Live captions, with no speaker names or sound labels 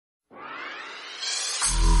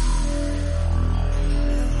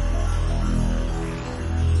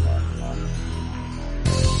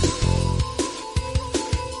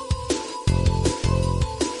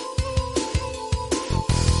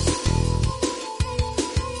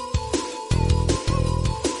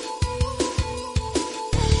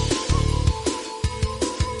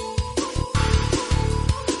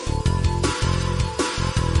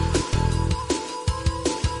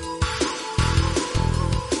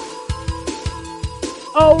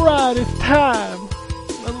Alright, it's time.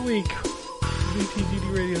 Another week.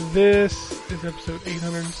 ZTGD Radio. This is episode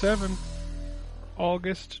 807.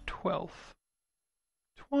 August 12th.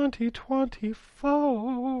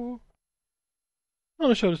 2024. On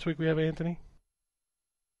the show this week we have Anthony.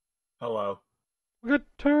 Hello. We got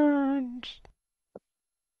Turns.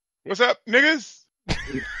 What's up, niggas?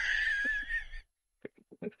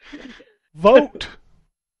 Vote.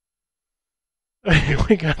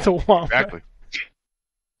 We got the Wombat. Exactly.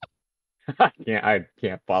 I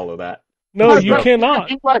can't follow that. No, you cannot.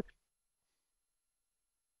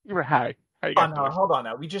 You're high. How you Hold on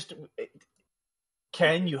now.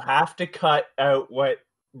 Ken, you have to cut out what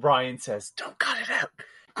Ryan says. Don't cut it out.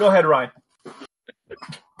 Go ahead, Ryan.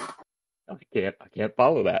 I can't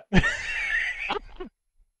follow that.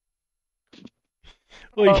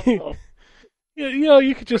 Well,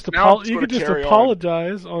 you could just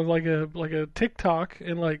apologize on like a TikTok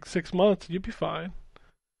in like 6 months. You'd be fine.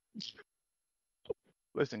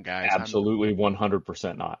 Listen, guys. Absolutely,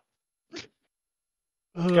 100% not. It's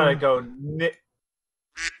gotta go.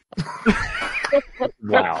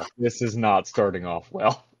 Wow, this is not starting off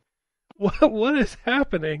well. What is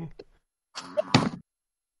happening?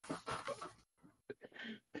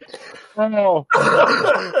 Oh.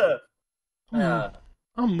 I'll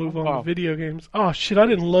move on to video games. Oh shit! I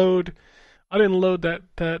didn't load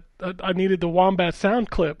that. I needed the Wombat sound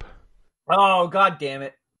clip. Oh, god damn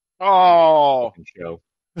it! Oh, Show.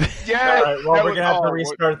 yeah. All right, well, we're gonna have to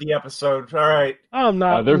restart the episode. All right. I'm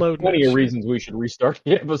not There's loading. plenty of shit. reasons we should restart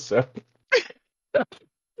the episode. Oh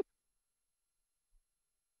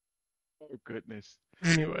goodness.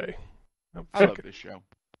 Anyway, I love this show.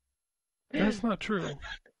 that's not true.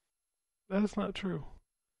 That's not true.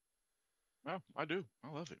 Well, I do.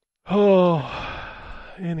 I love it. Oh,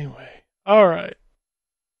 anyway. All right.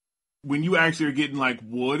 When you actually are getting like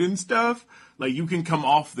wood and stuff, like you can come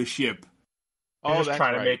off the ship. You're just that's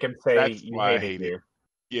trying right. to make him say That's you why I hate hate it. it.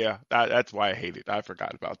 Yeah, that's why I hate it. I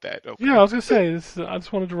forgot about that. Okay. Yeah, I was gonna say this. I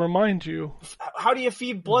just wanted to remind you. How do you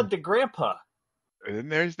feed blood to Grandpa? And then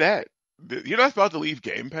there's that. You're not about to leave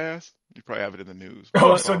Game Pass? You probably have it in the news.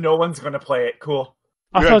 Oh, so no one's gonna play it. Cool.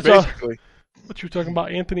 I Yeah, thought basically. what you were talking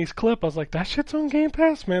about Anthony's clip. I was like, that shit's on Game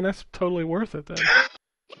Pass, man. That's totally worth it then.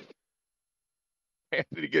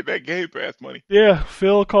 Anthony, get that Game Pass money. Yeah,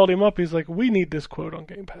 Phil called him up. He's like, we need this quote on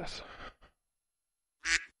Game Pass.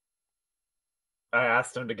 I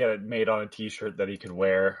asked him to get it made on a T-shirt that he could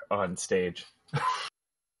wear on stage. You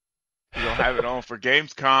don't have it on for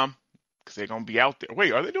Gamescom because they're gonna be out there.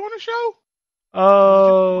 Wait, are they doing a show?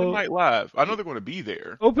 One night live. I know they're going to be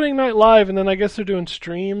there. Opening night live, and then I guess they're doing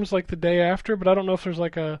streams like the day after, but I don't know if there's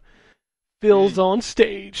like a Phil's on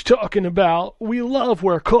stage talking about we love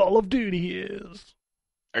where Call of Duty is.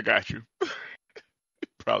 I got you.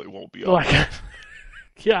 Probably won't be on. Like,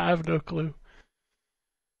 yeah, I have no clue.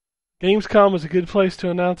 Gamescom is a good place to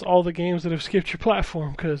announce all the games that have skipped your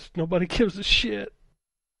platform because nobody gives a shit.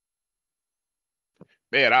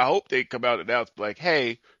 Man, I hope they come out and announce like,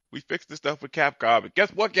 hey, we fixed this stuff with Capcom. And guess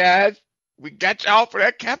what, guys? We got y'all for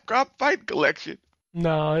that Capcom Fight Collection.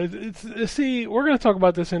 No, it's see, we're going to talk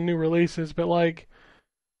about this in new releases, but like,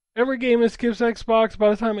 every game that skips Xbox, by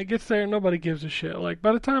the time it gets there, nobody gives a shit. Like,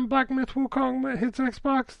 by the time Black Myth Wukong hits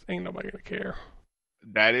Xbox, ain't nobody going to care.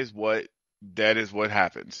 That is what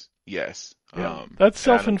happens. Yes. Yeah, that's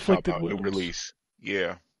self-inflicted New wounds. release.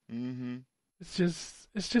 Yeah. Mm-hmm.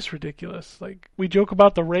 It's just ridiculous. Like, we joke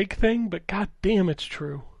about the rake thing, but god damn, it's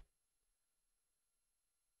true.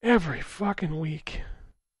 Every fucking week.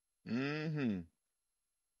 Mm-hmm.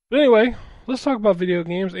 But anyway, let's talk about video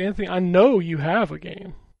games. Anthony, I know you have a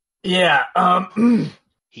game. Yeah.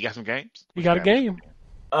 He got some games? You got a game.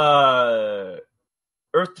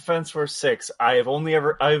 Earth Defense Force 6. I've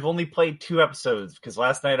only played 2 episodes because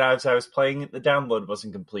last night as I was playing it, the download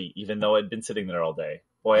wasn't complete, even though I'd been sitting there all day.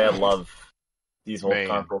 Boy, I love these old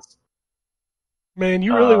consoles. Man,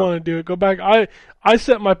 you really want to do it. Go back. I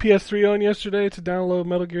set my PS3 on yesterday to download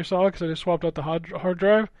Metal Gear Solid because I just swapped out the hard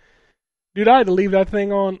drive. Dude, I had to leave that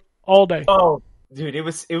thing on all day. Oh, dude, it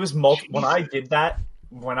was multiple. When I did that,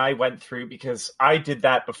 when I went through, because I did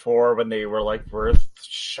that before when they were like, we're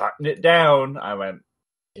shutting it down. I went,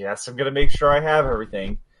 yes, I'm going to make sure I have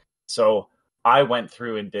everything. So I went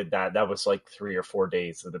through and did that. That was like 3 or 4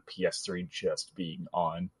 days of the PS3 just being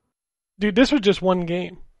on. Dude, this was just one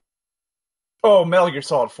game. Oh, Metal Gear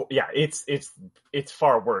Solid 4. Yeah, it's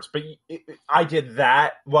far worse. But I did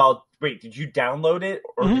that. Well, wait, did you download it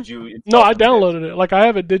or did you? No, I downloaded it. Like I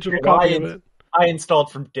have a digital copy of it. I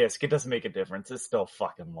installed from disk. It doesn't make a difference. It's still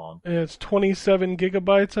fucking long. And it's 27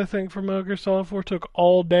 gigabytes, I think, for Metal Gear Solid 4. It took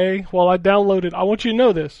all day while I downloaded. I want you to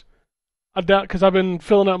know this. because I've been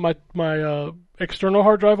filling out my external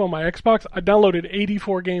hard drive on my Xbox. I downloaded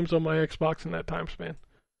 84 games on my Xbox in that time span.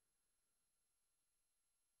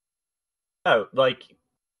 Oh, like,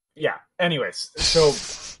 yeah. Anyways, so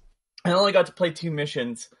I only got to play 2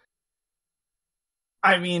 missions.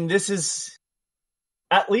 I mean, this is...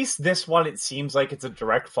 At least this one, it seems like it's a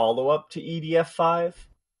direct follow-up to EDF 5.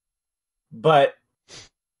 But,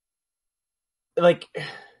 like,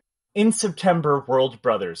 in September, World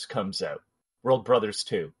Brothers comes out. World Brothers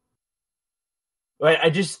 2.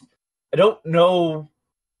 I don't know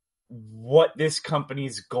what this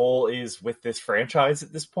company's goal is with this franchise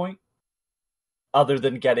at this point, other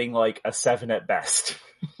than getting, like, a 7 at best.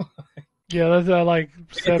 Yeah, that's like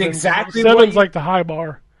 7. Exactly 7's like the high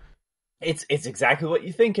bar. It's exactly what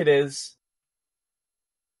you think it is.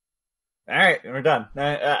 All right, we're done.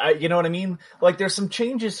 You know what I mean? Like, there's some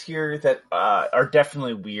changes here that are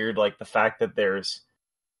definitely weird. Like the fact that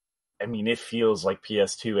it feels like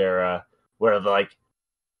PS2 era where like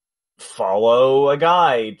follow a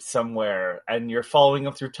guide somewhere and you're following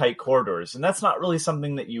them through tight corridors, and that's not really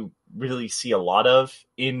something that you really see a lot of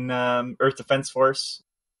in Earth Defense Force.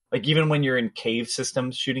 Like even when you're in cave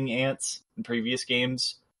systems shooting ants in previous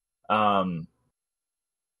games.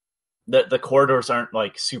 The corridors aren't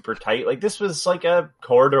like super tight. Like this was like a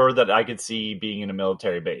corridor that I could see being in a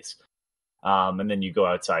military base. And then you go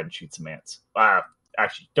outside and shoot some ants.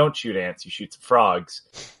 Actually, don't shoot ants. You shoot some frogs.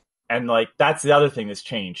 And like that's the other thing that's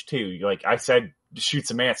changed too. Like I said, shoot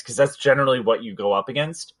some ants because that's generally what you go up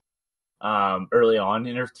against early on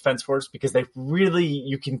in Earth Defense Force because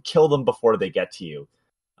you can kill them before they get to you.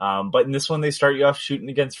 But in this one, they start you off shooting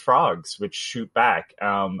against frogs, which shoot back,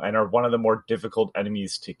 and are one of the more difficult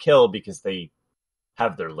enemies to kill because they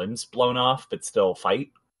have their limbs blown off, but still fight.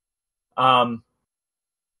 But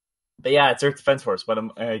yeah, it's Earth Defense Force. What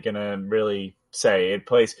am I gonna really say? It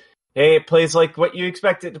plays like what you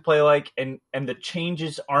expect it to play like, and the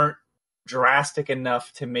changes aren't drastic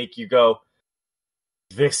enough to make you go,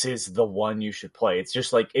 this is the one you should play. It's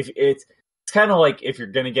just like, it's kind of like if you're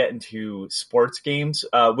going to get into sports games,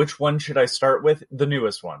 which one should I start with? The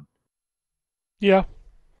newest one. Yeah.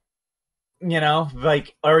 You know,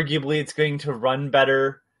 like arguably it's going to run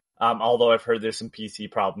better. Although I've heard there's some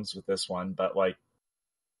PC problems with this one, but like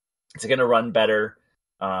it's going to run better.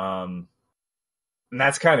 And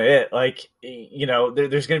that's kind of it. Like, you know,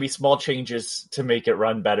 there's going to be small changes to make it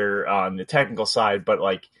run better on the technical side, but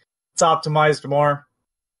like it's optimized more.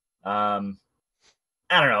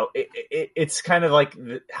 I don't know. It's kind of like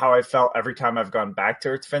how I felt every time I've gone back to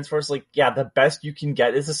Earth Defense Force. Like, yeah, the best you can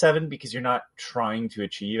get is a 7 because you're not trying to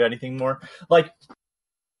achieve anything more. Like,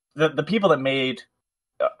 the people that made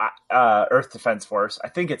Earth Defense Force, I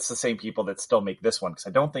think it's the same people that still make this one because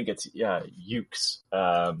I don't think it's Ukes,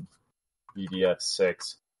 BDF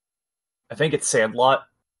 6. I think it's Sandlot.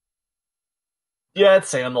 Yeah, it's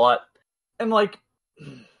Sandlot. And, like...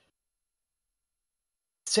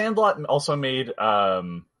 Sandlot also made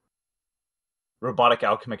Robotic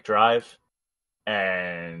Alchemic Drive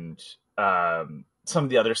and some of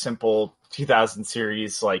the other simple 2000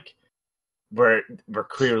 series, like where we're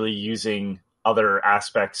clearly using other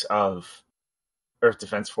aspects of Earth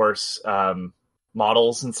Defense Force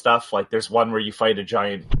models and stuff. Like there's one where you fight a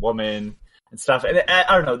giant woman and stuff. And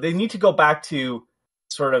I don't know, they need to go back to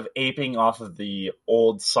sort of aping off of the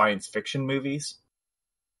old science fiction movies.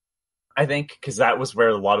 I think, because that was where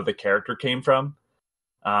a lot of the character came from.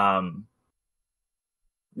 Yeah,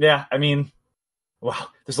 I mean, wow,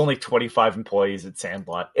 there's only 25 employees at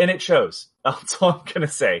Sandlot, and it shows. That's all I'm going to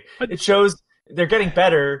say. It shows they're getting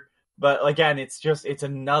better, but again, it's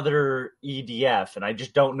another EDF, and I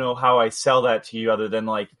just don't know how I sell that to you other than,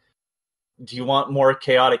 like, do you want more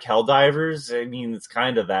chaotic Helldivers? I mean, it's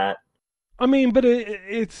kind of that. I mean, but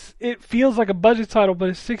it feels like a budget title, but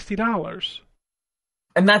it's $60.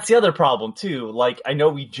 And that's the other problem too. Like, I know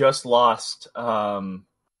we just lost hold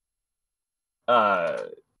on.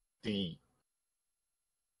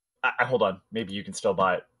 Maybe you can still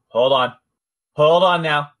buy it. Hold on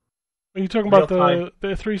now. Are you talking about the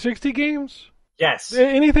 360 games? Yes.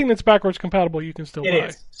 Anything that's backwards compatible, you can still buy. It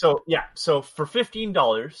is. So yeah. So for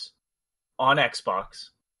 $15 on Xbox,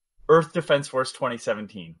 Earth Defense Force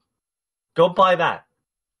 2017, go buy that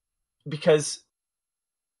because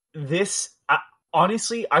this.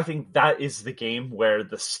 Honestly, I think that is the game where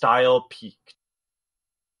the style peaked.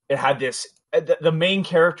 It had this... The main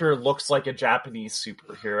character looks like a Japanese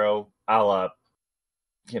superhero, a la,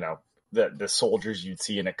 you know, the soldiers you'd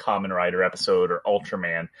see in a Kamen Rider episode or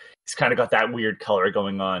Ultraman. He's kind of got that weird color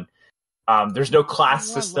going on. There's no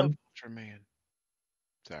class system. I love Ultraman.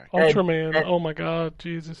 Sorry. Ultraman, oh my god,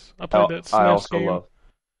 Jesus. I played that SNES game.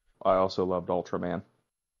 I also loved Ultraman.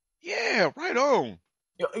 Yeah, right on.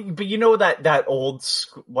 But you know that old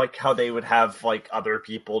like how they would have like other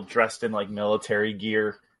people dressed in like military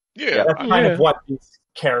gear. Yeah, That's kind Yeah. of what these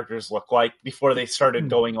characters look like before they started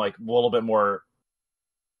going like a little bit more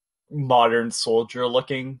modern soldier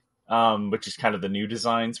looking, which is kind of the new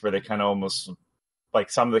designs where they kind of almost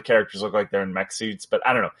like some of the characters look like they're in mech suits. But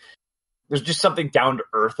I don't know. There's just something down to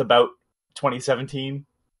earth about 2017,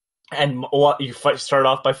 and you start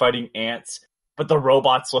off by fighting ants. But the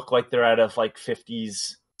robots look like they're out of like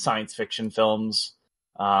 50s science fiction films.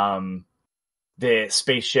 The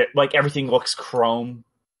spaceship, like everything looks chrome,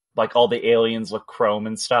 like all the aliens look chrome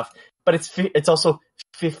and stuff. But it's also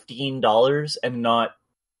 $15 and not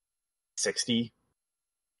 $60.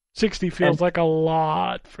 60 feels like a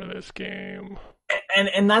lot for this game.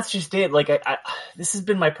 And that's just it. Like I this has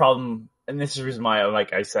been my problem, and this is the reason why,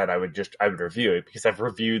 like I said, I would review it, because I've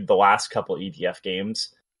reviewed the last couple EDF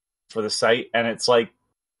games for the site, and it's like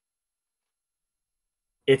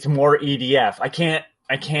it's more EDF. I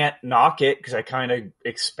can't knock it because I kind of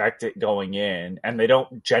expect it going in, and they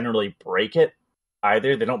don't generally break it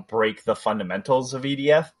either. They don't break the fundamentals of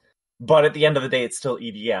EDF, but at the end of the day, it's still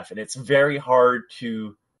EDF, and it's very hard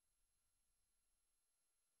to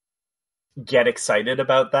get excited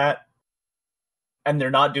about that. And they're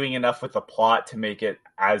not doing enough with the plot to make it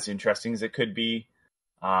as interesting as it could be.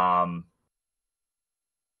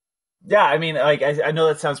 Yeah, I mean, like I know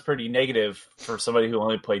that sounds pretty negative for somebody who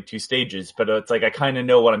only played 2 stages, but it's like I kind of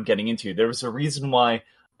know what I'm getting into. There was a reason why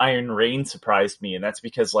Iron Rain surprised me, and that's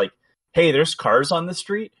because, like, hey, there's cars on the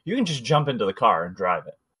street. You can just jump into the car and drive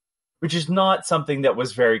it, which is not something that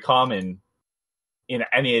was very common in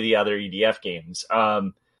any of the other EDF games.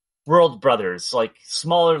 World Brothers, like,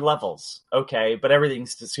 smaller levels, okay, but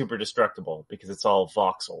everything's super destructible because it's all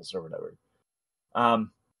voxels or whatever.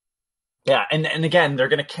 Yeah, and again, they're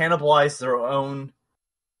going to cannibalize their own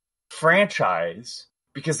franchise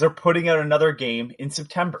because they're putting out another game in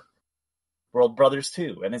September, World Brothers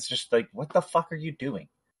 2, and it's just like, what the fuck are you doing?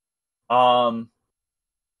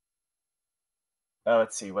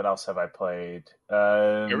 Let's see, what else have I played?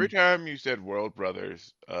 Every time you said World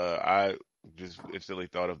Brothers, I just instantly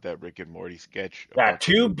thought of that Rick and Morty sketch. Yeah,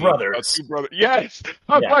 Two Brothers. Two brothers. Yes,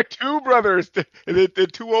 I'm like Two Brothers. The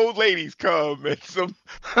 2 old ladies come and some.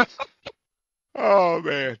 Oh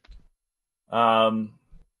man.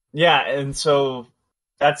 Yeah, and so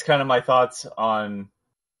that's kind of my thoughts on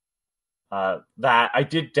that. I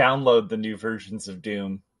did download the new versions of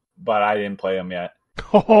Doom, but I didn't play them yet.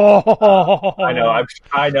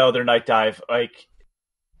 I know they're Night Dive. Like,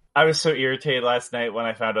 I was so irritated last night when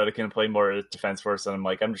I found out I couldn't play more Defense Force, and I'm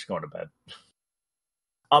like, I'm just going to bed.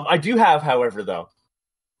 I do have, however, though,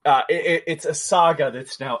 it's a saga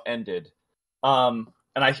that's now ended.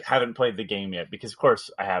 And I haven't played the game yet, because of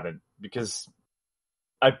course I haven't, because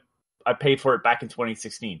I paid for it back in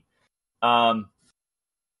 2016. I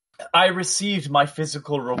received my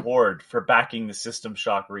physical reward for backing the System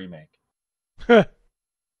Shock remake.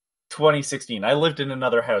 2016. I lived in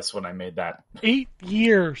another house when I made that. 8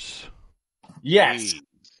 years. Yes.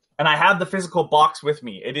 And I have the physical box with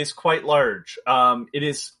me. It is quite large. It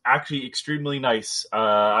is actually extremely nice.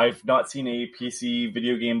 I've not seen a PC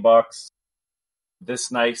video game box this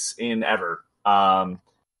nice in ever.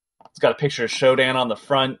 It's got a picture of Shodan on the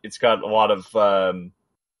front. It's got a lot of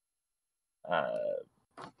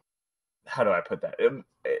how do I put that?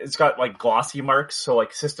 It's got like glossy marks, so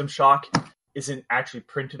like System Shock isn't actually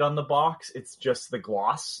printed on the box. It's just the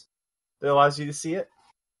gloss that allows you to see it.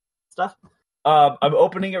 Stuff. I'm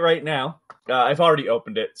opening it right now. I've already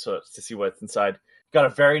opened it so to see what's inside. Got a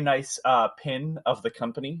very nice pin of the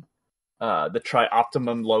company, the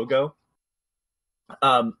Tri-Optimum logo.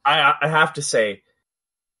 I have to say,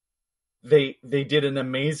 they did an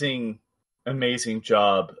amazing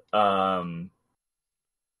job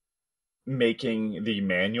making the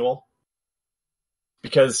manual,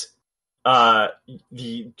 because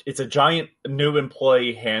it's a giant new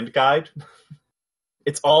employee hand guide.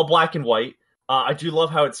 It's all black and white. I do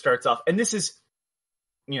love how it starts off, and this is,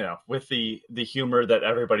 with the humor that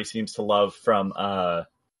everybody seems to love from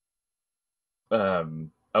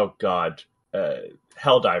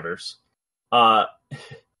Helldivers.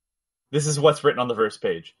 This is what's written on the first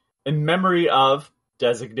page. In memory of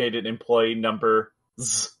designated employee number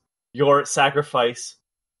Z, your sacrifice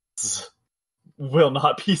Z will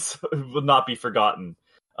not be forgotten.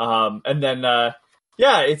 And then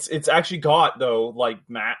it's actually got, though, like,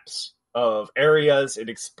 maps of areas. It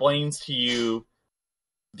explains to you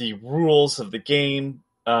the rules of the game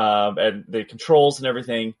and the controls and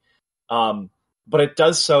everything. But it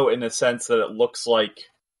does so in a sense that it looks like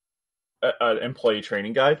an employee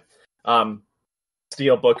training guide.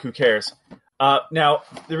 Steelbook, who cares? Now,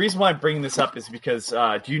 the reason why I'm bringing this up is because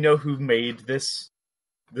do you know who made this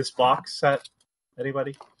box set?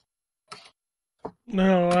 Anybody?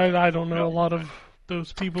 No, I don't know a lot of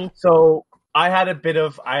those people. So I had a bit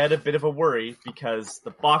of a worry because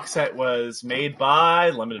the box set was made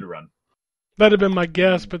by Limited Run. That'd have been my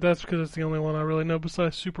guess, but that's because it's the only one I really know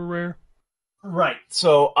besides Super Rare. Right.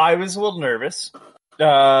 So I was a little nervous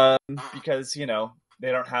because, you know,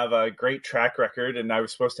 they don't have a great track record, and I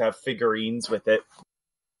was supposed to have figurines with it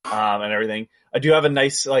and everything. I do have a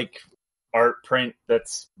nice, like, art print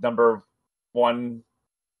that's number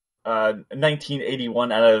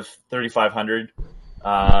 1981 out of 3,500.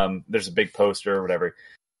 There's a big poster or whatever.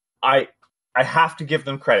 I have to give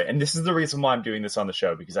them credit, and this is the reason why I'm doing this on the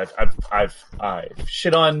show, because I've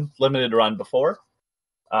shit on Limited Run before,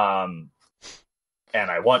 and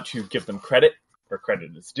I want to give them credit where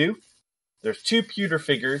credit is due. There's 2 pewter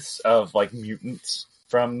figures of like mutants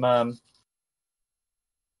from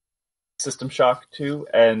System Shock 2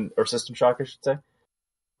 or System Shock, I should say.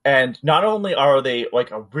 And not only are they like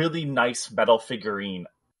a really nice metal figurine,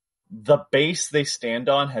 the base they stand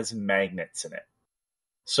on has magnets in it.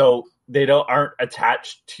 So they aren't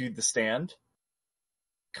attached to the stand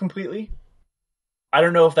completely. I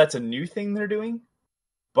don't know if that's a new thing they're doing,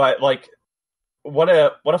 but like what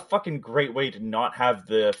a fucking great way to not have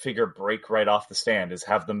the figure break right off the stand is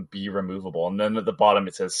have them be removable. And then at the bottom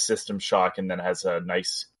it says System Shock, and then it has a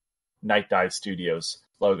nice Night Dive Studios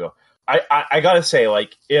logo. I gotta say,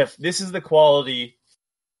 like, if this is the quality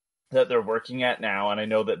that they're working at now, and I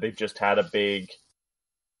know that they've just had a big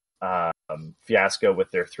fiasco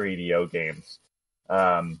with their 3DO games,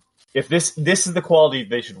 if this is the quality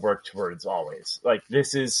they should work towards always. Like,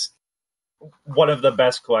 this is one of the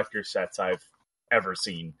best collector sets I've ever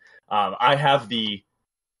seen. I have and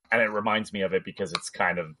it reminds me of it because it's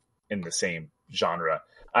kind of in the same genre.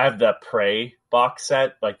 I have the Prey box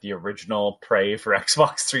set, like the original Prey for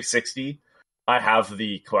Xbox 360. I have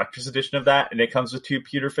the collector's edition of that, and it comes with 2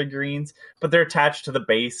 pewter figurines, but they're attached to the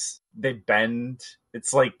base. They bend.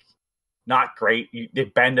 It's like not great. They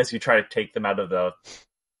bend as you try to take them out of the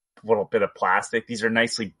little bit of plastic. These are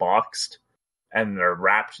nicely boxed, and they're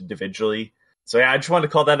wrapped individually. So yeah, I just wanted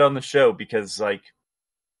to call that on the show because, like,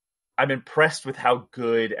 I'm impressed with how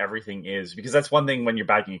good everything is, because that's one thing when you're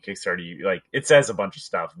backing a Kickstarter, you like, it says a bunch of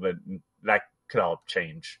stuff, but that could all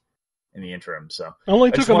change in the interim. So it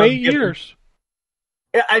only took them 8 years.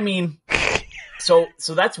 Yeah, I mean, so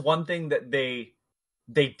that's one thing that they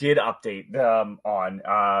did update on.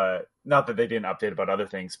 Not that they didn't update about other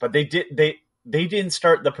things, but they didn't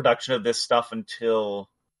start the production of this stuff until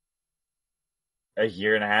a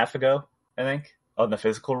year and a half ago, I think, on the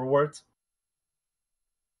physical rewards.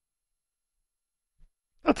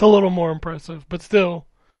 That's a little more impressive, but still.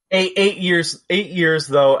 8 years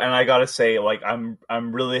though, and I gotta say, like, I'm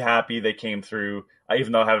really happy they came through.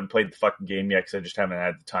 Even though I haven't played the fucking game yet, because I just haven't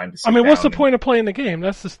had the time to sit down. What's the point of playing the game?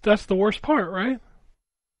 That's the worst part, right?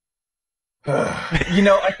 You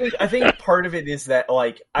know, I think part of it is that,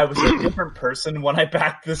 like, I was a different person when I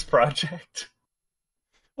backed this project.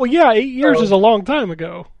 Well, yeah, 8 years is a long time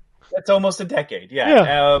ago. It's almost a decade,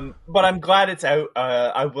 yeah. But I'm glad it's out.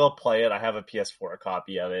 I will play it. I have a PS4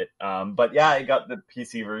 copy of it. But yeah, I got the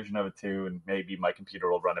PC version of it too, and maybe my computer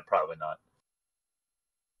will run it. Probably not.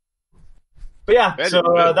 But yeah, that's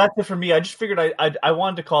it for me. I just figured I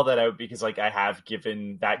wanted to call that out because, like, I have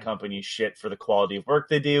given that company shit for the quality of work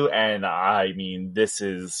they do, and I mean, this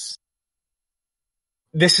is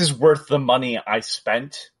worth the money I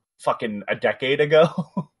spent fucking a decade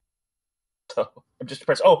ago. So I'm just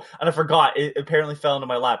impressed. Oh, and I forgot, it apparently fell into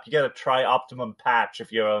my lap. You gotta try Optimum Patch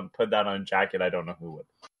if you put that on a jacket. I don't know who would.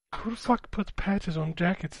 Who the fuck puts patches on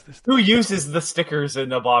jackets this time? Who uses the stickers in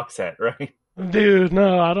the box set, right? Dude,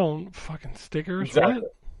 no, I don't. Fucking stickers. Exactly.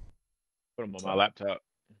 What? Put them on my laptop.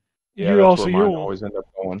 Yeah, you also, you're always end up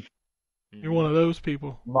going. You're one of those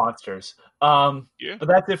people. Monsters. Yeah. But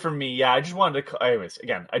that's it for me. Yeah, I just wanted to. Anyways,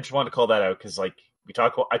 again, I just wanted to call that out because, like,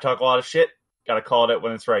 I talk a lot of shit. Gotta call it out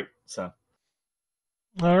when it's right. So.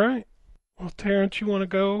 All right. Well, Terrence, you want to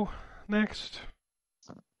go next?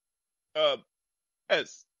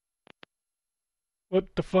 Yes.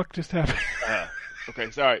 What the fuck just happened?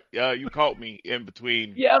 Okay, sorry. You caught me in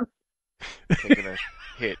between. Yeah. Taking a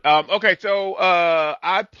hit. Okay, so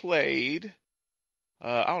I played.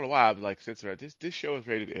 I don't know why I'm like censored. This show is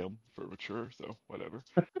rated M for mature, so whatever.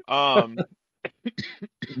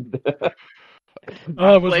 It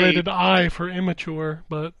was rated I for immature,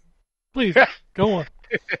 but please go on.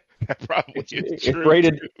 That probably is It's true.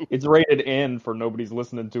 rated. Too. It's rated N for nobody's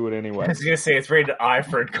listening to it I anyway. was gonna say it's rated I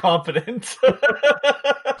for incompetence.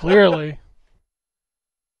 Clearly.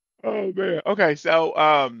 Oh man. Okay, so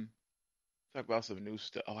talk about some new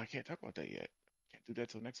stuff. Oh, I can't talk about that yet. Can't do that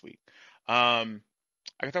till next week. I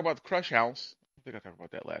can talk about the Crush House. I think I talked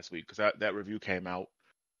about that last week because that review came out.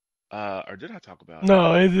 Or did I talk about it?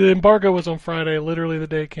 No, the embargo was on Friday, literally the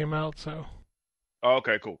day it came out, so. Oh,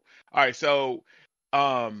 okay, cool. All right, so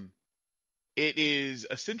it is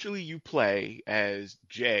essentially you play as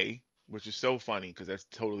Jay, which is so funny because that's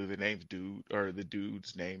totally the name dude or the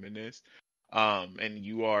dude's name in this. And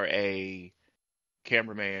you are a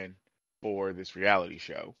cameraman for this reality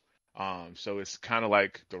show. So it's kind of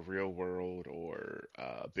like the real world or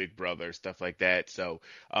Big Brother, stuff like that. So,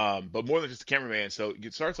 but more than just a cameraman. So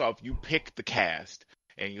it starts off, you pick the cast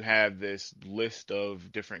and you have this list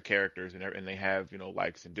of different characters and they have,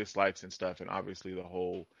 likes and dislikes and stuff. And obviously the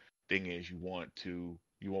whole thing is you want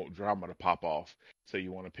drama to pop off. So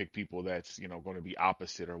you want to pick people that's, going to be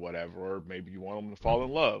opposite or whatever, or maybe you want them to fall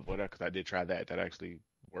in love, whatever, because I did try that. That actually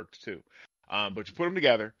worked too. But you put them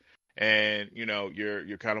together, and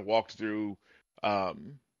you're kind of walked through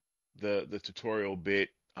the tutorial bit,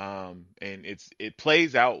 and it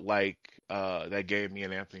plays out like that game me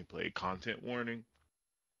and Anthony played, Content Warning,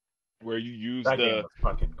 where you use That game was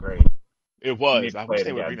fucking great. It You need was. to I play wish it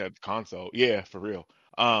they would again. bring that to console. Yeah, for real.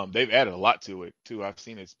 They've added a lot to it too. I've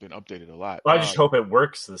seen it's been updated a lot. Well, I just hope it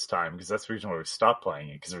works this time because that's the reason why we stopped playing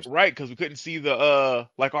it. Because there's Right, because we couldn't see the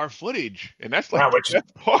like our footage, and that's like Wow, the which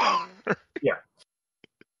best part. yeah.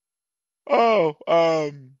 Oh,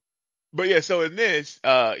 but yeah, so in this,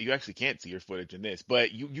 you actually can't see your footage in this,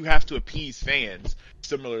 but you have to appease fans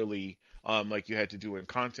similarly, like you had to do in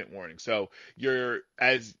Content Warning. So you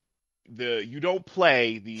don't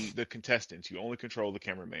play the contestants, you only control the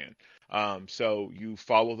cameraman. So you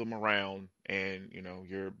follow them around, and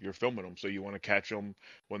you're filming them. So you want to catch them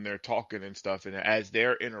when they're talking and stuff, and as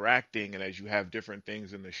they're interacting, and as you have different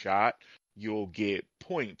things in the shot, you'll get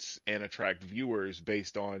points and attract viewers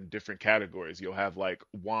based on different categories. You'll have like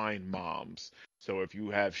wine moms. So if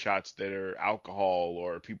you have shots that are alcohol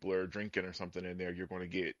or people are drinking or something in there, you're going to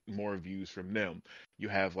get more views from them. You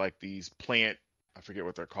have like these I forget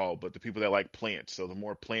what they're called, but the people that like plants. So the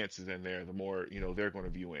more plants is in there, the more, they're going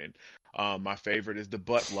to view in. My favorite is the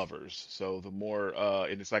butt lovers. So the more,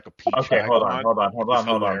 and it's like a peach Okay, hold icon. on. It's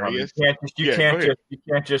hilarious. You Yeah, go ahead.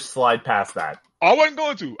 can't just slide past that. I wasn't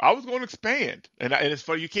going to. I was going to expand, and it's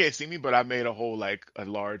funny you can't see me, but I made a whole like a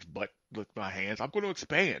large butt with my hands. I'm going to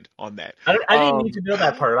expand on that. I didn't need to know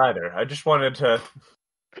that part either. I just wanted to.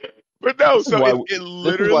 But no, This is so why it this is why we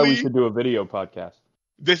literally. should do a video podcast.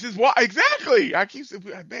 This is why exactly. I keep saying,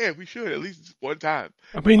 man, we should at least one time.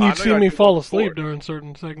 I mean, I you'd know see y'all me did fall one asleep before. during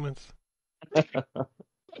certain segments.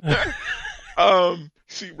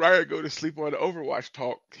 See Ryan go to sleep on the Overwatch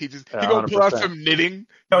talk. He Yeah, gonna pull out 100%. some knitting.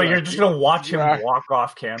 No, Be you're like, just gonna watch him right. walk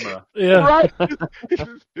off camera. Yeah. Right.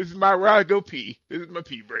 This is my where I go pee. This is my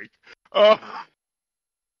pee break.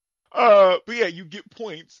 But yeah, you get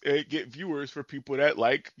points and get viewers for people that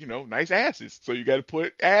like, nice asses. So you got to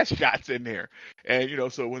put ass shots in there. And,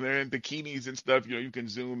 so when they're in bikinis and stuff, you can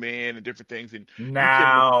zoom in and different things. And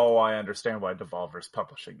Now I understand why Devolver's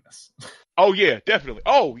publishing this. oh yeah, definitely.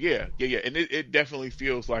 Oh yeah. And it definitely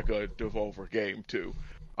feels like a Devolver game too.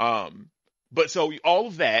 But so all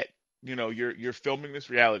of that, you're filming this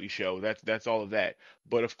reality show. That's all of that.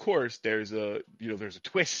 But of course there's a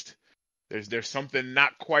twist. There's something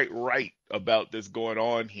not quite right about this going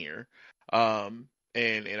on here. And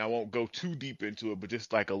I won't go too deep into it, but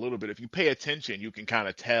just like a little bit. If you pay attention, you can kind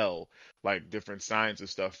of tell like different signs of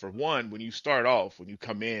stuff. For one, when you start off, when you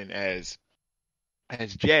come in as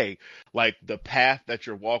Jay, like the path that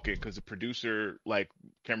you're walking, because the producer, like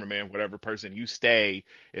cameraman, whatever person, you stay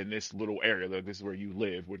in this little area. Like this is where you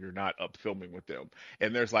live when you're not up filming with them.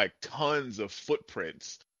 And there's like tons of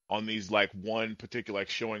footprints on these like one particular, like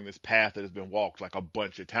showing this path that has been walked like a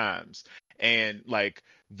bunch of times. And like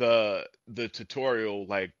the tutorial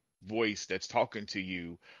like voice that's talking to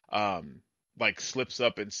you, like slips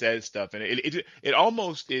up and says stuff, and it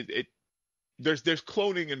almost there's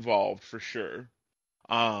cloning involved for sure.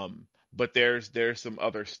 But there's some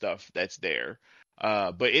other stuff that's there.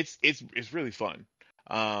 But it's really fun.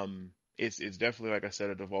 It's definitely, like I said,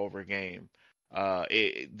 a Devolver game.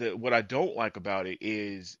 What I don't like about it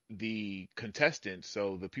is the contestants.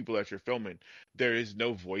 So the people that you're filming, there is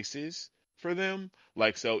no voices for them.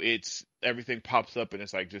 Like, so it's everything pops up and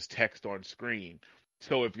it's like just text on screen.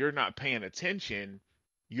 So if you're not paying attention,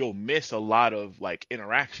 you'll miss a lot of like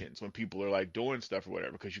interactions when people are like doing stuff or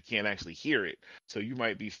whatever because you can't actually hear it. So you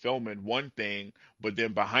might be filming one thing, but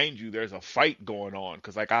then behind you there's a fight going on.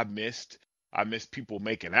 Because like I missed people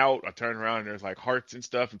making out. I turned around and there's like hearts and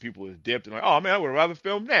stuff, and people is dipped and like, oh man, I would rather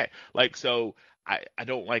film that. Like so. I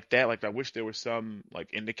don't like that. Like I wish there was some like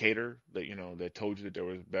indicator that that told you that there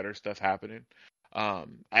was better stuff happening.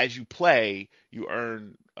 As you play, you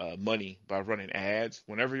earn money by running ads.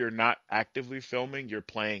 Whenever you're not actively filming, you're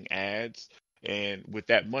playing ads, and with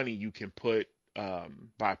that money, you can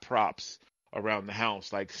buy props around the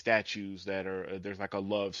house, like statues that are. There's like a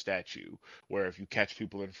love statue where if you catch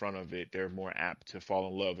people in front of it, they're more apt to fall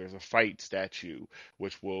in love. There's a fight statue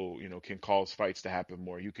which will can cause fights to happen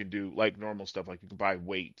more. You can do like normal stuff, like you can buy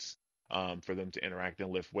weights for them to interact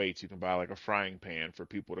and lift weights. You can buy like a frying pan for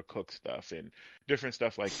people to cook stuff and different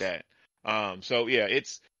stuff like that. So yeah,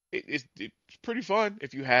 it's pretty fun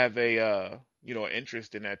if you have a an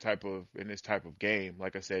interest in this type of game.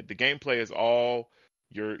 Like I said, the gameplay is all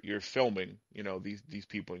you're filming, these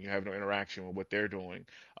people, and you have no interaction with what they're doing.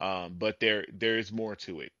 But there is more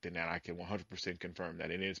to it than that. I can 100% confirm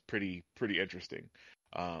that, and it's pretty interesting.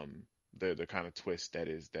 The kind of twist that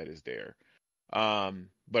is there.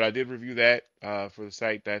 But I did review that for the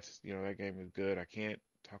site. That's that game is good. I can't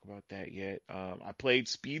talk about that yet. I played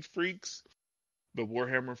Speed Freaks, the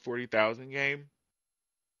Warhammer 40,000 game.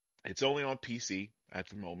 It's only on PC at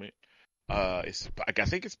the moment. It's like I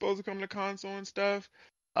think it's supposed to come to console and stuff.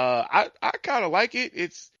 I kind of like it.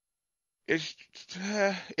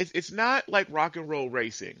 It's not like Rock and Roll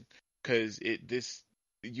Racing because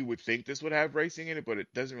you would think this would have racing in it, but it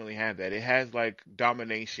doesn't really have that. It has like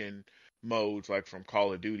domination modes like from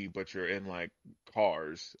Call of Duty, but you're in like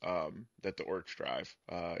cars that the orcs drive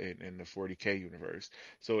in the 40K universe.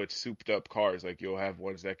 So it's souped up cars. Like you'll have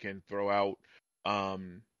ones that can throw out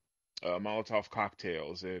Molotov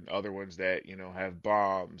cocktails and other ones that have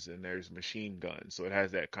bombs, and there's machine guns. So it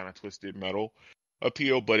has that kind of twisted metal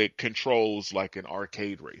appeal, but it controls like an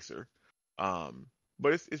arcade racer.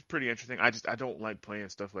 But it's pretty interesting. I don't like playing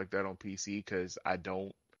stuff like that on PC because I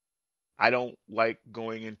don't like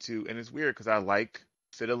going into, and it's weird because I like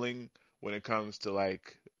fiddling when it comes to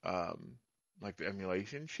like the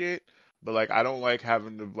emulation shit, but like I don't like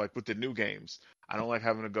having to, like with the new games, I don't like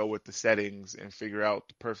having to go with the settings and figure out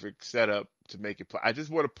the perfect setup to make it play. I just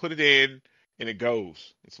want to put it in and it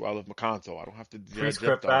goes. That's why I love my console. I don't have to Please judge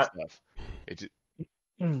script that. stuff. It just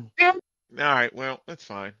all right. Well, that's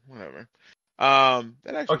fine. Whatever. That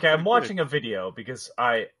actually Okay, I'm watching a video because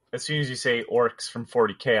as soon as you say orcs from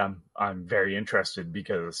 40K, I'm very interested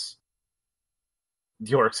because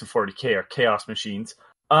the orcs of 40K are chaos machines.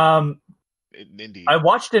 Indeed. I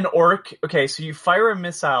watched an orc. Okay, so you fire a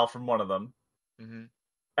missile from one of them, Mm-hmm.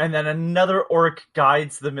 and then another orc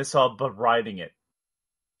guides the missile but riding it.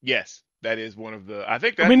 Yes, that is one of the. I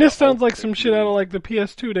think. I mean, this sounds like some shit out of like the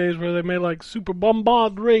PS2 days where they made like Super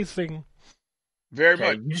Bombard Racing. Very Okay,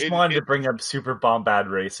 much. you just wanted to bring up Super Bombad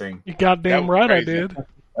Racing. You goddamn right crazy.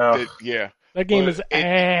 I did. Yeah. That game But is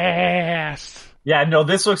ass. Yeah, no,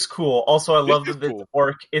 this looks cool. Also, I love is that it's cool.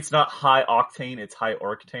 orc. It's not high octane; it's high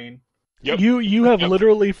octane. Yep. You have Yep.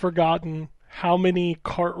 literally forgotten how many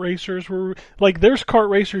kart racers were like. There's kart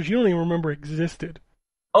racers you don't even remember existed.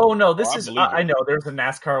 Oh no, this I is. believe it. I know. There's a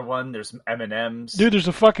NASCAR one. There's M&Ms. Dude, there's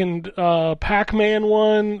a fucking Pac-Man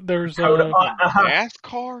one. There's a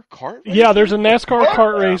NASCAR kart. yeah, there's a NASCAR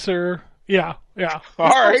kart Yeah. racer. Yeah. All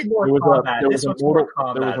right. This one's more combat. There This was a one's more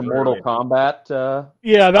Mortal combat. Kombat.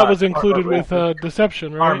 Yeah, that was Uh, included Kart with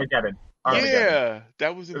Deception, right? Armageddon. Yeah,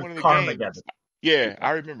 that was in It one of was the Carmageddon. games. Yeah,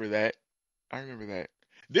 I remember that.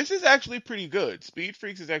 This is actually pretty good. Speed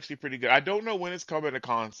Freaks is actually pretty good. I don't know when it's coming to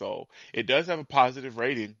console. It does have a positive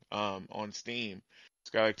rating on Steam.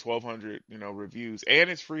 It's got like 1,200 reviews, and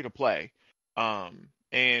it's free to play. And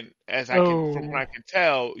from what I can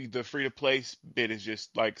tell, the free to play bit is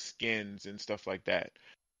just like skins and stuff like that.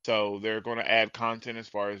 So they're going to add content as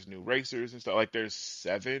far as new racers and stuff. Like there's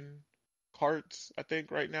 7 carts I think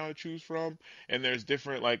right now to choose from, and there's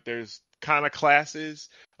different there's kind of classes.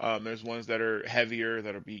 There's ones that are heavier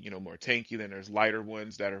that'll be more tanky. Then there's lighter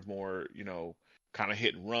ones that are more kind of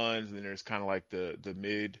hit and runs. And then there's kind of like the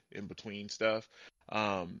mid in between stuff.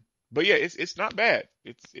 But yeah, it's not bad.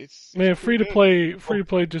 It's Man, free to pretty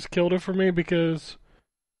play just killed it for me because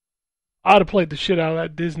I'd have played the shit out of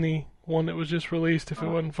that Disney one that was just released if it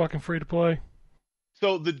wasn't fucking free to play.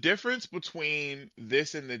 So the difference between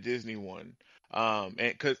this and the Disney one,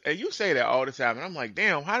 And you say that all the time, and I'm like,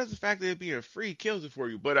 damn, how does the fact that it being free kills it for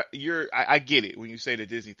you? But I get it when you say the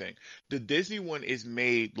Disney thing. The Disney one is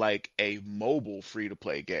made like a mobile free to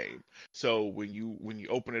play game. So when you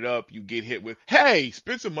open it up, you get hit with, hey,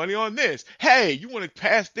 spend some money on this. Hey, you want to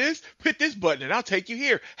pass this? Hit this button and I'll take you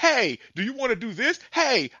here. Hey, do you want to do this?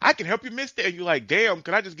 Hey, I can help you miss that. And you're like, damn,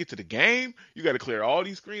 can I just get to the game? You got to clear all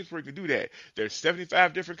these screens for you to do that. There's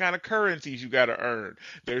 75 different kind of currencies you got to earn.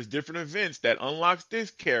 There's different events that unlocks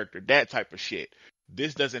this character, that type of shit.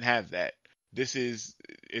 This doesn't have that. This is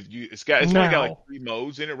it's only got like 3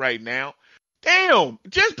 modes in it right now. Damn,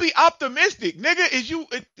 just be optimistic, nigga. Is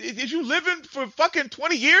you living for fucking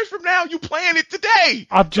 20 years from now? You playing it today?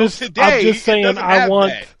 I'm just saying I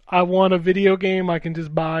want a video game I can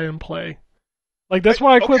just buy and play. Like that's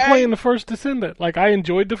why I quit playing the first Descendant. Like I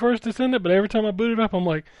enjoyed the first Descendant, but every time I boot it up, I'm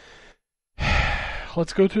like,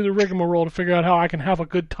 let's go through the rigmarole to figure out how I can have a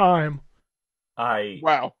good time.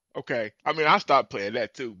 Wow. Okay. I mean, I stopped playing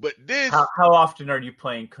that too, but this. How often are you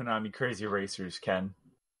playing Konami Crazy Racers, Ken?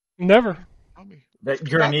 Never. I mean,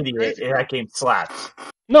 you're an idiot. That game slaps.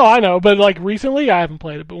 No, I know, but like recently I haven't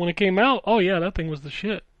played it. But when it came out, oh yeah, that thing was the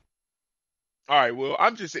shit. All right. Well,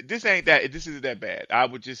 I'm just this isn't that bad. I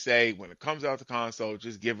would just say when it comes out to console,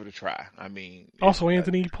 just give it a try. I mean. Also,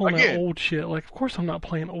 Anthony, you pulling out old shit. Like, of course I'm not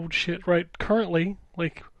playing old shit right currently.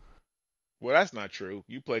 Like. Well, that's not true.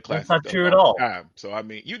 You play classic. That's not true at all. Time. So I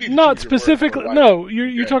mean, you need to not specifically. No,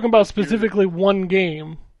 you're talking about specifically one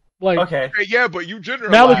game. Like, okay, yeah, but you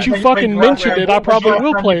generalize. Now that you fucking mentioned it, I probably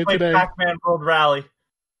will play it today. Pac-Man World Rally.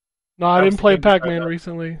 No, I didn't play Pac-Man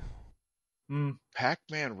recently.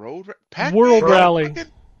 Pac-Man World Rally.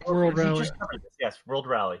 World Rally. Yes, World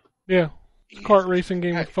Rally. Yeah, it's a kart racing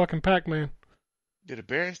game with fucking Pac-Man. Did a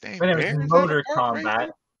Berenstain? But it was motor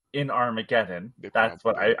combat in Armageddon. That's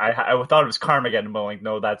what I thought it was Carmageddon, but like,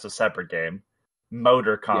 no, that's a separate game.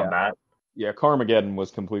 Motor combat. Yeah, Carmageddon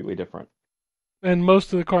was completely different. And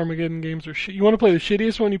most of the Carmageddon games are shit. You want to play the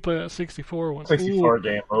shittiest one? You play that 64 one. 64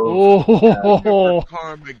 game. Oh.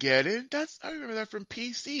 Carmageddon. I remember that from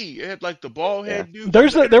PC. It had like the ball head dude. There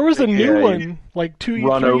was a new one like 3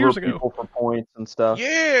 years ago. People for points and stuff.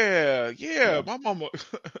 Yeah. My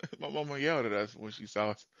mama yelled at us when she saw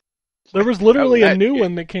us. There was literally a new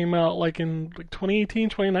one that came out like in 2018,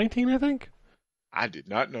 2019, I think. I did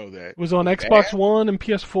not know that. It was on Xbox One and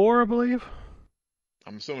PS4, I believe.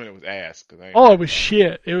 I'm assuming it was ass. It was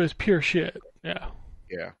shit. It was pure shit. Yeah.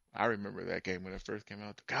 Yeah, I remember that game when it first came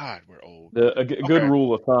out. God, we're old. A good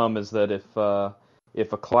rule of thumb is that if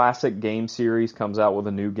a classic game series comes out with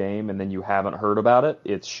a new game and then you haven't heard about it,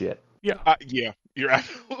 it's shit. Yeah. Yeah, you're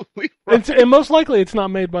absolutely right. And most likely it's not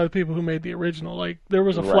made by the people who made the original. Like, there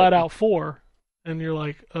was a Flat Out 4, and you're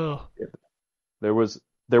like, ugh. There was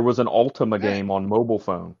an Ultima game on mobile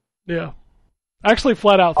phone. Yeah. Actually,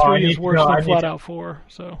 Flat Out 3 is worse than Flat Out 4.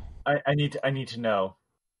 So I need to know,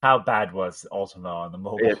 how bad was Ultima on the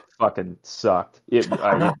mobile? It fucking sucked.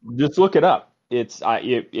 Just look it up. It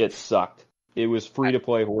sucked. It was free to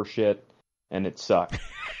play horseshit, and it sucked.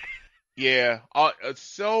 Yeah,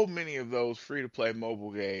 so many of those free to play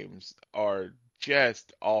mobile games are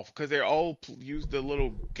just off because they're all use the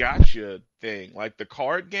little gotcha thing, like the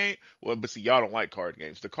card game. Well, but see, y'all don't like card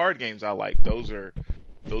games. The card games I like. Those are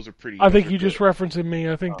pretty. I think you just referencing me.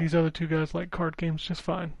 I think these other two guys like card games just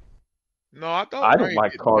fine. No, I don't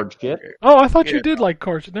like card shit. Oh, I thought you did like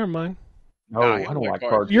card shit. Never mind. No, I don't like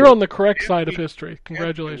card shit. You're on the correct side of history.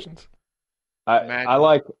 Congratulations. I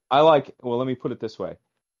like. Well, let me put it this way.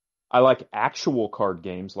 I like actual card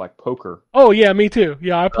games like poker. Oh yeah, me too.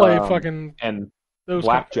 Yeah, I play fucking and those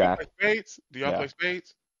blackjack. Spades? Do y'all play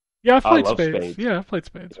spades? Yeah, I've played spades. Yeah, I've played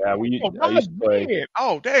spades. Yeah, I used to play.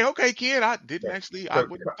 Oh, dang. Okay, kid. I didn't actually.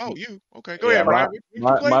 You. Okay, go ahead,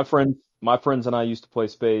 Ryan. My friends and I used to play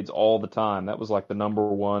spades all the time. That was like the number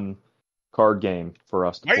one card game for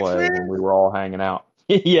us to play when we were all hanging out.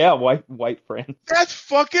 Yeah, white friends. That's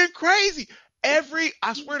fucking crazy.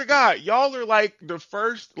 I swear to God, y'all are like the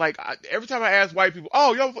first. Like every time I ask white people,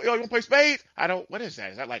 "Oh, y'all want to play spades?" I don't. What is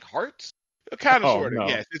that? Is that like hearts? Kind of, sort of. No.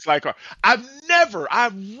 Yes, it's like I've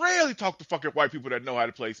rarely talked to fucking white people that know how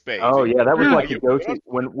to play spades. Oh yeah, that was like a go-to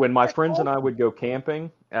when my friends and I would go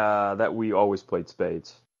camping. That we always played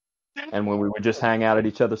spades, and when we would just hang out at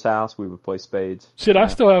each other's house, we would play spades. Shit, I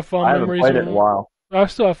still have fond memories. I haven't played it in a while. I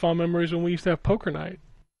still have fond memories when we used to have poker night.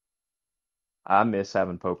 I miss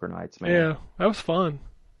having poker nights, man. Yeah, that was fun.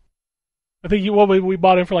 I think we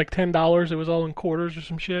bought in for like $10. It was all in quarters or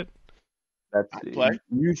some shit. That's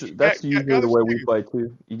usually the way we play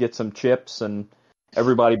too. You get some chips, and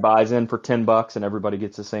everybody buys in for $10, and everybody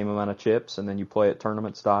gets the same amount of chips, and then you play it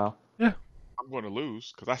tournament style. Yeah, I'm going to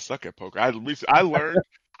lose because I suck at poker.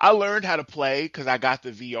 I learned how to play because I got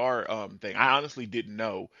the VR thing. I honestly didn't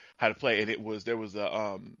know how to play, and there was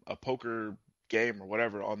a poker game or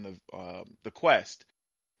whatever on the Quest,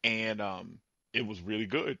 and it was really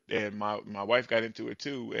good. And my wife got into it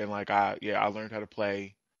too, and like I learned how to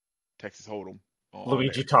play Texas Hold'em on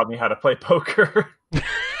Luigi there. taught me how to play poker.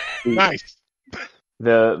 Nice.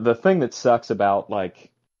 The thing that sucks about there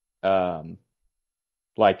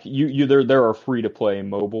are free to play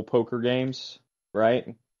mobile poker games,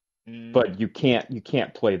 right? But you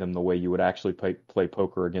can't play them the way you would actually play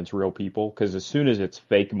poker against real people, because as soon as it's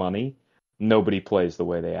fake money, nobody plays the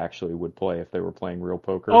way they actually would play if they were playing real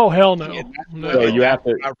poker. Oh hell no! Yeah, No. So you have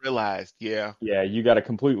to. I realized, yeah, You got to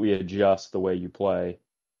completely adjust the way you play.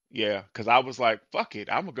 yeah, because I was like, fuck it,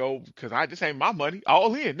 I'm gonna go because this ain't my money,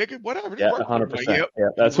 all in, nigga, whatever. Yeah, Just work for me. 100%. Yep, Yeah,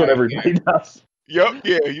 that's you're what right, everybody does. yeah. Yep,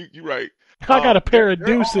 yeah, you're right. I got a pair of there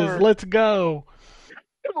deuces. are- Let's go.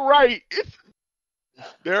 Right.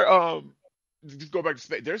 There just go back to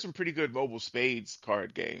spades. There's some pretty good mobile spades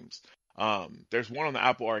card games. There's one on the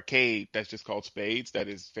Apple Arcade that's just called Spades that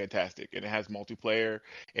is fantastic, and it has multiplayer,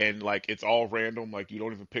 and like it's all random. Like you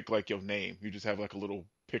don't even pick like your name. You just have like a little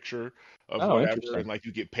picture of Oh, whatever, interesting. and like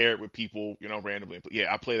you get paired with people, randomly. But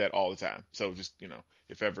yeah, I play that all the time. So just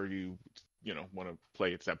if ever you want to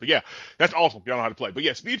play it, but yeah, that's awesome. Y'all know how to play. But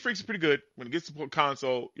yeah, Speed Freaks is pretty good. When it gets to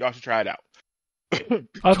console, y'all should try it out.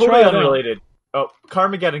 I'll Totally try it out. unrelated. Oh,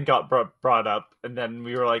 Carmageddon got brought up, and then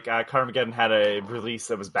we were like, Carmageddon had a release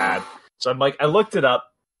that was bad. So I'm like, I looked it up.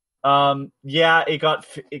 Yeah, it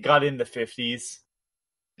got in the 50s.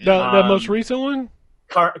 The most recent one?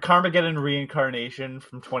 Carmageddon Reincarnation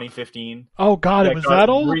from 2015. Oh god, Yeah, it was got that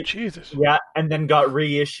old? Jesus. Yeah, and then got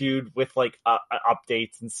reissued with like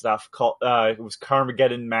updates and stuff. Called it was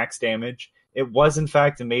Carmageddon Max Damage. It was in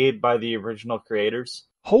fact made by the original creators.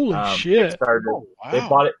 Holy shit. Oh, wow. They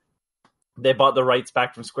bought it. They bought the rights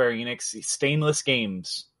back from Square Enix. Stainless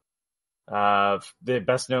Games. They're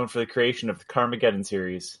best known for the creation of the Carmageddon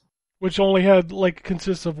series. Which only had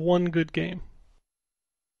consists of one good game.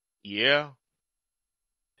 Yeah.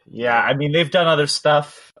 Yeah, I mean they've done other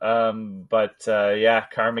stuff, but yeah,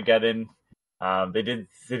 Carmageddon. They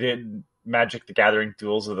did Magic: The Gathering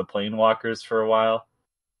Duels of the Planewalkers for a while.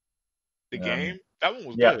 The game? That one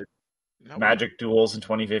was yeah. good. Magic Duels in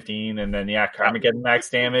 2015, and then Carmageddon Max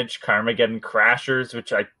Damage, Carmageddon Crashers,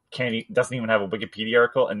 which doesn't even have a Wikipedia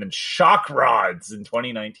article, and then Shock Rods in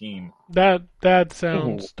 2019. That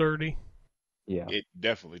sounds sturdy. Yeah. It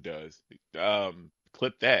definitely does.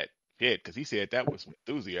 Clip that. Shit, because he said that with some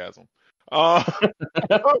enthusiasm.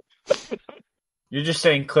 You're just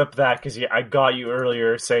saying clip that because I got you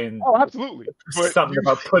earlier saying absolutely. something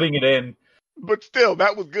about putting it in. But still,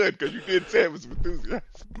 that was good because you did say it was enthusiasm.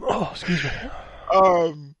 Oh, excuse me.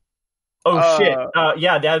 Shit.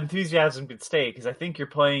 Yeah, that enthusiasm could stay because I think you're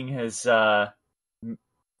playing his. Are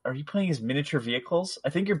you playing his miniature vehicles? I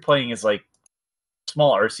think you're playing his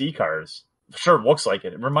small RC cars. Sure, looks like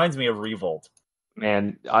it. It reminds me of Revolt.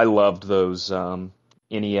 Man, I loved those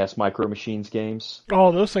NES Micro Machines games.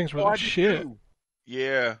 Oh, those things were I the did shit. too.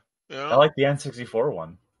 Yeah. I like the N64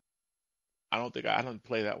 one. I don't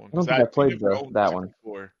play that one. I don't think I played that one.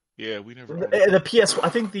 Yeah, we never. The PS. I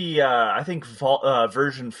think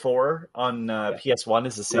version 4 on PS1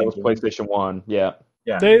 is the same. That was PlayStation 1. Yeah.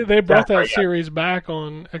 Yeah, They brought that right, series back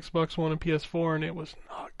on Xbox One and PS4, and it was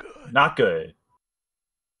not good. Not good.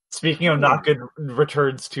 Speaking of not good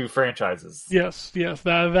returns to franchises. Yes.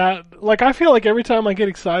 That I feel like every time I get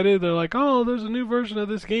excited, they're like, "Oh, there's a new version of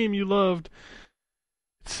this game you loved."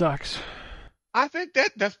 It sucks. I think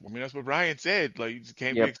that's what Ryan said. Like, you just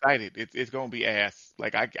can't be excited. It's gonna be ass.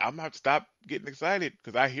 Like I'm gonna have to stop getting excited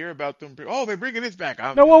because I hear about them. Oh, they're bringing this back.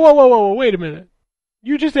 No, whoa, wait a minute.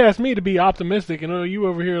 You just asked me to be optimistic, and you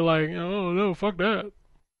over here like, oh no, fuck that.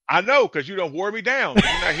 I know, because you don't wore me down. You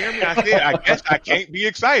not hear me? I said, I guess I can't be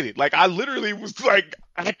excited. Like, I literally was like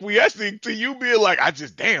acquiescing to you being like, it's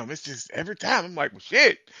just every time. I'm like, well,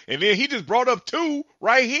 shit. And then he just brought up 2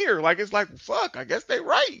 right here. Like, it's like, fuck, I guess they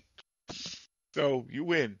right. So you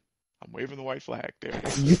win. I'm waving the white flag there.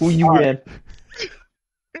 You win.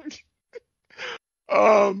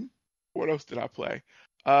 What else did I play?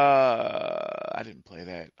 I didn't play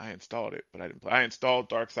that. I installed it, but I didn't play. I installed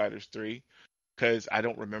Darksiders 3 because I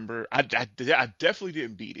don't remember. I definitely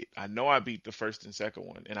didn't beat it. I know I beat the first and second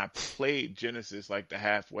one, and I played Genesis like the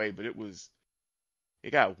halfway, but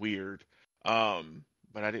it got weird.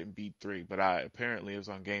 But I didn't beat 3. But apparently it was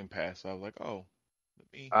on Game Pass, so I was like, oh,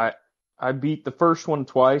 let me. I beat the first one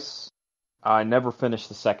twice. I never finished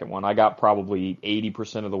the second one. I got probably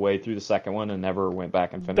 80% of the way through the second one and never went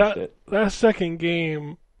back and finished it. That second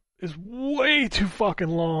game is way too fucking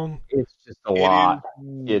long. It's just a It lot.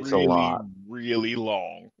 is It's a really, lot. really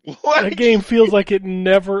long. That Like, game feels like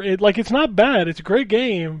it's not bad. It's a great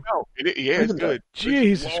game. no, yeah, it's good. But it's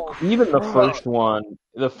Jesus long. Even the Christ.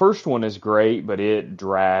 first one is great, but it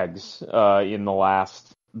drags in the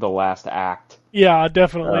last act. Yeah, it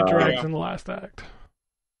definitely drags Yeah. in the last act.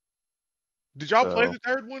 Did y'all play So the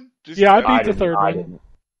third one? Yeah, I Just, beat the third I one. didn't.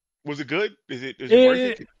 was it good? Is it worth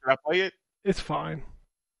it? Should I play it? It's fine.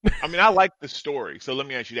 I mean, I like the story, so let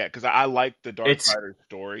me ask you that because I like the Darksiders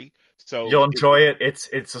story. So You'll enjoy it. It's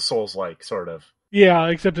a Souls-like sort of. Yeah,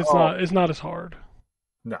 except it's Oh. not as hard.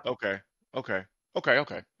 No. Okay. All right.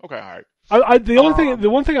 The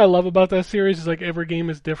one thing I love about that series is like every game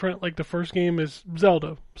is different. Like the first game is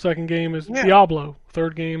Zelda, second game is Yeah. Diablo,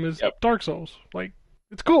 third game is Yep. Dark Souls. Like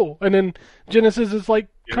it's cool. And then Genesis is like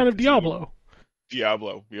kind of Genesis.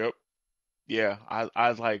 Diablo. Yep. Yeah,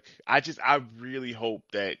 I really hope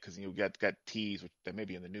that because you got teased, which that may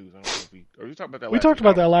be in the news. I don't know if we talked about that. We last talked week? I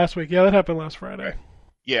about don't that know. last week. Yeah, that happened last Friday. Right.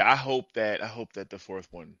 Yeah, I hope that the fourth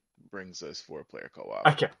one brings us 4-player co-op.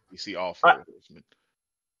 Okay. We see all four horsemen.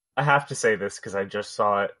 I have to say this because I just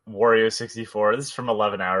saw it. Wario 64. This is from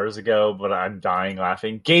 11 hours ago, but I'm dying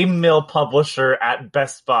laughing. Game Mill publisher at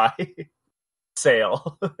Best Buy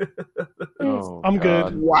sale. Oh, I'm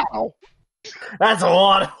God. good. Wow, That's a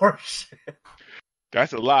lot of horseshit.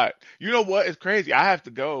 that's a lot. You know what? It's crazy. I have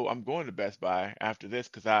to go. I'm going to Best Buy after this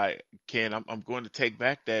because I'm going to take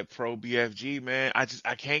back that Pro BFG, man. I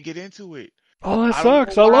can't get into it. Oh, that I don't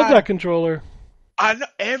sucks. know I love why. that controller. I know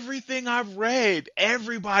everything I've read.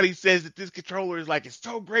 Everybody says that this controller is like it's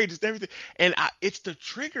so great, it's everything, and it's the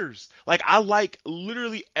triggers. Like I like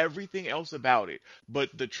literally everything else about it,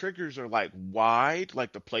 but the triggers are like wide,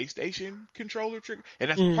 like the PlayStation controller trigger,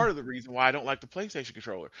 and that's Mm. part of the reason why I don't like the PlayStation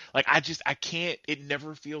controller. Like I can't. It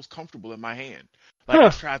never feels comfortable in my hand. Like Huh.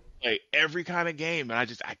 I've tried to play every kind of game, and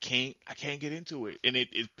I can't get into it, and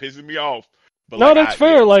it's pissing me off. But No, like that's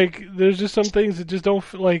fair. yeah. Like, there's just some things that just don't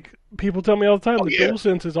like. People tell me all the time Oh, the yeah.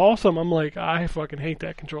 DualSense is awesome. I'm like, I fucking hate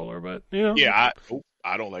that controller, but you know, Yeah,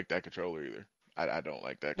 I don't like that controller either. I don't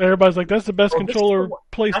like that. everybody's like, that's the best Well, this is controller the one-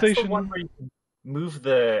 That's the PlayStation. one where you can move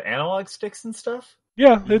the analog sticks and stuff.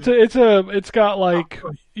 Yeah, it's got like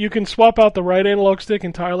you can swap out the right analog stick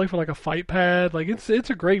entirely for like a fight pad. Like it's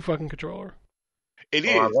a great fucking controller. It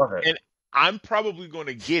Oh, I is, love it. and I'm probably going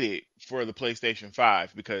to get it for the PlayStation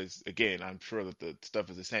 5 because again, I'm sure that the stuff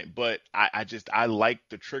is the same. But I like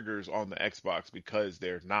the triggers on the Xbox because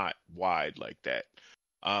they're not wide like that.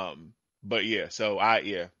 But yeah, so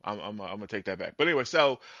I'm gonna take that back. But anyway,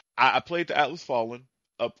 so I played the Atlas Fallen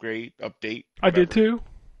update. I did Whatever. too.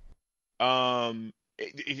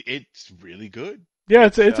 It's really good. Yeah,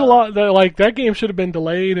 it's a uh, lot. Like that game should have been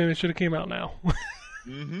delayed and it should have came out now.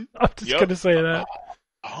 Mm-hmm. I'm just Yep. gonna say that.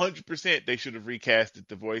 100% they should have recasted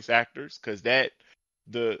the voice actors because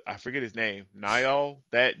I forget his name, Niall,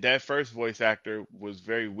 that first voice actor was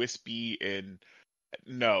very wispy and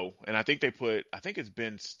no, and I think it's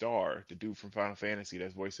Ben Starr, the dude from Final Fantasy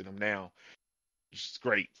that's voicing him now. It's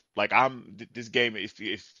great. Like this game, if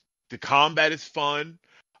the combat is fun,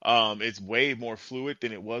 it's way more fluid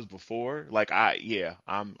than it was before. Like I'm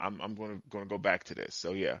gonna go back to this.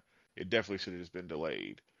 So yeah, it definitely should have just been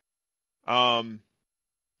delayed.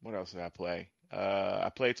 What else did I play? I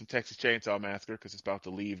played some Texas Chainsaw Massacre because it's about to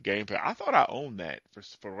leave Game Pass. I thought I owned that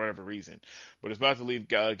for whatever reason, but it's about to leave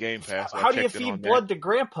Game Pass. So How I do you checked in feed on blood to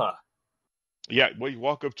Grandpa? that. Yeah, well, you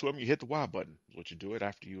walk up to him, you hit the Y button. Is what you do it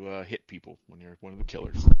after you hit people when you're one of the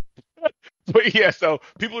killers. But yeah, so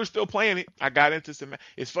people are still playing it. I got into some.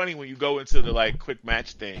 It's funny when you go into the like quick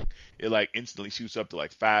match thing, it like instantly shoots up to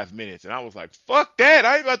like 5 minutes, and I was like, "Fuck that!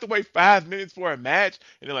 I ain't about to wait 5 minutes for a match."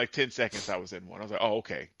 And in like 10 seconds, I was in one. I was like, "Oh,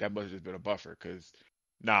 okay, that must have just been a buffer." Because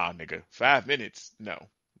nah, nigga, 5 minutes? No.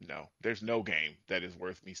 There's no game that is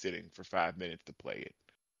worth me sitting for 5 minutes to play it.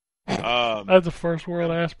 That's a first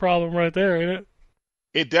world ass problem right there, ain't it?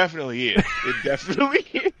 It definitely is. It definitely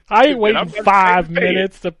is. I ain't And waiting I'm not ashamed 5 to say it.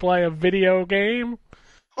 minutes to play a video game.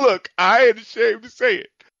 Look, I ain't ashamed to say it.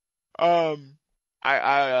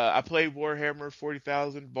 I played Warhammer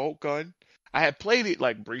 40,000 Bolt Gun. I had played it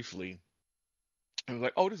like briefly. I was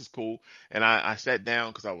like, oh, this is cool. And I sat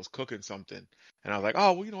down because I was cooking something. And I was like,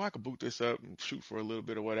 oh, well, I could boot this up and shoot for a little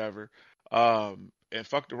bit or whatever. And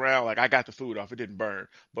fucked around. Like, I got the food off. It didn't burn.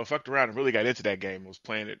 But fucked around and really got into that game. I was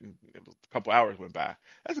playing it, and it was a couple hours went by.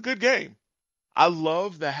 That's a good game. I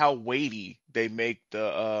love how weighty they make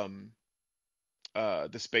the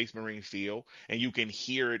Space Marine feel, and you can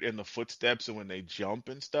hear it in the footsteps and when they jump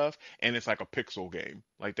and stuff, and it's like a pixel game.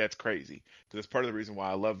 Like that's crazy. Because that's part of the reason why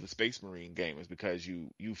I love the Space Marine game is because you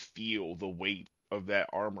feel the weight of that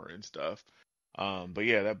armor and stuff. But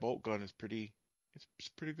yeah, that bolt gun is it's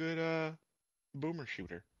pretty good boomer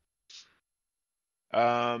shooter.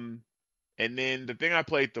 Um, and then the thing I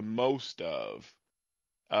played the most of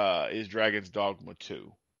is Dragon's Dogma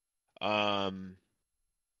 2. Um,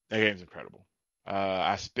 that game's incredible.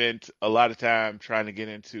 I spent a lot of time trying to get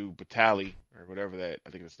into Batali or whatever I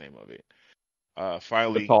think that's the name of it.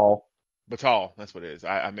 Finally, Batal, that's what it is.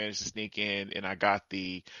 I managed to sneak in and I got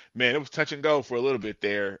it was touch and go for a little bit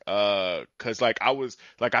there. Cause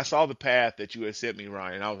I saw the path that you had sent me,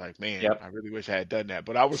 Ryan. I was like, man, Yep. I really wish I had done that.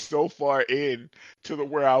 But I was so far in to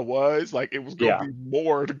where I was, like it was gonna be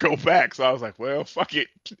more to go back. So I was like, well, fuck it.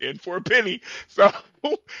 In for a penny. So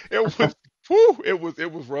it was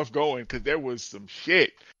it was rough going because there was some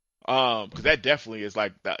shit. Because that definitely is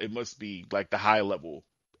like that. It must be like the high level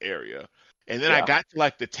area. And then I got to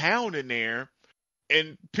like the town in there,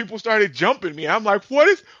 and people started jumping me. I'm like, who are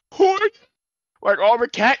you? Like all the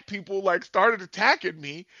cat people like started attacking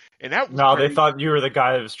me, and that was crazy. They thought you were the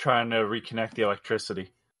guy that was trying to reconnect the electricity.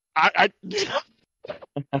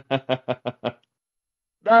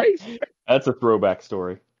 Nice. That's a throwback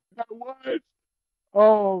story. That was.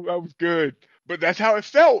 Oh, that was good. But that's how it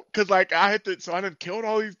felt, because like I done killed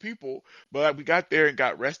all these people, but like, we got there and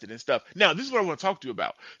got rested and stuff. Now, this is what I want to talk to you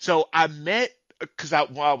about. So I met, because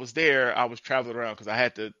while I was there, I was traveling around because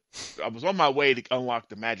I was on my way to unlock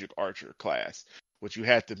the Magic Archer class, which you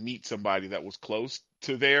had to meet somebody that was close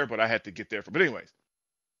to there, but I had to get there But anyways,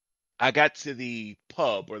 I got to the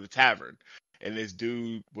pub or the tavern, and this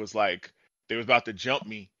dude was like, they was about to jump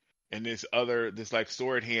me, and this like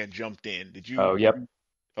sword hand jumped in. Did you? Oh, yep.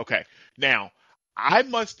 Okay. Now,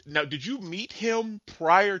 did you meet him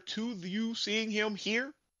prior to you seeing him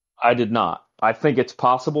here? I did not. I think it's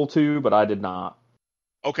possible to, but I did not.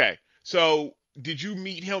 Okay. So, did you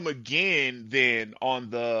meet him again then on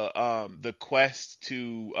the quest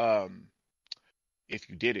to if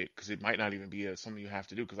you did it, because it might not even be something you have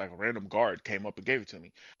to do, because like a random guard came up and gave it to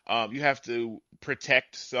me. You have to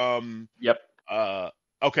protect some. Yep.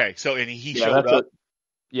 Okay. So, and he showed up.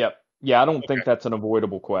 Yep. Yeah, I don't think that's an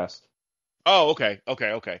avoidable quest. Oh, okay.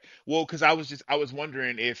 Well, because I was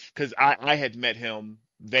wondering because I had met him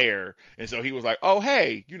there, and so he was like, oh,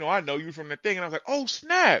 hey, I know you from the thing, and I was like, oh,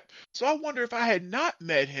 snap. So I wonder if I had not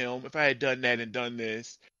met him, if I had done that and done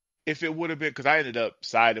this, if it would have been, because I ended up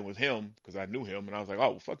siding with him because I knew him, and I was like, oh,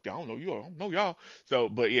 well, fuck y'all, I don't know you, I don't know y'all. So,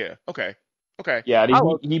 but yeah, okay. Yeah,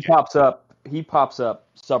 he pops up. He pops up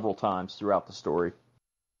several times throughout the story.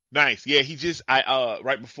 Nice. Yeah,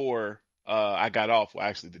 right before I got off. Well,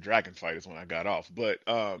 actually, the dragon fight is when I got off. But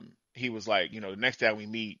he was like, the next time we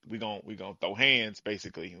meet, we gonna throw hands,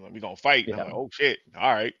 basically. We gonna fight. Yeah. And I'm like, oh shit,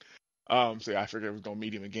 all right. So I figured I was gonna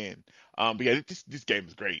meet him again. But yeah, this game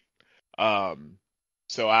is great.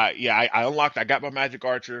 So I unlocked. I got my magic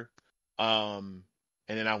archer. And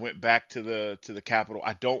then I went back to the capital.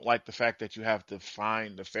 I don't like the fact that you have to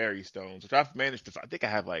find the fairy stones, which I've managed to. I think I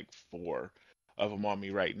have like 4 of them on me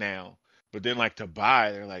right now. But then, like, to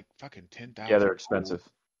buy, they're like fucking 10,000. Yeah, they're expensive.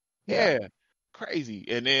 Yeah, crazy.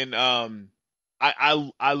 And then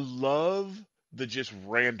I love the just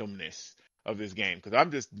randomness of this game, because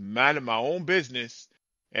I'm just minding my own business,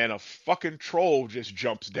 and a fucking troll just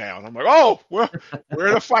jumps down. I'm like, oh, well, we're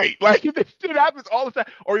in a fight. Like, this shit happens all the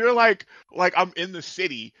time. Or you're like I'm in the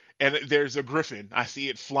city and there's a griffin. I see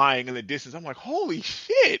it flying in the distance. I'm like, holy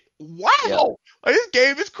shit! Wow, Yeah. Like, this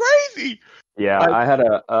game is crazy. Yeah, Like, I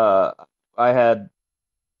had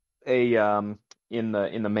a in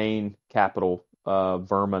the main capital,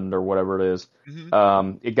 Vermund or whatever it is.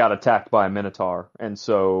 mhm. It got attacked by a minotaur, and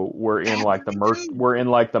so we're in like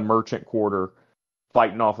the merchant quarter,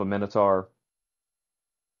 fighting off a minotaur.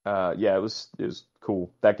 Yeah, it was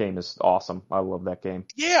cool. That game is awesome. I love that game.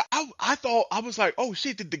 Yeah, I thought, I was like, oh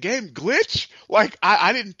shit, did the game glitch? Like,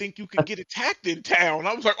 I didn't think you could get attacked in town.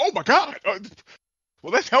 I was like, oh my god.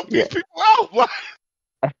 Well, let's help these people out.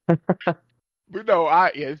 But no,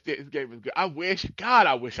 this game is good. I wish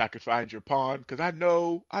I could find your pawn, because I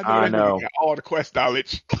know that nigga got all the quest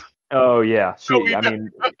knowledge. Oh yeah, No, he I mean,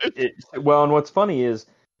 well, and what's funny is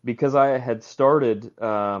because I had started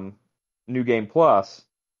New Game Plus,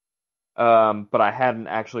 but I hadn't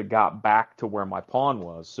actually got back to where my pawn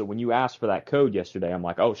was. So when you asked for that code yesterday, I'm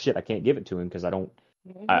like, oh shit, I can't give it to him because I don't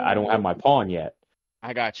have my pawn yet.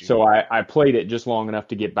 I got you. So I played it just long enough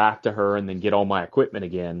to get back to her and then get all my equipment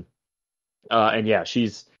again. And yeah,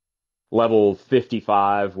 she's level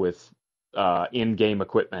 55 with in-game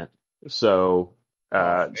equipment. So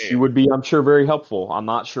she would be, I'm sure, very helpful. I'm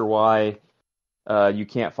not sure why you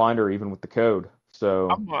can't find her even with the code. So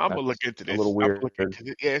I'm gonna that's look into a this. little I'm gonna weird. look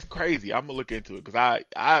into it. Yeah, it's crazy. I'm gonna look into it because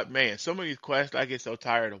man, some of these quests I get so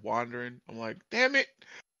tired of wandering. I'm like, damn it,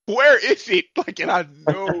 where is it? Like, and I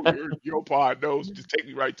know your pod knows. Just take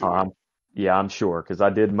me right to it. Yeah, I'm sure because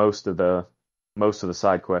I did most of the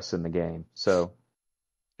side quests in the game. So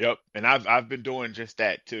Yep, and I've been doing just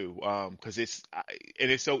that too. Because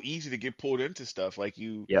and it's so easy to get pulled into stuff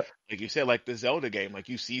yep, like you said, like the Zelda game. Like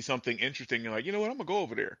you see something interesting, you're like, you know what, I'm gonna go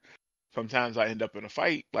over there. Sometimes I end up in a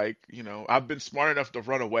fight. Like, I've been smart enough to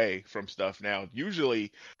run away from stuff now.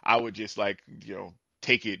 Usually I would just like,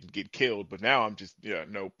 take it and get killed. But now I'm just, yeah,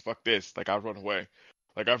 no, fuck this. Like I run away.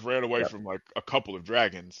 Like I've ran away yep, from like a couple of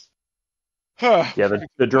dragons. yeah. Before I get The to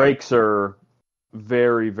the fight. drakes are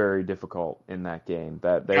very, very difficult in that game.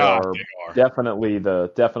 That they God, are they are. definitely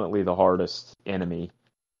the hardest enemy,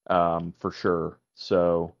 for sure.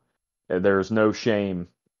 So there's no shame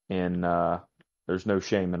in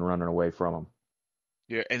running away from them.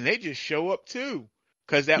 Yeah, and they just show up too.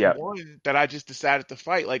 Cause that Yep, one that I just decided to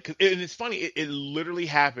fight, and it's funny, it literally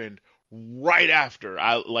happened right after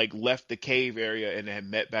I like left the cave area and had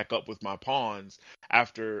met back up with my pawns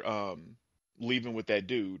after leaving with that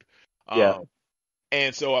dude. yeah, Um,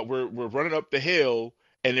 and so we're running up the hill,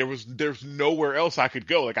 and there's nowhere else I could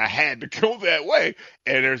go. Like I had to go that way,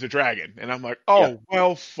 and there's a dragon, and I'm like, yep. oh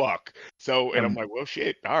well, fuck. So, and I'm And like, well,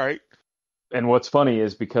 shit, all right. what's funny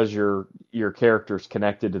is because your character's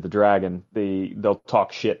connected to the dragon, they'll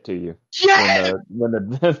talk shit to you when Yeah.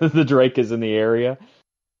 the the drake is in the area.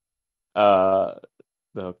 Uh,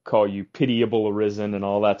 they'll call you pitiable arisen and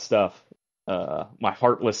all that stuff. My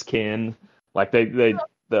heartless kin, like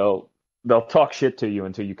they'll talk shit to you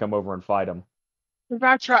until you come over and fight them.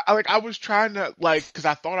 I was trying to because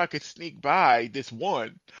I thought I could sneak by this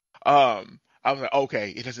one. I was like,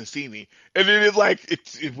 okay, it doesn't see me, and then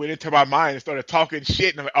it went into my mind and started talking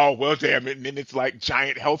shit, and I'm like, oh well, damn it, and then it's like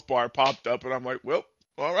giant health bar popped up, and I'm like, well,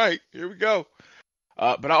 all right, here we go.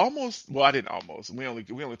 But I didn't almost. We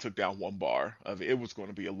only took down one bar of it. It was going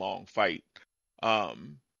to be a long fight.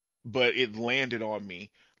 Um, but it landed on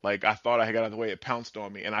me. Like I thought I had got out of the way. It pounced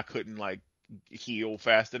on me, and I couldn't like heal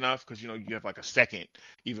fast enough because you have like a second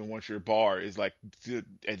even once your bar is like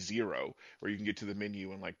at zero where you can get to the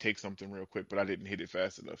menu and like take something real quick. But I didn't hit it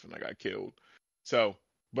fast enough, and I got killed. So.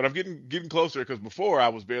 But I'm getting closer because before I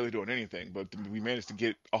was barely doing anything, but we managed to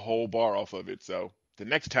get a whole bar off of it. So the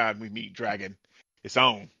next time we meet Dragon, it's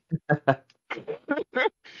on.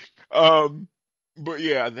 Um, but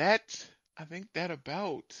yeah, I think that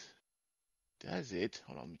about does it.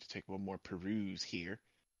 Hold on, let me just take one more peruse here.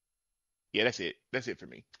 Yeah, that's it. That's it for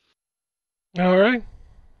me. All right.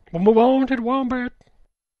 We'll move on to the wombat.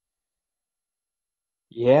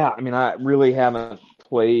 Yeah, I mean, I really haven't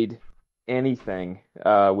played anything,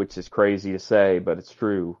 which is crazy to say, but it's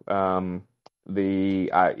true.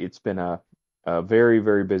 It's been a very,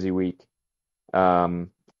 very busy week.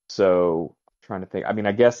 So trying to think. I mean,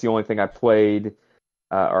 I guess the only thing I played,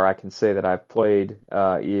 or I can say that I've played,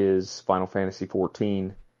 is Final Fantasy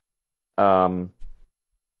 14. I've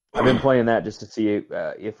been playing that just to see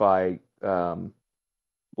if I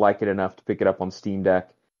like it enough to pick it up on Steam Deck.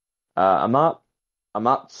 I'm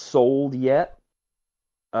not sold yet.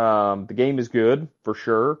 The game is good for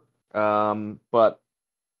sure. But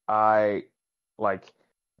I like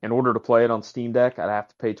in order to play it on Steam Deck, I'd have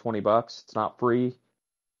to pay $20. It's not free,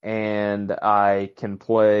 and I can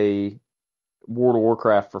play World of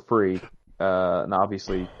Warcraft for free, and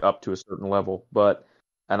obviously up to a certain level.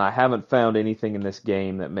 And I haven't found anything in this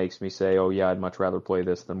game that makes me say, "Oh yeah, I'd much rather play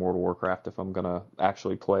this than World of Warcraft if I'm gonna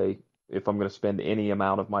actually play. If I'm gonna spend any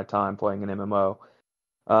amount of my time playing an MMO."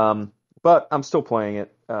 But I'm still playing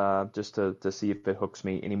it just to see if it hooks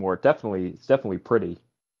me anymore. It's definitely pretty.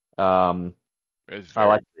 Um, It's I very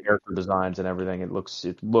like the character designs and everything. It looks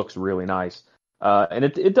really nice, and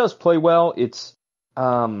it does play well. It's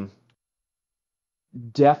um,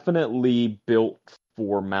 definitely built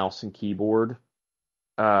for mouse and keyboard.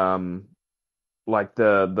 Um, like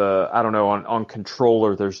the I don't know on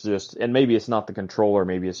controller. There's just and maybe it's not the controller,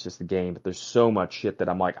 maybe it's just the game. But there's so much shit that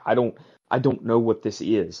I'm like I don't know what this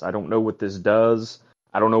is. I don't know what this does.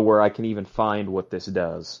 I don't know where I can even find what this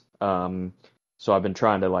does. So I've been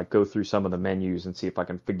trying to like go through some of the menus and see if I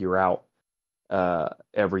can figure out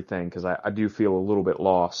everything because I do feel a little bit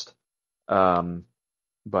lost. Um,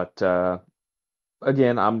 but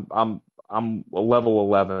again, I'm a level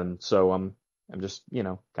 11, so I'm just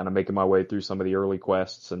kind of making my way through some of the early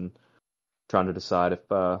quests and trying to decide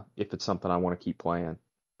if it's something I want to keep playing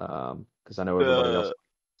because I know everybody else. the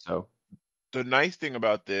So the nice thing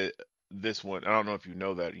about this one, I don't know if you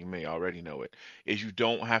know that, you may already know it, is you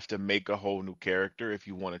don't have to make a whole new character if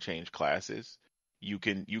you want to change classes. you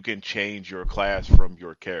can change your class from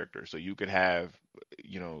your character. So you could have,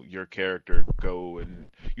 your character go, and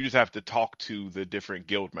you just have to talk to the different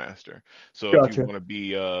guild master. So if you Gotcha. want to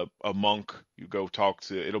be a monk, you go talk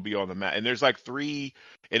to. It'll be on the map, and there's like three,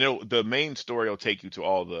 and the main story will take you to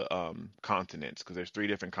all the continents, because there's three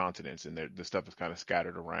different continents, and the stuff is kind of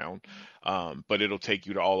scattered around. But it'll take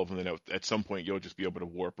you to all of them, and then at some point you'll just be able to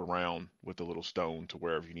warp around with the little stone to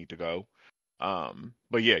wherever you need to go.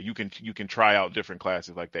 But yeah, you can try out different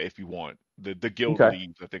classes like that if you want. The guild Okay.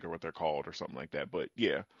 leads, I think, are what they're called, or something like that. But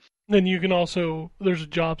yeah, Then you can also, there's a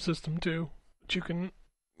job system too that you can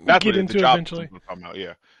that's get what into the job eventually. system's talking about.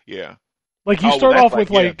 Yeah. Like you Oh, well, start that's off like,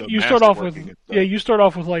 with yeah, like the you start off with masterworking and stuff. yeah you start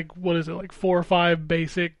off with like what is it, like 4 or 5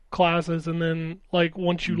 basic classes, and then like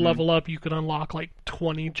once you Mhm. level up you can unlock like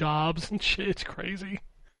 20 jobs and shit. It's crazy.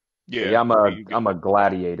 Yeah, I'm a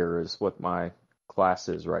gladiator is what my class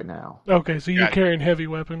is right now. Okay, so you're Gotcha. carrying heavy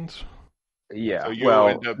weapons. Yeah. So you'll Well,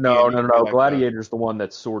 end up no. being like Gladiator's the one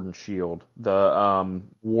that's sword and shield. The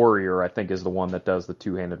warrior, I think, is the one that does the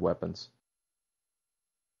two-handed weapons.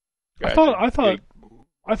 Gotcha.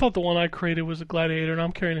 I thought the one I created was a gladiator, and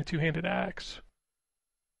I'm carrying a 2-handed axe.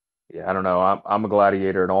 Yeah, I don't know. I'm a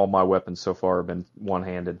gladiator, and all my weapons so far have been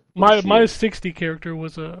one-handed. with a My shield. 60 character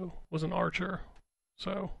was an archer,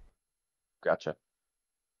 so Gotcha.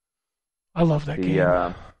 I love that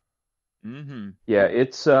game. Mm-hmm. Yeah,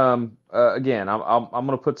 it's again, I'm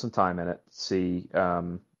gonna put some time in it, see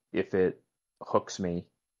if it hooks me.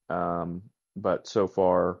 But so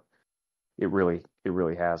far it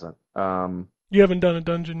really hasn't. You haven't done a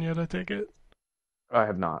dungeon yet, I take it. I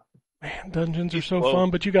have not. Man, dungeons are He's so close. fun,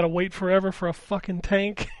 but you gotta wait forever for a fucking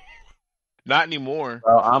tank. Not anymore.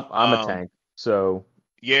 Well, I'm a Um, tank, so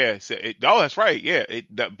Yeah. That's right. Yeah.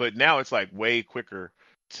 But now it's like way quicker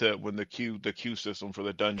to when the queue system for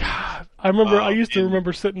the dungeons. God, I used to and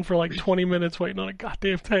remember sitting for like 20 minutes waiting on a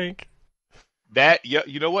goddamn tank. That, yeah,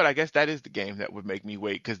 you know what? I guess that is the game that would make me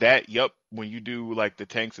wait, because when you do like the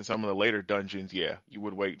tanks in some of the later dungeons, yeah, you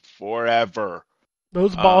would wait forever.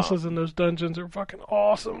 Those Um, bosses in those dungeons are fucking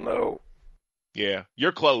awesome, though. Yeah,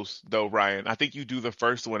 you're close though, Ryan. I think you do the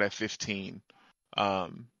first one at 15.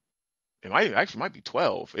 Um, it might be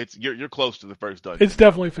 12. You're close to the first dungeon. It's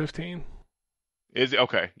definitely 15. Is it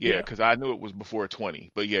okay? Yeah, Yeah. because I knew it was before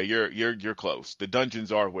 20. But yeah, you're close. The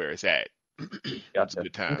dungeons are where it's at. It's gotcha.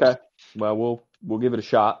 good times. Okay. Well, we'll give it a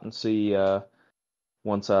shot and see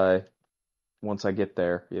once I get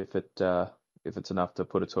there if it's enough to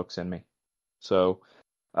put its hooks in me. So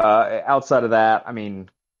outside of that, I mean,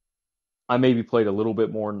 I maybe played a little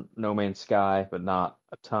bit more No Man's Sky, but not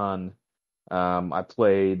a ton. I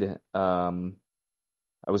played.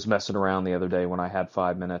 I was messing around the other day when I had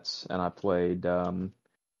 5 minutes, and I played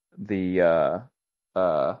the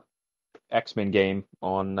X-Men game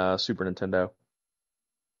on Super Nintendo.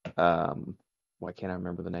 Why can't I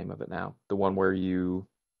remember the name of it now? The one where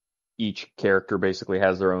each character basically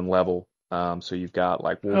has their own level. So you've got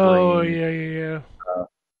like Oh, Wolverine, yeah.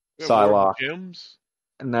 Yeah, Psylocke. Gems.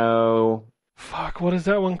 No, Fuck, what is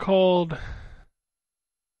that one called?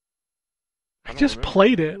 I don't just remember.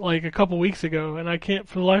 played it like a couple weeks ago, and I can't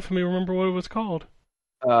for the life of me remember what it was called.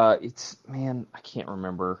 I can't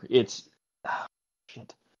remember. It's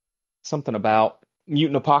shit. Something about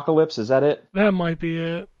Mutant Apocalypse. Is that it? That might be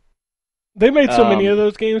it. They made so many Um, of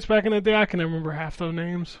those games back in the day, I can never remember half those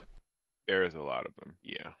names. There is a lot of them.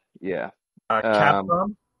 Yeah. Yeah.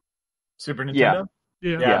 Capcom, Super yeah. Nintendo.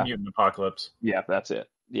 Yeah. Yeah, Mutant Apocalypse. Yeah, that's it.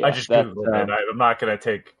 Yeah, I just that, googled it. I'm not gonna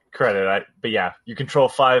take credit. But yeah, you control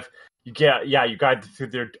 5. You guide through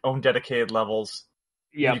their own dedicated levels.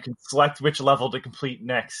 yeah, You can select which level to complete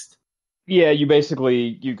next. yeah. You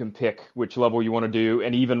can pick which level you want to do,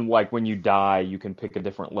 and even like when you die, you can pick a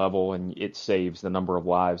different level, and it saves the number of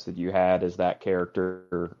lives that you had as that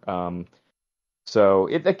character. So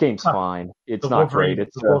that game's fine. It's not great.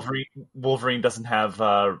 It's Wolverine doesn't have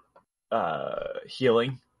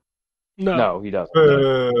healing. no, he doesn't.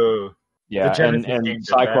 Boo. Yeah, The Genesis and game did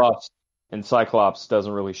that. Cyclops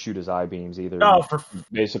doesn't really shoot his eye beams either. Oh,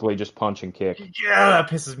 Basically just punch and kick. yeah, that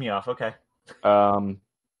pisses me off. Okay.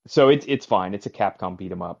 So it's fine. It's a Capcom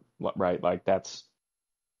beat 'em up, right? Like that's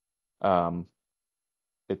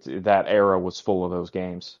it's that era was full of those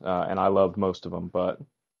games, and I loved most of them. But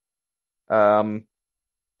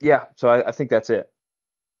yeah. So I think that's it.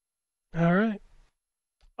 All right.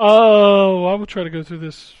 Oh, I will try to go through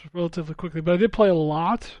this relatively quickly, but I did play a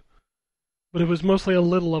lot, but it was mostly a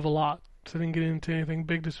little of a lot, so I didn't get into anything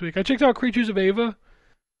big this week. I checked out Creatures of Ava.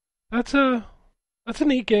 That's a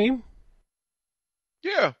neat game.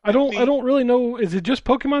 Yeah. I don't really know. Is it just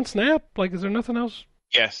Pokemon Snap? Like, is there nothing else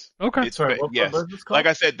Yes. Okay. Sorry, Yes. what was this called? Like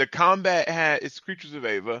I said, the combat it's Creatures of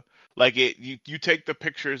Ava. Like you take the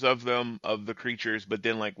pictures of them of the creatures, but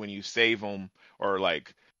then like when you save them or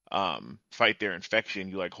like fight their infection,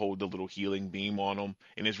 you like hold the little healing beam on them,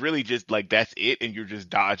 and it's really just like that's it, and you're just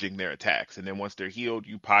dodging their attacks, and then once they're healed,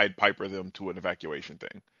 you Pied Piper them to an evacuation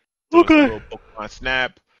thing. So it's a Okay. little Pokemon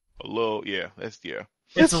Snap,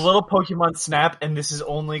 It's a little Pokemon Snap, and this is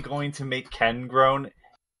only going to make Ken groan,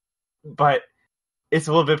 but it's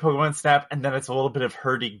a little bit of Pokemon Snap, and then it's a little bit of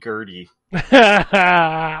hurdy-gurdy.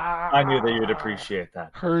 I knew that you'd appreciate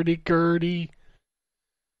that. Hurdy-gurdy.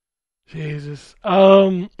 Jesus.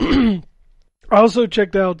 I also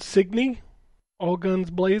checked out Signy, All Guns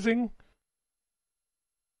Blazing.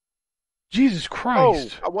 Jesus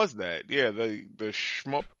Christ. Oh, how was that? Yeah, the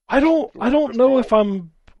shmup. I don't know if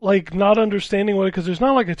I'm like not understanding what, because there's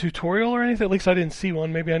not like a tutorial or anything. At least I didn't see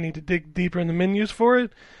one. Maybe I need to dig deeper in the menus for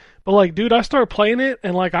it. But like, dude, I start playing it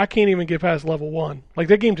and like I can't even get past level 1. Like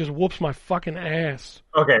that game just whoops my fucking ass.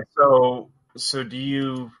 Okay, so do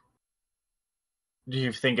you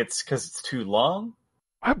think it's because it's too long?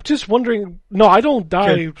 I'm just wondering. No, I don't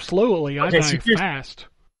die slowly. I Okay, die so fast.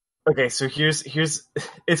 Okay, so here's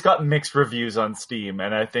it's got mixed reviews on Steam,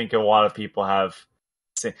 and I think a lot of people have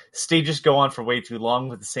stages go on for way too long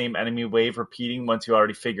with the same enemy wave repeating once you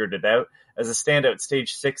already figured it out. As a standout,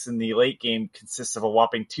 stage 6 in the late game consists of a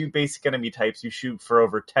whopping 2 basic enemy types you shoot for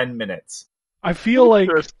over 10 minutes. I feel like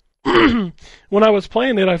when I was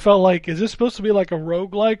playing it, I felt like, is this supposed to be like a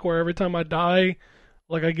roguelike where every time I die,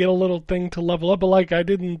 like I get a little thing to level up? But like I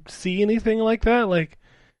didn't see anything like that. Like,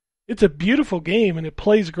 it's a beautiful game and it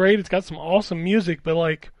plays great. It's got some awesome music, but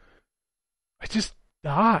like I just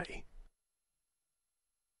die.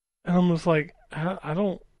 And I'm just like, I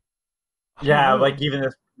don't know. Like even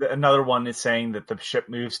if another one is saying that the ship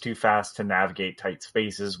moves too fast to navigate tight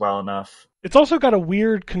spaces well enough. It's also got a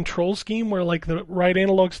weird control scheme where like the right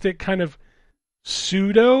analog stick kind of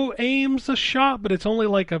pseudo aims a shot, but it's only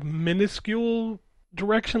like a minuscule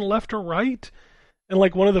direction left or right. And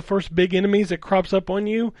like one of the first big enemies that crops up on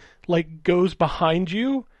you like goes behind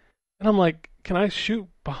you. And I'm like, can I shoot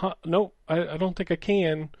behind? No, I don't think I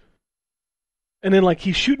can. And then like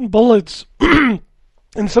he's shooting bullets and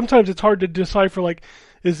sometimes it's hard to decipher, like,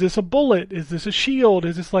 is this a bullet? Is this a shield?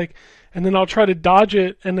 Is this like, and then I'll try to dodge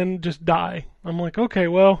it and then just die. I'm like, okay,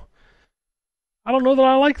 well, I don't know that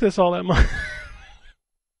I like this all that much.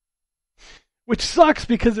 Which sucks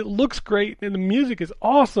because it looks great and the music is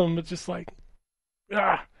awesome. It's just like,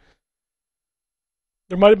 ah.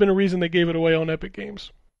 There might have been a reason they gave it away on Epic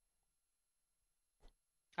Games.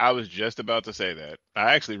 I was just about to say that.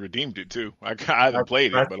 I actually redeemed it too. I haven't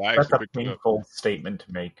played it, but I actually picked it up. That's a painful statement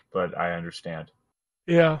to make, but I understand.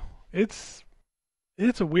 Yeah, it's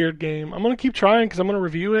a weird game. I'm gonna keep trying because I'm gonna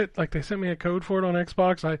review it. Like they sent me a code for it on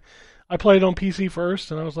Xbox. I played it on PC first,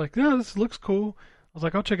 and I was like, yeah, this looks cool. I was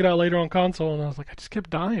like, I'll check it out later on console, and I was like, I just kept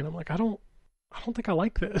dying. I'm like, I don't think I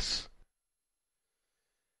like this.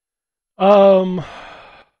 I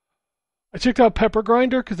checked out Pepper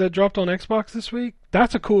Grinder because that dropped on Xbox this week.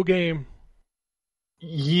 That's a cool game.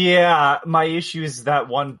 Yeah, my issue is that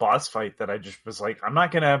one boss fight that I just was like, I'm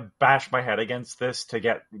not gonna bash my head against this to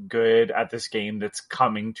get good at this game that's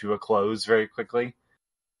coming to a close very quickly.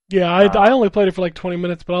 Yeah, I only played it for like 20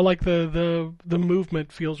 minutes, but I like the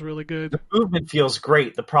movement feels really good. The movement feels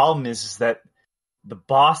great. The problem is that the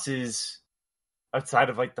bosses outside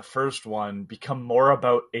of like the first one become more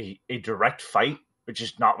about a direct fight, which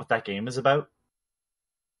is not what that game is about.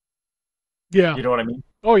 Yeah. You know what I mean?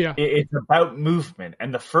 Oh, yeah. It's about movement,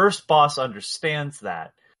 and the first boss understands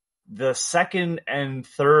that. The second and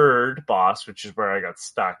third boss, which is where I got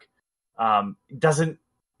stuck, doesn't.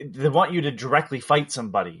 They want you to directly fight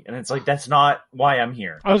somebody, and it's like, that's not why I'm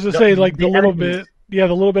here. I was going to say, like, the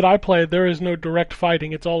little bit I played, there is no direct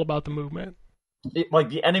fighting. It's all about the movement. Like,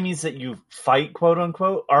 the enemies that you fight, quote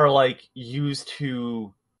unquote, are like used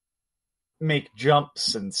to make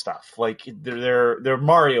jumps and stuff. Like they're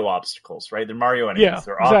Mario obstacles, right? They're Mario enemies. Yeah,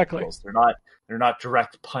 they're exactly. Obstacles. They're not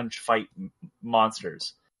direct punch fight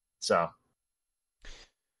monsters. So,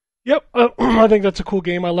 yep, I think that's a cool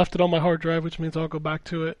game. I left it on my hard drive, which means I'll go back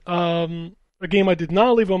to it. A game I did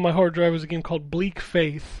not leave on my hard drive was a game called Bleak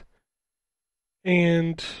Faith,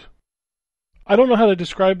 and I don't know how to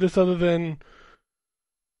describe this other than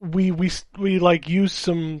we like use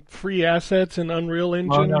some free assets in Unreal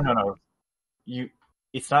Engine. No.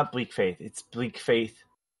 It's not Bleak Faith. It's Bleak Faith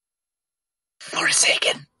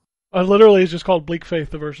Forsaken. Literally, it's just called Bleak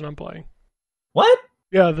Faith, the version I'm playing. What?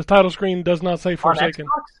 Yeah, the title screen does not say Forsaken.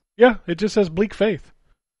 Yeah, it just says Bleak Faith.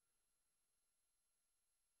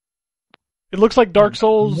 It looks like Dark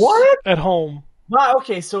Souls at home. Well,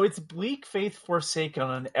 okay, so it's Bleak Faith Forsaken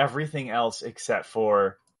on everything else except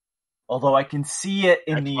for, although I can see it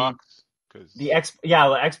in Xbox, the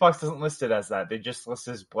Xbox doesn't list it as that. They just list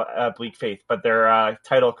it as Bleak Faith, but their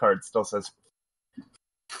title card still says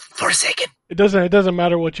Forsaken. It doesn't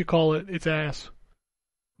matter what you call it. It's ass.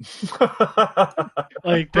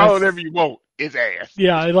 Like call it whatever you want. It's ass.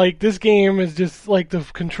 Yeah, like this game is just like the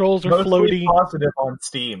controls are mostly floaty. Positive on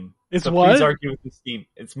Steam. It's so what? Please argue with the Steam.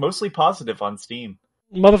 It's mostly positive on Steam.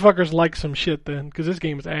 Motherfuckers like some shit then, because this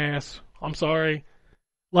game is ass. I'm sorry.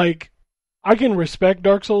 Like, I can respect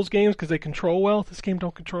Dark Souls games because they control well. This game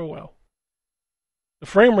don't control well. The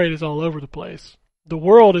frame rate is all over the place. The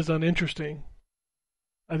world is uninteresting.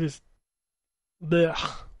 Blech.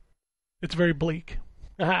 It's very bleak.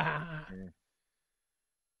 I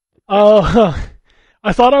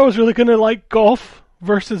thought I was really gonna like Golf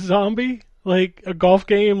versus Zombie, like a golf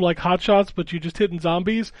game like Hot Shots, but you just hitting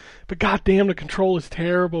zombies. But goddamn, the control is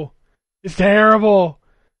terrible. It's terrible.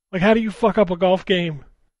 Like, how do you fuck up a golf game?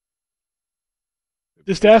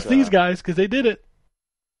 Just ask these guys because they did it.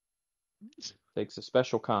 Takes a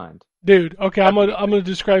special kind. Dude, okay, I'm gonna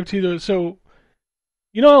describe to you those. So,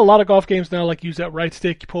 you know, a lot of golf games now like use that right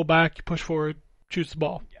stick. You pull back, you push forward, shoots the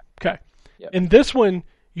ball. Yeah. Okay. Yep. In this one,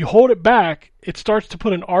 you hold it back, it starts to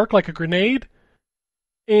put an arc like a grenade,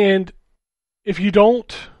 and if you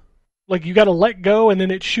don't, like, you got to let go, and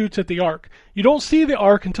then it shoots at the arc. You don't see the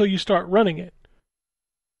arc until you start running it,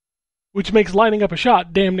 which makes lining up a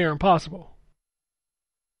shot damn near impossible.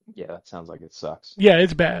 Yeah, that sounds like it sucks. Yeah,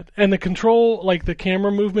 it's bad. And the control, like, the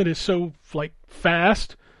camera movement is so, like,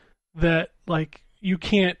 fast that, like, you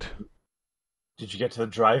can't... Did you get to the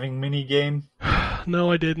driving mini game?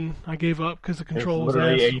 No, I didn't. I gave up because the control was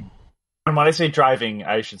literally ass. And when I say driving,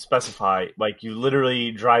 I should specify, like, you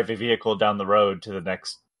literally drive a vehicle down the road to the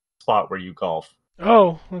next spot where you golf.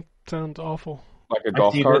 Oh, that sounds awful. Like a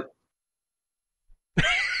golf cart?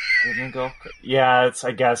 Yeah,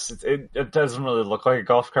 I guess it doesn't really look like a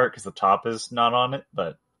golf cart because the top is not on it,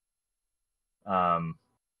 but I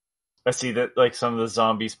see that, like, some of the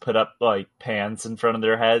zombies put up, like, pans in front of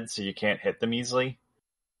their heads so you can't hit them easily.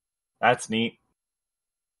 That's neat.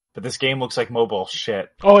 But this game looks like mobile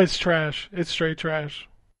shit. Oh, it's trash. It's straight trash.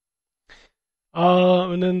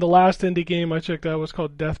 And then the last indie game I checked out was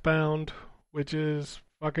called Deathbound, which is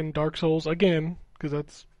fucking Dark Souls again, because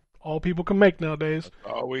that's all people can make nowadays.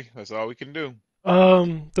 That's all we can do.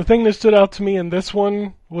 The thing that stood out to me in this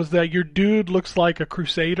one was that your dude looks like a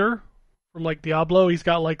crusader from, like, Diablo. He's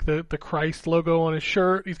got, like, the Christ logo on his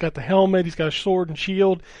shirt. He's got the helmet. He's got a sword and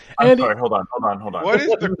shield. I'm sorry, hold on. What is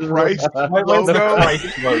the Christ logo? The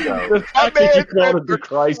Christ logo. The fact that you called it the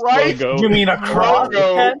Christ logo. You mean a cross?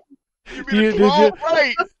 You mean a cross?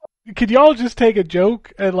 Right. Could y'all just take a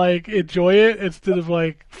joke and, like, enjoy it instead of,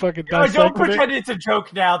 like, fucking dissecting don't pretend it's a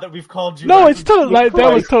joke now that we've called you. No, it's totally, like,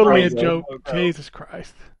 that was totally a Christ joke. logo. Jesus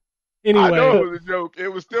Christ. I know Anyway, it was a joke. It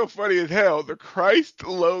was still funny as hell. The Christ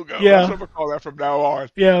logo. Yeah. That's what I'm gonna call that from now on.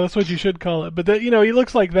 yeah, that's what you should call it. But that, he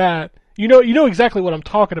looks like that. You know exactly what I'm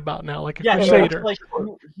talking about now, like a crusader.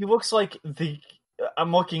 He looks like the.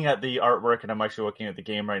 I'm looking at the artwork and I'm actually looking at the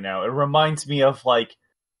game right now. It reminds me of, like,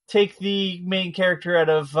 take the main character out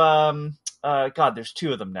of God. There's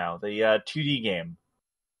two of them now. The 2D game.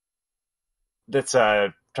 That's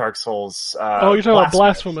Dark Souls. Oh, you're talking about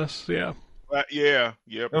Blasphemous, yeah. Yeah.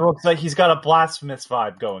 Yep. It looks like he's got a Blasphemous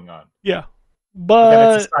vibe going on. Yeah. But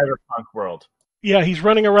then it's But a cyberpunk world. yeah, he's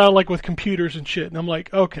running around, like, with computers and shit, and I'm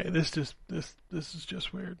like, okay, this is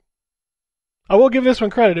just weird. I will give this one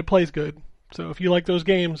credit; it plays good. So if you like those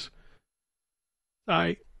games,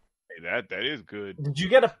 Hey, that is good. Did you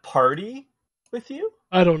get a party with you?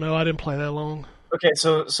 I don't know. I didn't play that long. Okay,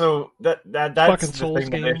 so that's Fucking the Souls thing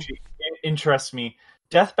game. that actually interests me.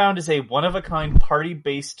 Deathbound is a one-of-a-kind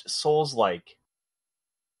party-based Souls-like.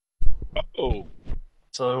 Oh.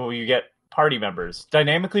 So you get party members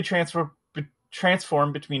dynamically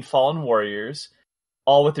transform between fallen warriors,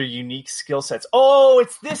 all with their unique skill sets. Oh,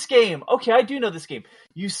 it's this game! Okay, I do know this game.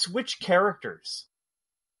 You switch characters,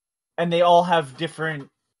 and they all have different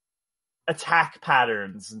attack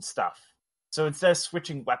patterns and stuff. So instead of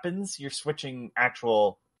switching weapons, you're switching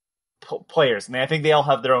actual players, and I think they all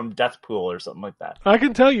have their own death pool or something like that. I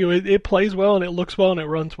can tell you, it plays well, and it looks well, and it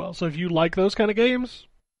runs well. So if you like those kind of games,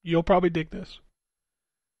 you'll probably dig this.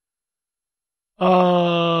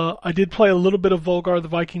 I did play a little bit of Volgar the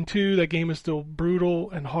Viking 2. That game is still brutal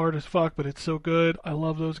and hard as fuck, but it's so good. I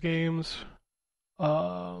love those games.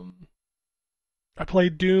 I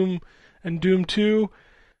played Doom and Doom 2.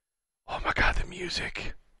 Oh my god, the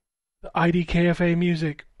music. The IDKFA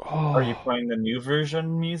music. Oh. Are you playing the new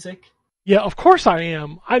version music? Yeah, of course I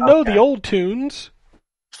am. I know Okay. the old tunes.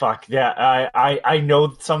 Fuck yeah, I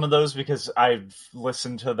know some of those because I've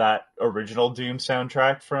listened to that original Doom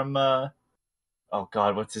soundtrack from oh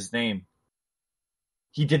god, what's his name?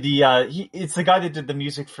 He did the it's the guy that did the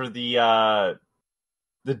music for the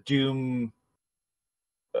Doom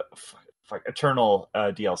Eternal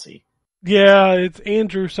DLC. Yeah, it's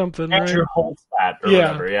Andrew something, Andrew right? Holstad or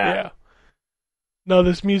Yeah, whatever, yeah. No,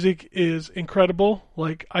 this music is incredible.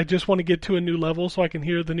 Like, I just want to get to a new level so I can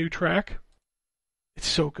hear the new track. It's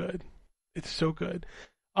so good. It's so good.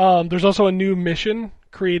 There's also a new mission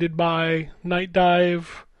created by Night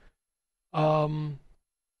Dive, and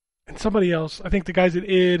somebody else. I think the guys at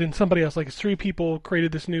id and somebody else. Like, it's 3 people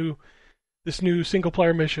created this new single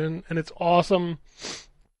player mission, and it's awesome.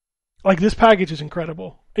 Like, this package is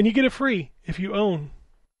incredible, and you get it free if you own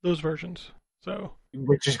those versions. So,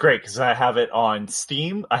 which is great because I have it on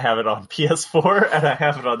Steam, I have it on PS4, and I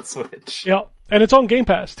have it on Switch. yeah, and it's on Game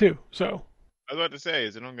Pass too. So, I was about to say,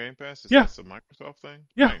 is it on Game Pass? Is Yeah. that a Microsoft thing?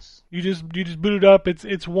 Yeah. Nice. you just boot it up.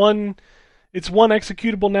 It's one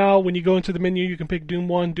executable now. When you go into the menu, you can pick Doom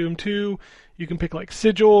 1, Doom 2. You can pick like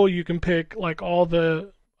Sigil. You can pick like all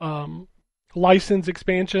the license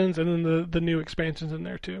expansions, and then the new expansions in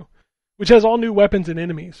there too, which has all new weapons and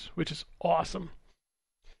enemies, which is awesome.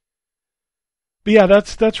 But yeah,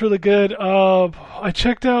 that's really good. I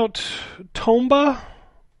checked out Tomba.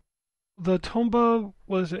 The Tomba,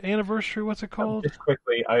 was it Anniversary? What's it called? Just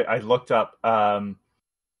quickly, I looked up.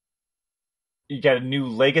 You get a new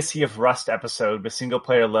Legacy of Rust episode with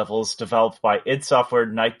single-player levels developed by id Software,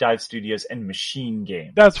 Night Dive Studios, and Machine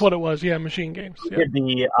Games. That's what it was. Yeah, Machine Games. We Yeah. did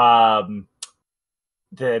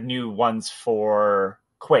the new ones for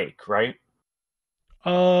Quake, right?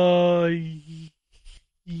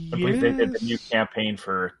 Yes. I believe they did the new campaign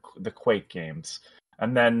for the Quake games,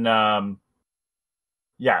 and then older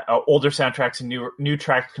soundtracks and new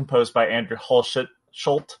tracks composed by Andrew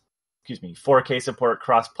Schult. Excuse me. 4K support,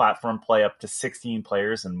 cross-platform play up to 16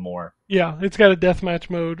 players and more. Yeah, it's got a deathmatch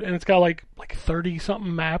mode, and it's got like 30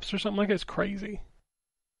 something maps or something like that. It's crazy.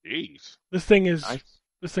 Jeez. This thing is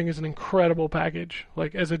Nice. an incredible package.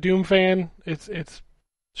 Like, as a Doom fan, it's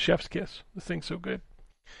chef's kiss. This thing's so good.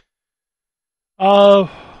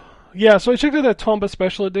 Yeah, so I checked out that Tomba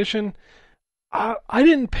Special Edition. I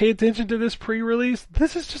didn't pay attention to this pre-release.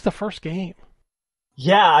 This is just the first game.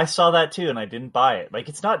 Yeah, I saw that too, and I didn't buy it. Like,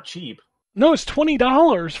 it's not cheap. No, it's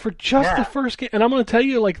 $20 for just Yeah. the first game. And I'm going to tell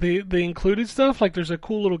you, like, the included stuff, like, there's a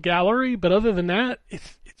cool little gallery, but other than that,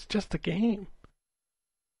 it's just a game.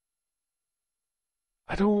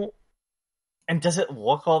 I don't... And does it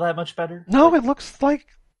look all that much better? No, it looks like...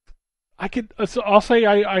 So I'll say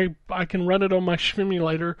I can run it on my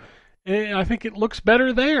simulator, and I think it looks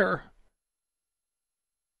better there.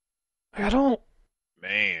 I don't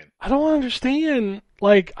understand.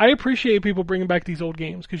 Like, I appreciate people bringing back these old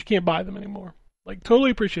games because you can't buy them anymore. Like,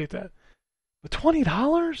 totally appreciate that. But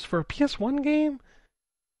 $20 for a PS1 game?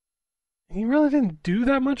 And you really didn't do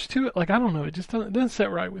that much to it? Like, I don't know. It just doesn't sit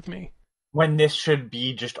right with me. When this should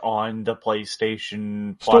be just on the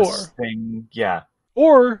PlayStation Plus Store. thing. Yeah.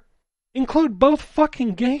 Or include both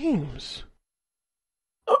fucking games.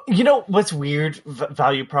 You know what's weird,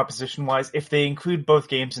 value proposition wise? If they include both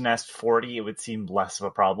games and asked $40, it would seem less of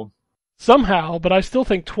a problem. Somehow, but I still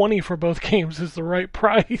think $20 for both games is the right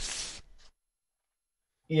price.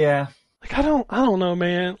 Yeah. Like, I don't know,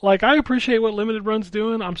 man. Like, I appreciate what Limited Run's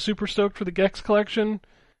doing. I'm super stoked for the Gex collection.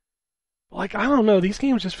 Like, I don't know. These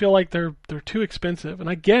games just feel like they're too expensive, and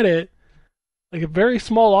I get it. Like, a very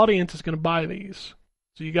small audience is going to buy these,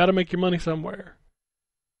 so you got to make your money somewhere.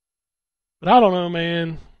 But I don't know,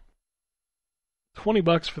 man.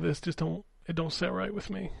 $20 for this just don't sit right with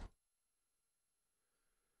me.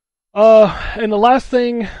 And the last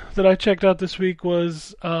thing that I checked out this week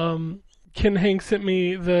was Ken Hank sent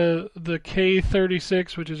me the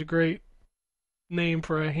K36, which is a great name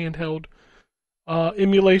for a handheld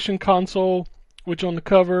emulation console, which on the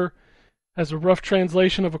cover has a rough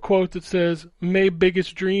translation of a quote that says, "May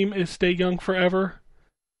biggest dream is stay young forever,"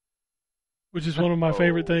 which is one of my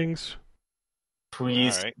favorite things.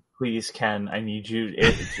 Please, Right. please, Ken, I need you.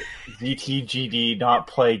 ZTGD, not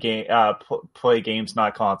play play games,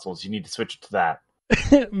 not consoles. You need to switch it to that.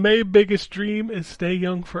 May biggest dream is stay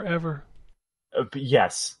young forever. But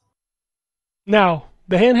yes. Now,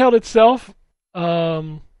 the handheld itself,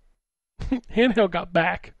 handheld got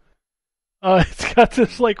back. It's got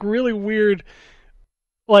this like really weird,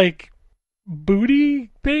 like booty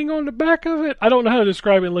thing on the back of it. I don't know how to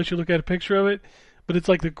describe it unless you look at a picture of it, but it's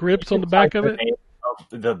like the grips on the back of it.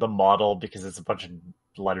 The model, because it's a bunch of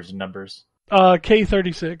letters and numbers.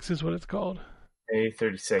 K36 is what it's called.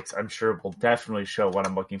 A36. I'm sure it will definitely show what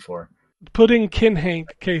I'm looking for. Put in Kinhank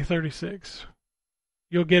K36.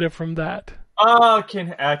 You'll get it from that. Oh,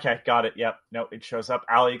 okay, got it. Yep. No, it shows up.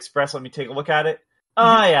 AliExpress. Let me take a look at it.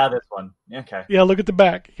 Oh, yeah, this one. Okay. Yeah, look at the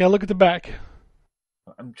back. Look at the back.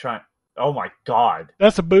 I'm trying. Oh my god.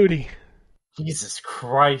 That's a booty. Jesus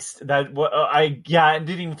Christ. I didn't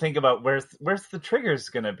even think about where's the triggers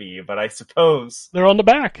gonna be, but I suppose They're on the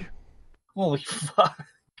back. holy fuck.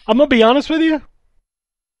 I'm gonna be honest with you.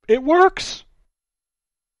 It works.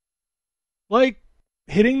 Like,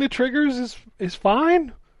 hitting the triggers is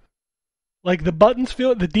fine. Like, the buttons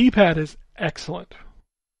the D-pad is excellent.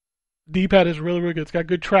 D-pad is really, really good. It's got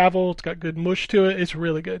good travel. It's got good mush to it. It's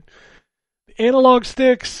really good. The analog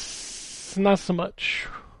sticks, not so much.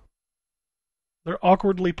 They're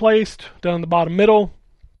awkwardly placed down the bottom middle.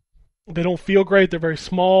 They don't feel great. They're very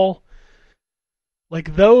small.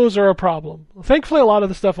 Like, those are a problem. Thankfully, a lot of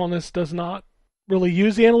the stuff on this does not really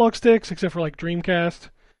use the analog sticks, except for, like, Dreamcast.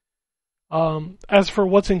 As for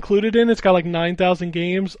what's included in it, it's got like 9,000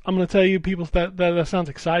 games. I'm going to tell you, people, that sounds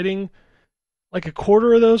exciting. Like a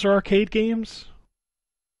quarter of those are arcade games.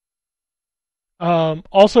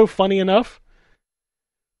 Also, funny enough,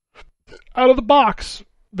 out of the box,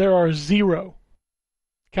 there are 0.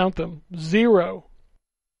 Count them. 0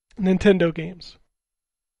 Nintendo games.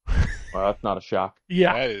 Well, that's not a shock.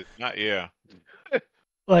 Yeah. That is not, yeah.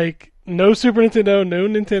 Like, no Super Nintendo, no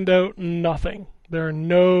Nintendo, nothing. There are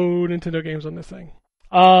no Nintendo games on this thing.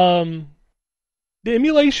 The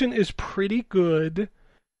emulation is pretty good.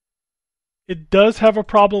 It does have a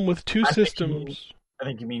problem with two systems. I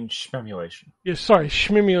think you mean shmemulation. Yeah, sorry,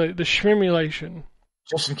 the shmemulation.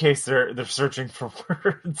 Just in case they're searching for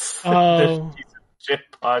words. Oh. Shit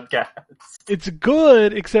podcast. It's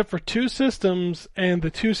good except for two systems, and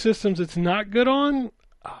the two systems it's not good on,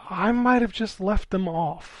 I might have just left them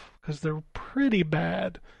off because they're pretty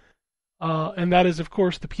bad. And that is, of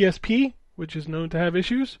course, the PSP, which is known to have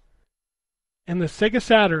issues, and the Sega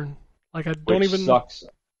Saturn. Like, I don't even. Sucks.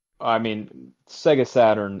 I mean, Sega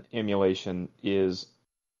Saturn emulation is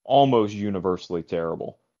almost universally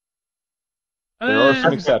terrible. There are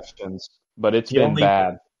some exceptions, but it's been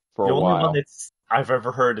bad for a while. The only one that's I've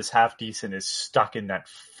ever heard is half decent is stuck in that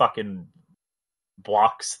fucking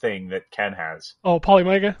blocks thing that Ken has. Oh,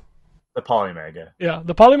 Polymega? The Polymega. Yeah,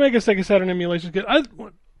 the Polymega Sega Saturn emulation is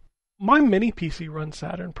good. My mini PC runs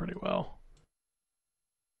Saturn pretty well.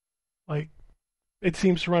 Like, it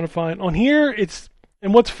seems to run fine. On here,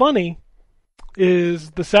 and what's funny is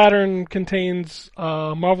the Saturn contains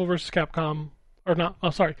Marvel vs. Capcom, or not,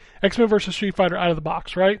 X-Men vs. Street Fighter out of the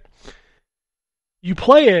box, right? You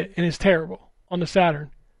play it, and it's terrible on the Saturn.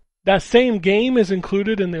 That same game is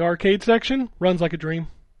included in the arcade section, runs like a dream.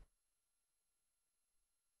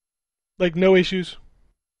 Like, no issues.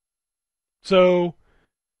 So,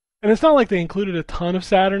 and it's not like they included a ton of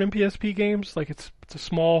Saturn and PSP games. Like, it's a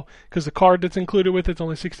small, because the card that's included with it's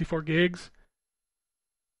only 64 gigs.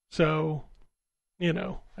 So,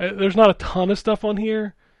 there's not a ton of stuff on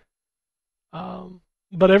here.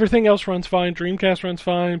 But everything else runs fine. Dreamcast runs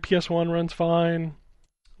fine. PS1 runs fine.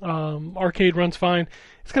 Arcade runs fine.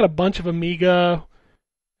 It's got a bunch of Amiga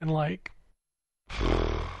and like,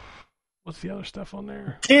 what's the other stuff on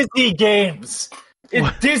there? Disney games.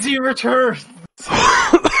 Disney returns.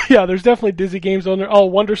 Yeah, there's definitely Disney games on there. Oh,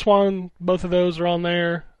 Wonder Swan, both of those are on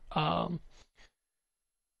there.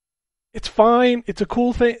 It's fine. It's a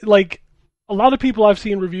cool thing. Like, a lot of people I've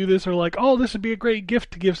seen review this are like, oh, this would be a great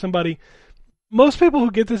gift to give somebody. Most people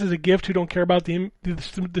who get this as a gift who don't care about the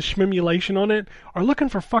shmemulation on it are looking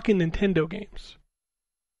for fucking Nintendo games.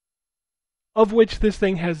 Of which this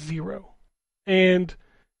thing has 0. And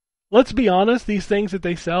let's be honest, these things that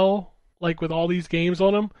they sell, like with all these games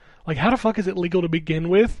on them, like how the fuck is it legal to begin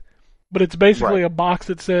with? But it's basically a box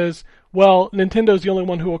that says, well, Nintendo's the only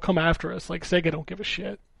one who will come after us. Like, Sega don't give a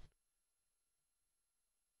shit.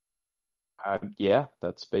 Yeah,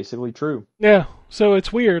 that's basically true. Yeah, so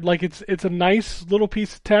it's weird. Like, it's a nice little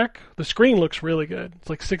piece of tech. The screen looks really good. It's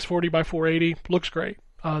like 640 by 480. Looks great.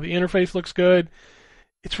 The interface looks good.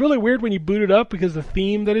 It's really weird when you boot it up because the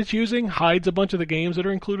theme that it's using hides a bunch of the games that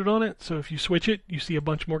are included on it. So if you switch it, you see a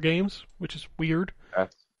bunch more games, which is weird.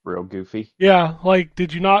 That's real goofy. Yeah, like,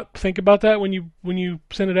 did you not think about that when you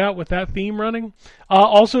sent it out with that theme running?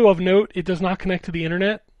 Also of note, it does not connect to the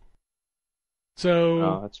internet.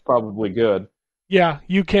 So that's probably good. Yeah,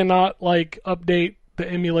 you cannot like update the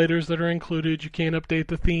emulators that are included. You can't update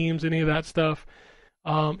the themes, any of that stuff.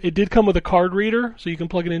 It did come with a card reader, so you can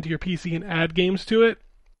plug it into your PC and add games to it.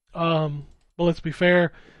 But let's be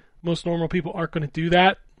fair, most normal people aren't going to do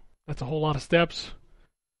that. That's a whole lot of steps.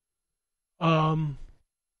 But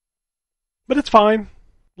But it's fine.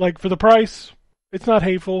 Like, for the price, it's not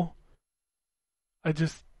hateful. I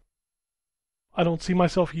don't see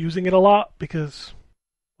myself using it a lot because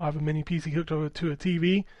I have a mini PC hooked up to a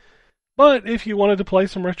TV. But if you wanted to play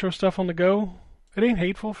some retro stuff on the go, it ain't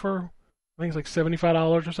hateful for, I think it's like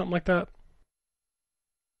 $75 or something like that.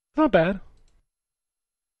 It's not bad.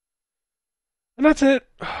 And that's it.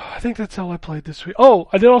 I think that's all I played this week. Oh,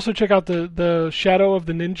 I did also check out the Shadow of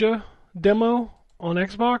the Ninja demo on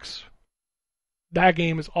Xbox. That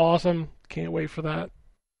game is awesome. Can't wait for that.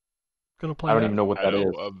 Gonna play I don't that. even know what that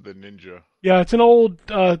is. Of the Ninja. Yeah, it's an old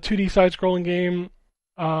 2D side-scrolling game.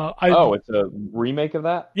 It's a remake of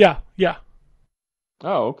that? Yeah.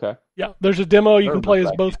 Oh, okay. Yeah, there's a demo. You I can play as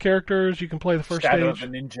remember that both characters. You can play the first Shadow stage.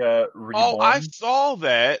 of the Ninja Reborn. Oh, I saw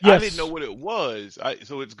that. Yes. I didn't know what it was.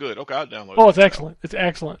 So it's good. Okay, I'll download it. Oh, it's excellent. It's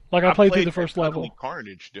excellent. Like, I played through the first that level. Ugly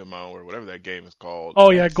Carnage demo or whatever that game is called. Oh,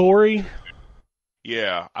 yeah, gory.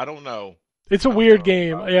 Yeah, I don't know. It's a weird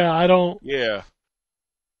game. Yeah, I don't... Yeah.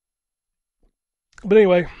 But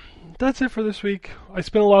anyway, that's it for this week. I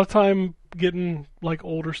spent a lot of time getting, like,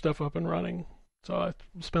 older stuff up and running. So I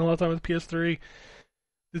spent a lot of time with the PS3.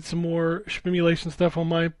 Did some more simulation stuff on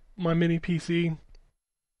my mini PC.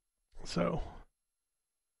 So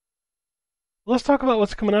let's talk about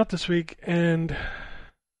what's coming out this week, and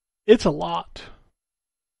it's a lot.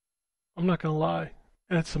 I'm not gonna lie,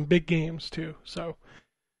 and it's some big games too. So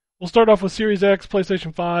we'll start off with Series X,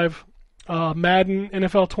 PlayStation 5. Madden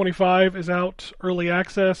NFL 25 is out early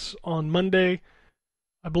access on Monday.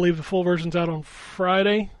 I believe the full version's out on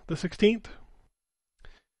Friday, the 16th.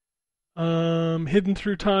 Hidden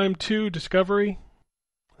Through Time 2 Discovery,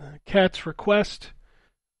 Cat's Request,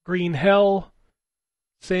 Green Hell,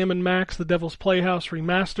 Sam and Max The Devil's Playhouse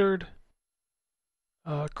Remastered,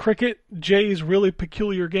 Cricket Jay's Really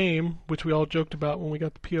Peculiar Game, which we all joked about when we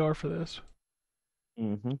got the PR for this.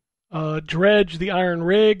 Mm-hmm. Dredge The Iron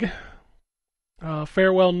Rig,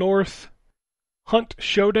 Farewell North, Hunt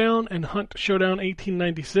Showdown, and Hunt Showdown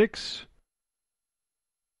 1896.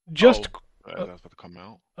 That's about to come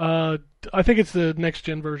out. I think it's the next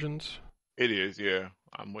gen versions. It is, yeah.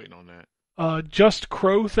 I'm waiting on that. Just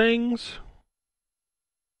Crow Things.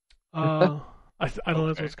 I don't know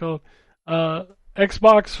what it's called.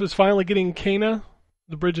 Xbox is finally getting Kena,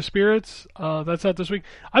 the Bridge of Spirits. That's out this week.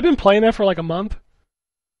 I've been playing that for like a month.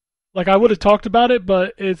 Like, I would have talked about it,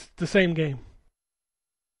 but it's the same game.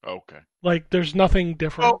 Okay. Like, there's nothing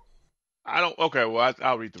different. Oh, Okay, well,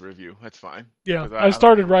 I'll read the review. That's fine. Yeah, I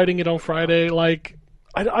started writing it on Friday. Like,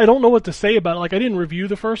 I don't know what to say about it. Like, I didn't review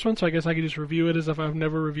the first one, so I guess I could just review it as if I've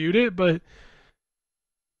never reviewed it. But,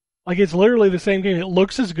 like, it's literally the same game. It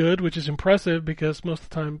looks as good, which is impressive because most of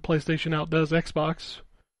the time PlayStation outdoes Xbox,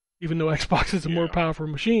 even though Xbox is a more powerful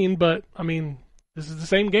machine. But, I mean, this is the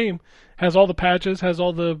same game. Has all the patches, has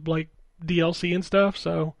all the, like, DLC and stuff.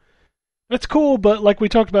 So, that's cool. But, like we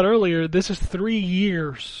talked about earlier, this is 3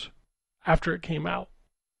 years after it came out.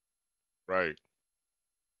 Right.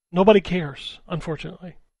 Nobody cares,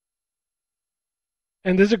 unfortunately.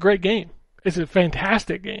 And this is a great game. It's a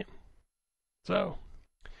fantastic game. So,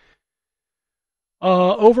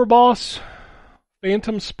 Overboss,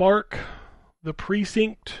 Phantom Spark, The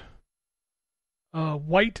Precinct,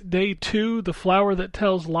 White Day 2, The Flower That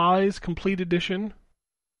Tells Lies, Complete Edition,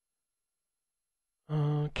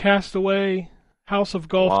 Castaway, House of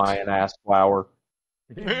Golf. Lion-ass flower.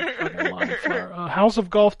 House of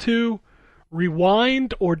Golf 2,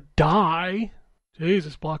 Rewind or Die.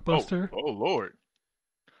 Jesus, Blockbuster. Oh Lord.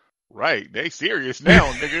 Right, they serious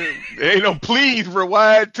now, nigga. They ain't no please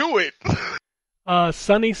rewind to it.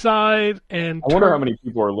 Sunnyside and... I wonder how many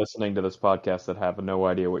people are listening to this podcast that have no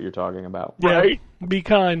idea what you're talking about. Yeah, right? Be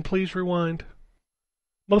kind, please rewind.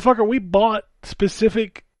 Motherfucker, we bought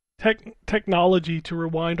specific technology to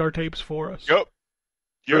rewind our tapes for us. Yep.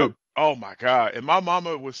 Oh my God. And my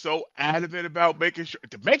mama was so adamant about making sure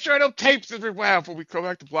them tapes is rewound before we go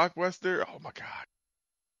back to Blockbuster. Oh my God.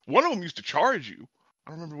 One of them used to charge you.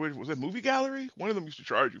 I don't remember was that Movie Gallery? One of them used to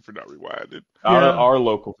charge you for not rewinding. Our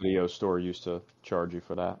local video store used to charge you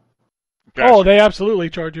for that. Gotcha. Oh, they absolutely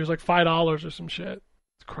charge you. It was like $5 or some shit.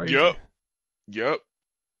 It's crazy. Yep.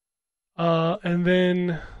 And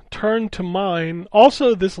then Turn to Mine.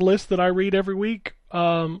 Also, this list that I read every week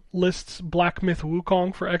lists Black Myth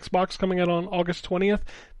Wukong for Xbox coming out on August 20th.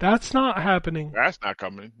 That's not happening. That's not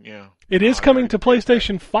coming, yeah. It is coming to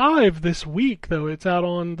PlayStation 5 this week, though. It's out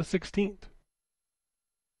on the 16th.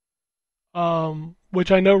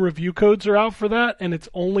 Which I know review codes are out for that, and it's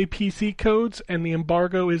only PC codes, and the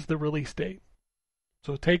embargo is the release date.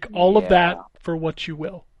 So take all of that for what you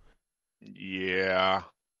will. Yeah.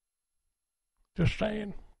 Just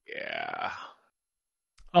saying. Yeah.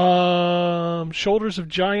 Shoulders of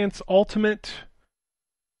Giants Ultimate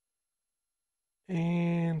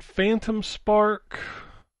and Phantom Spark.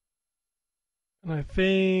 And I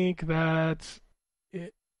think that's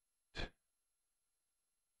it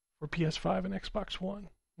for PS5 and Xbox One.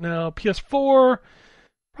 Now, PS4,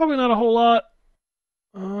 probably not a whole lot.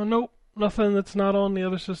 Nope, nothing that's not on the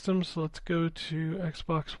other systems. So let's go to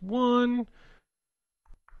Xbox One.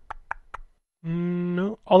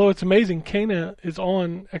 No, although it's amazing, Kana is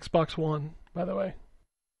on Xbox One, by the way.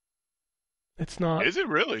 It's not. Is it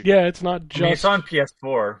really? Yeah, it's not just. I mean, it's on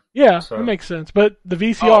PS4. Yeah, so. It makes sense. But the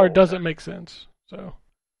VCR doesn't make sense. So,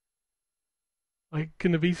 like,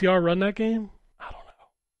 can the VCR run that game? I don't know.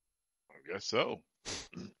 I guess so.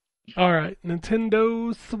 All right,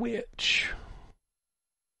 Nintendo Switch.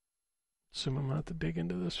 Assume I'm going to have to dig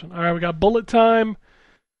into this one. All right, we got Bullet Time,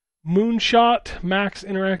 Moonshot, Max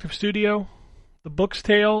Interactive Studio, The Book's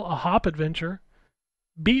Tale, A Hop Adventure,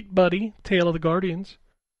 Beat Buddy, Tale of the Guardians,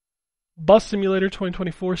 Bus Simulator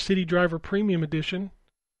 2024 City Driver Premium Edition,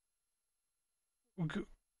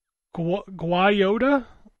 Guayota?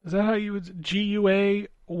 Is that how you would... Guayota?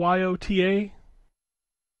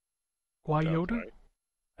 Guayota? Right.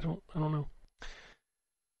 I don't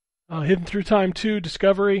know. Hidden Through Time 2,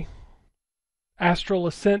 Discovery, Astral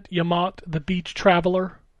Ascent, Yamat, The Beach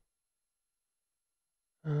Traveler,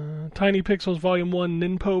 Tiny Pixels Volume 1,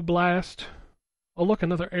 Ninpo Blast. Oh, look,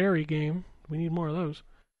 another Airy game. We need more of those.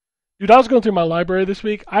 Dude, I was going through my library this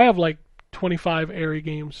week. I have like 25 Airy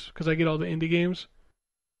games because I get all the indie games.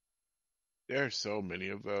 There's so many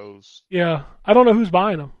of those. Yeah, I don't know who's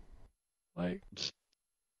buying them. Like,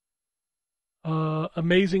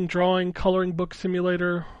 Amazing Drawing, Coloring Book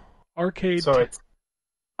Simulator, Arcade. So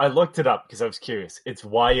I looked it up because I was curious. It's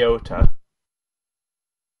Wyota.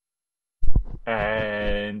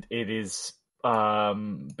 And it is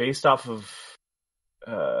based off of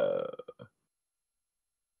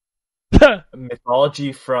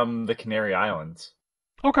mythology from the Canary Islands.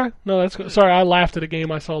 Okay, no, that's good. Sorry, I laughed at a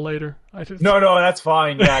game I saw later. No, that's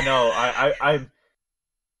fine. Yeah, no, I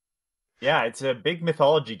yeah, it's a big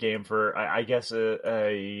mythology game for, I guess,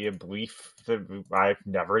 a belief that I've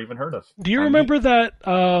never even heard of. Do you remember that,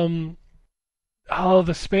 the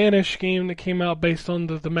Spanish game that came out based on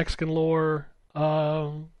the Mexican lore?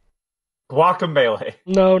 Guacamelee.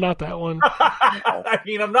 No, not that one. I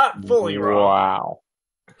mean, I'm not fully wrong.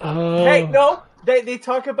 Wow. Hey, no, they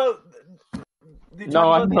talk about...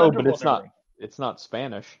 No, I know, but it's not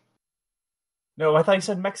Spanish. No, I thought he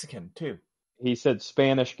said Mexican, too. He said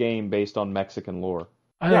Spanish game based on Mexican lore.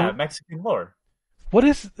 Yeah, Mexican lore. What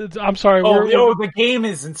is... I'm sorry. The game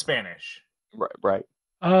is in Spanish. Right.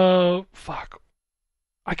 Fuck.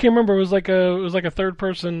 I can't remember. It was like a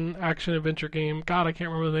third-person action adventure game. God, I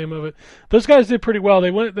can't remember the name of it. Those guys did pretty well.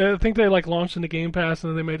 I think they like launched into Game Pass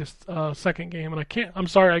and then they made a second game. And I'm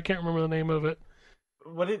sorry, I can't remember the name of it.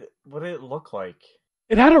 What did it look like?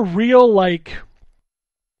 It had a real like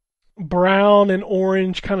brown and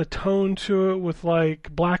orange kind of tone to it with like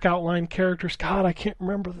black outline characters. God, I can't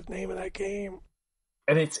remember the name of that game.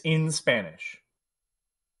 And it's in Spanish.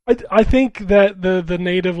 I think that the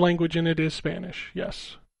native language in it is Spanish.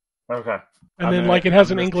 Yes. Okay. And then it has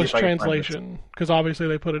an English translation because obviously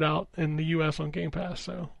they put it out in the U.S. on Game Pass.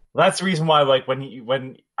 So that's the reason why, like,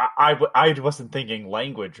 when I wasn't thinking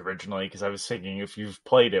language originally because I was thinking if you've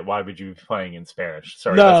played it, why would you be playing in Spanish?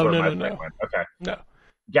 Sorry, that's where my brain went. Okay. No.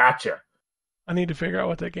 Gotcha. I need to figure out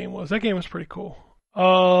what that game was. That game was pretty cool.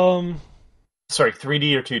 Sorry,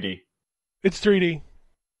 3D or 2D? It's 3D.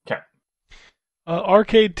 Okay.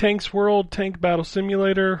 Arcade Tanks World, Tank Battle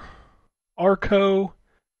Simulator, Arco,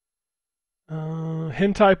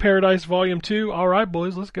 Hentai Paradise Volume 2. All right,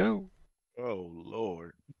 boys, let's go. Oh,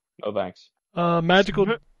 Lord. Oh, thanks. Magical...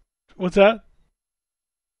 What's that?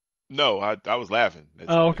 No, I was laughing.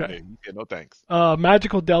 Oh, okay. Yeah, no thanks.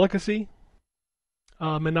 Magical Delicacy,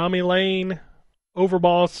 Minami Lane,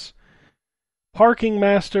 Overboss, Parking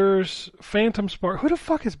Masters, Phantom Spark. Who the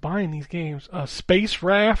fuck is buying these games? Space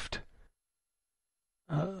Raft,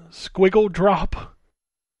 Squiggle Drop,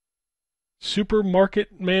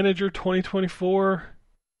 Supermarket Manager 2024.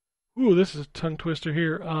 Ooh, this is a tongue twister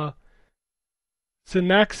here.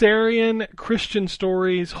 Synaxarian Christian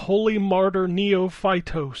Stories, Holy Martyr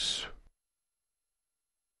Neophytos.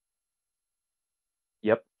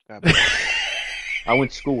 Yep. I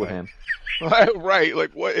went to school with him. Right,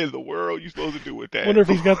 like what in the world are you supposed to do with that? I wonder if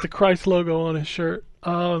he's got the Christ logo on his shirt.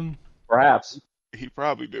 Perhaps. He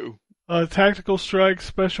probably do. Tactical Strike,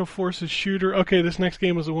 Special Forces Shooter. Okay, this next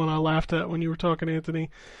game was the one I laughed at when you were talking,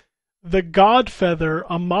 Anthony. The Godfeather,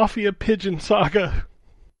 a Mafia Pigeon Saga.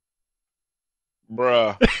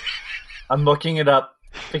 Bruh. I'm looking it up.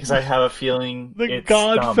 because I have a feeling The it's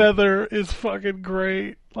Godfeather is fucking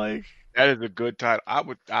great. Like, That is a good title. I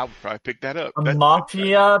would probably pick that up. a That's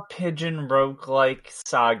Mafia pigeon roguelike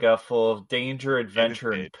saga full of danger,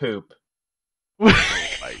 adventure, and it. poop.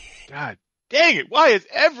 Like, God dang it! Why is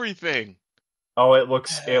everything? Oh, it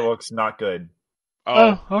looks not good.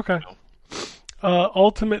 oh, okay.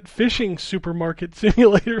 Ultimate Fishing Supermarket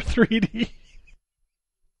Simulator 3D.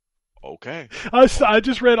 Okay. I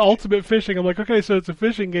just read Ultimate Fishing. I'm like, okay, so it's a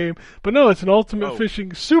fishing game, but no, it's an Ultimate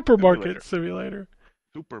Fishing Supermarket Simulator.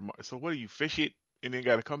 So what do you fish it and then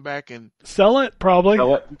got to come back and Sell it? Probably.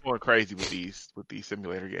 Sell it. I'm going crazy with these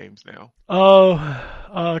simulator games now.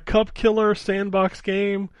 Oh, Cup Killer sandbox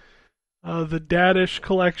game, the Dadish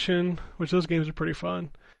collection, which those games are pretty fun.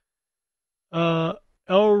 El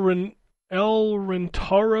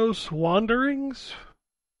Rentaros Wanderings.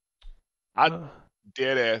 I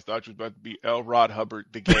dead ass thought you was about to be L. Rod Hubbard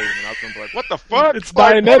the game, and I was gonna be like, "What the fuck? It's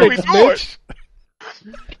Like, what are we Dianetics, doing?"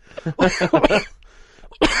 bitch.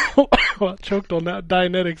 Well, I choked on that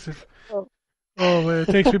Dianetics. Oh man, it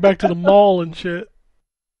takes me back to the mall and shit.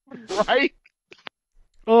 Right?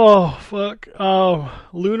 Oh fuck. Oh,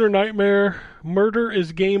 Lunar Nightmare. Murder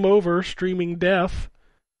is Game Over. Streaming Death.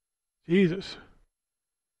 Jesus.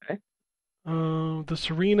 Okay. The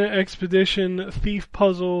Serena Expedition. Thief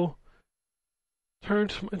Puzzle.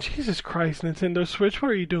 Jesus Christ, Nintendo Switch,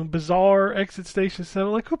 what are you doing? Bizarre, Exit Station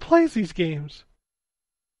 7, like, who plays these games?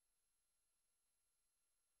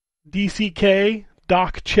 DCK,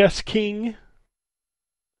 Doc Chess King.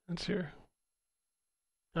 That's here.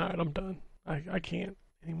 Alright, I'm done. I can't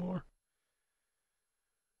anymore.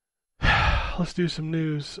 Let's do some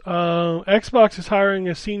news. Xbox is hiring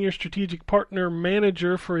a senior strategic partner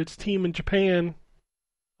manager for its team in Japan.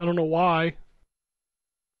 I don't know why.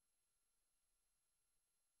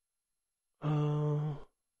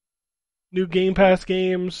 New Game Pass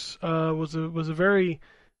games was a very.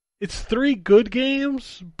 It's 3 good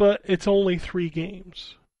games, but it's only 3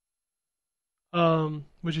 games.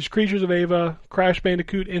 Which is Creatures of Ava, Crash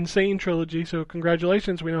Bandicoot, Insane Trilogy. So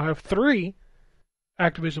congratulations, we now have 3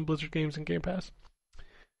 Activision Blizzard games in Game Pass,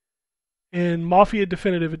 and Mafia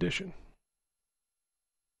Definitive Edition.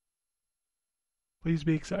 Please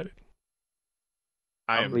be excited.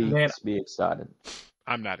 Please be excited.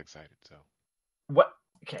 I'm not excited. So what?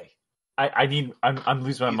 Okay, I'm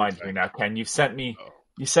losing my mind here now. Ken, you sent me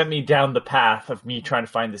down the path of me trying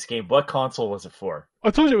to find this game. What console was it for?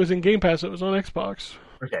 I told you it was in Game Pass. It was on Xbox.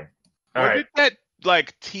 Okay, all right. That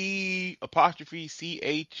like T''CHE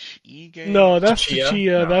game? No, that's Chia.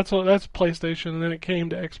 Chia. No. That's PlayStation, and then it came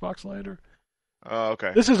to Xbox later.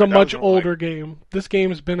 Okay. This is a much older game. This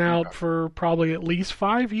game's been out for probably at least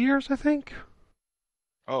 5 years, I think.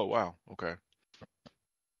 Oh wow. Okay.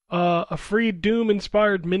 A free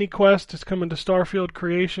Doom-inspired mini quest is coming to Starfield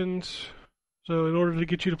Creations. So in order to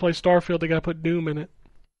get you to play Starfield, they gotta put Doom in it.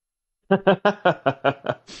 Back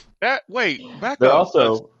They're up.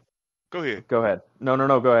 also. Go ahead. Go ahead. No,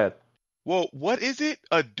 go ahead. Well, what is it?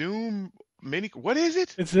 A Doom mini? What is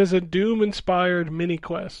it? It says a Doom-inspired mini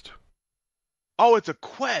quest. Oh, it's a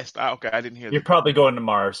quest. Okay, I didn't hear that. You're probably going to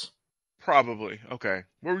Mars. Probably. Okay.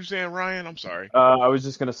 What were you saying, Ryan? I'm sorry. I was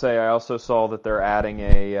just gonna say I also saw that they're adding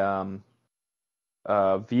a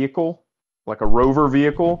vehicle, like a rover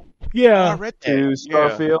vehicle, Yeah. I read that. to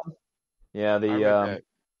Starfield. Yeah, I read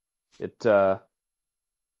that.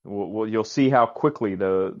 well, you'll see how quickly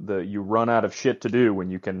you run out of shit to do when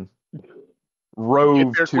you can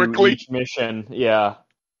rove there to quickly. each mission. Yeah,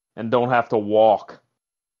 and don't have to walk.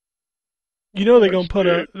 You know they're gonna put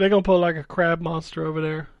like a crab monster over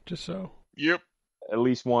there, just so. Yep. At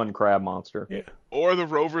least one crab monster. Yeah. Or the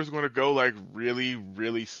rover's going to go like really,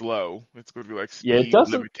 really slow. It's going to be like speed Yeah, it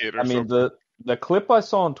doesn't. limited or I mean, something. the clip I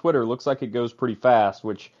saw on Twitter looks like it goes pretty fast,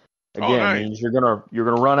 which again nice. means you're gonna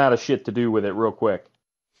run out of shit to do with it real quick.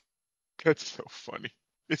 That's so funny.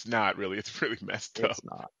 It's not really. It's really messed up. It's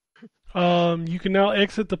not. You can now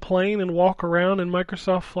exit the plane and walk around in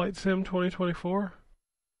Microsoft Flight Sim 2024.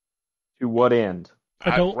 To what end?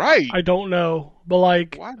 I don't know, but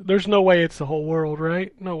like, What? there's no way it's the whole world,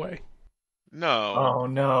 right? No way. No. Oh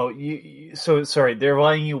no! So sorry. They're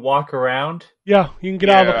letting you walk around. Yeah, you can get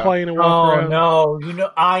out of the Yeah. plane and walk Oh around. no!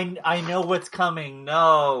 I know what's coming.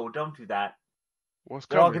 No, don't do that. What's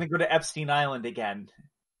We're all coming? gonna go to Epstein Island again.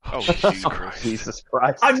 Oh, Jesus Christ. Jesus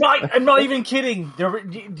Christ! I'm not even kidding. Do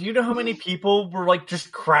you know how many people were like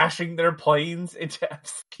just crashing their planes into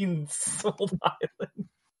Epstein's old island?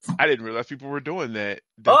 I didn't realize people were doing that.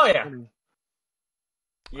 Oh, yeah. funny.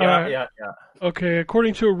 Yeah. Okay,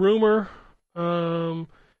 according to a rumor, Microsoft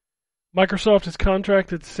has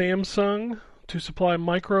contracted Samsung to supply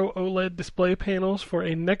micro OLED display panels for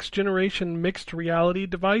a next-generation mixed reality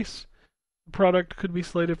device. The product could be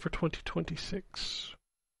slated for 2026.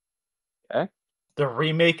 Okay. They're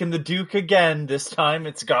remaking the Duke again. This time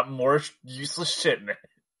it's got more useless shit in it.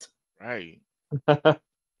 Right.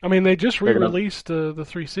 I mean, they just They're gonna- re-released the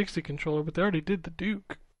 360 controller, but they already did the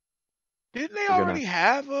Duke. Didn't they They're gonna- already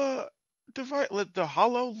have a device, like the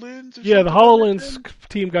HoloLens? Or Yeah, the something like HoloLens that?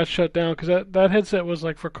 team got shut down because that headset was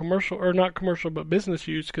like for commercial, or not commercial, but business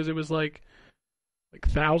use, because it was like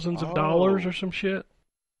thousands of dollars Oh. or some shit.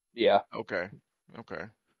 Yeah. Okay.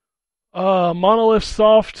 Monolith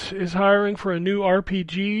Soft is hiring for a new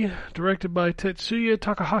RPG directed by Tetsuya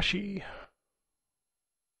Takahashi.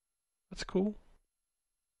 That's cool.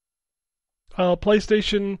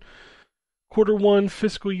 PlayStation Q1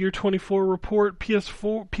 fiscal year 24 report.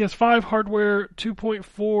 PS5 hardware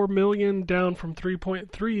 2.4 million, down from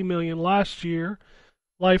 3.3 million last year.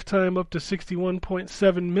 Lifetime up to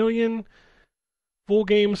 61.7 million. Full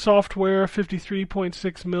game software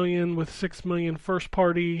 53.6 million with 6 million first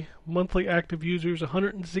party. Monthly active users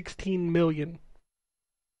 116 million.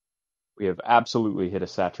 We have absolutely hit a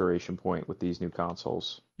saturation point with these new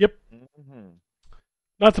consoles. Yep. Mm-hmm.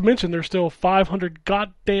 Not to mention they're still $500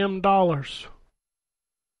 goddamn dollars.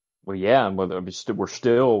 Well, yeah, and we're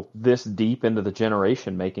still this deep into the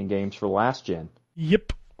generation making games for last gen.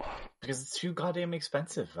 Yep. Because it's too goddamn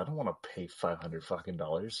expensive. I don't want to pay $500 fucking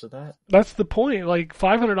dollars for that. That's the point. Like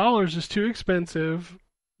 $500 is too expensive.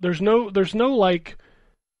 There's no like,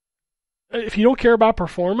 if you don't care about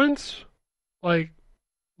performance, like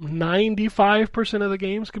 95% of the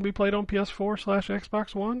games can be played on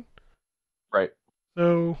PS4/Xbox One. Right.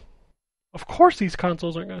 So, of course these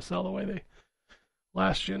consoles aren't going to sell the way they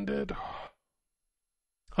last gen did.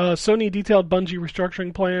 Sony detailed Bungie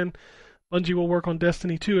restructuring plan. Bungie will work on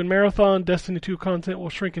Destiny 2 and Marathon. Destiny 2 content will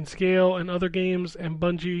shrink in scale and other games, and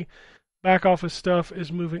Bungie back office stuff is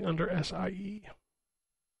moving under SIE.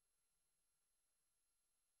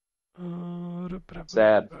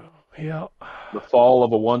 Sad. Yeah. The fall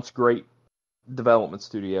of a once great development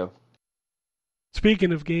studio.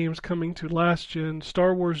 Speaking of games coming to last gen,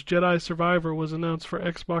 Star Wars Jedi Survivor was announced for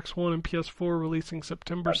Xbox One and PS4, releasing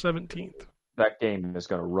September 17th. That game is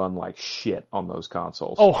going to run like shit on those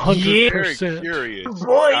consoles. Oh, Very 100%. curious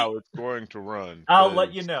Boy. how it's going to run. I'll 'cause-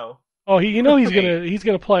 let you know. Oh, he's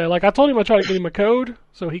gonna play it. Like, I told him I'd try to get him a code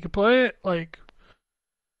so he could play it. Like,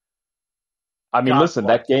 I mean, God listen,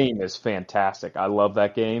 bless. that game is fantastic. I love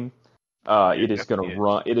that game. It is going definitely to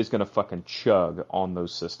run. It is going to fucking chug on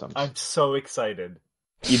those systems. I'm so excited.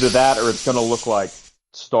 Either that, or it's going to look like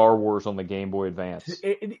Star Wars on the Game Boy Advance.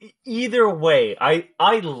 Either way, I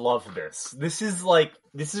love this. This is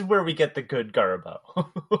where we get the good Garbo.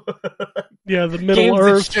 yeah, the Middle Games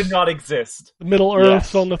Earth, that should not exist. the Middle Yes.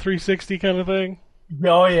 Earths on the 360 kind of thing.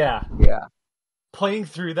 Oh yeah, Yeah. playing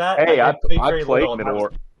through that. Hey, I played played very little, and Middle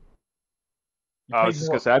Earth. I was just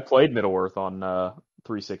going to say, I played Middle Earth on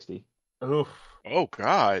 360. Oof. Oh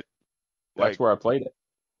God. That's where I played it.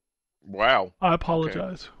 Wow. I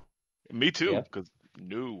apologize. Me too. Yeah. Because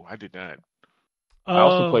no, I did not. I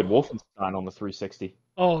also played Wolfenstein on the 360.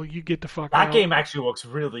 Oh, you get the fuck That out. game actually looks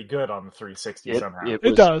really good on the 360 somehow. It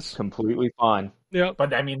was does. completely fine. Yep.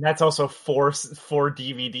 But I mean, that's also four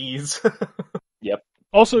DVDs. Yep.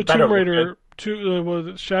 Also, Better Tomb look Raider, was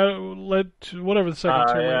it Shadow led to whatever the second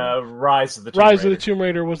Tomb Raider. Rise of the Tomb Rise Raider. of the Tomb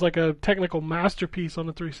Raider was like a technical masterpiece on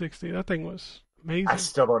the 360. That thing was amazing. I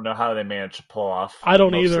still don't know how they managed to pull off. I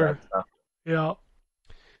don't most of either. that stuff.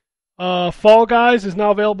 Yeah. Fall Guys is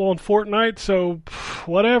now available on Fortnite, so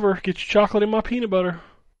whatever. Get your chocolate in my peanut butter.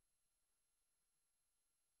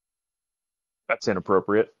 That's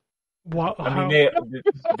inappropriate. Wow. I mean,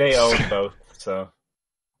 they own both, so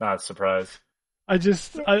not surprised. I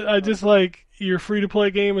just like, your free to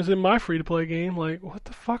play game is in my free to play game. Like, what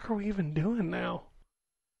the fuck are we even doing now?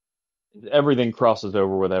 Everything crosses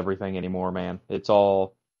over with everything anymore, man. It's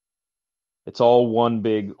all one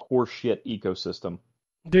big horseshit ecosystem.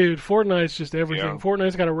 Dude, Fortnite's just everything. Yeah.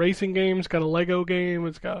 Fortnite's got a racing game, it's got a Lego game,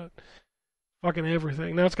 it's got fucking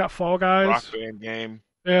everything. Now it's got Fall Guys. Rock Band game.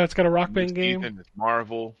 Yeah, it's got a Rock New Band game. season, it's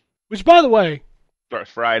Marvel. Which, by the way,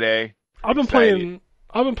 Starts Friday. I've been Excited.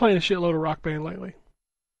 playing a shitload of Rock Band lately.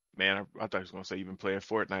 Man, I thought you was gonna say you've been playing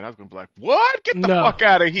Fortnite. I was gonna be like, what? Get the No. fuck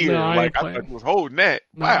out of here! No, I ain't Like I playing. thought you was holding that.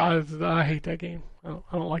 No, Wow. I hate that game. I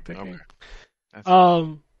don't like that Okay. game.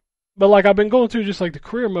 That's- But like, I've been going through just like the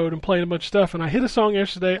career mode and playing a bunch of stuff, and I hit a song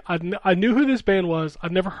yesterday. I knew who this band was.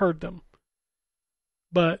 I'd never heard them,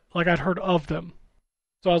 but like, I'd heard of them.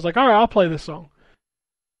 So I was like, all right, I'll play this song.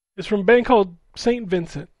 It's from a band called Saint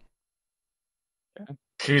Vincent.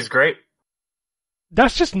 She's great.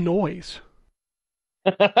 That's just noise.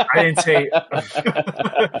 I didn't say.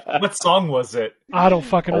 What song was it? I don't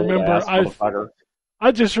fucking Old remember. ass motherfucker.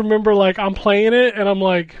 I just remember like I'm playing it and I'm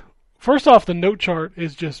like, first off, the note chart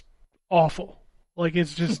is just awful. Like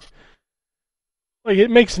it's just like it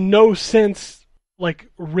makes no sense, like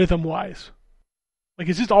rhythm wise. Like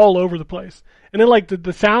it's just all over the place. And then like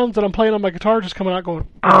the sounds that I'm playing on my guitar just coming out going.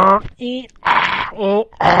 I'm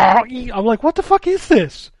like, what the fuck is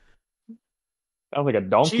this? Sounds like a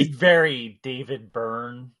donkey. She's very David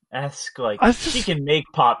Byrne-esque. Like she can make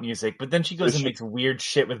pop music, but then she goes and makes weird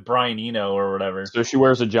shit with Brian Eno or whatever. So she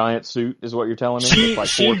wears a giant suit, is what you're telling me? It's like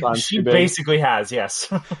 4 times she too big. basically has, yes.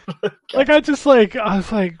 Like I was like,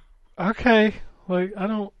 okay, like I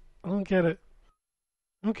don't get it.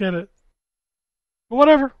 I don't get it. But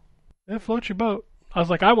whatever. It floats your boat. I was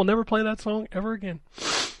like, I will never play that song ever again.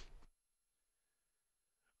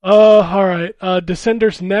 All right.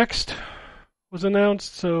 Descenders Next was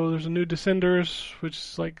announced. So there's a new Descenders, which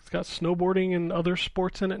is like it's got snowboarding and other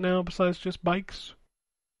sports in it now besides just bikes.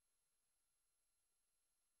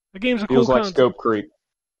 The game's a cool Feels like concept. scope creep.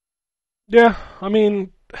 Yeah, I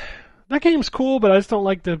mean, that game's cool, but I just don't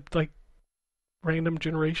like the like random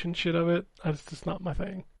generation shit of it. It's just not my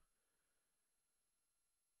thing.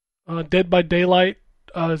 Dead by Daylight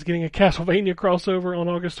is getting a Castlevania crossover on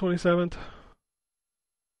August 27th.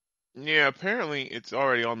 Yeah, apparently it's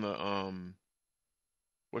already on the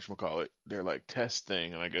whatchamacallit, their like test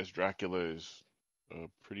thing, and I guess Dracula is a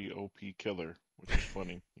pretty OP killer, which is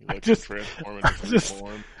funny. He lets him transform into different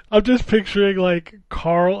form. I'm just picturing like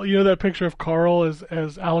Carl, you know that picture of Carl as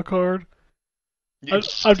Alucard?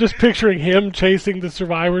 I'm just picturing him chasing the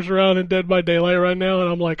survivors around in Dead by Daylight right now, and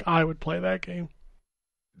I'm like, I would play that game.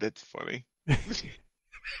 That's funny.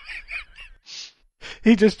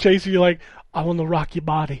 He just chases you like, I want to rock your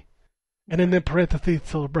body. And then in parentheses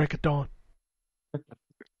till the break of dawn.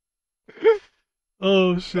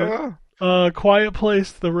 Oh, shit. Quiet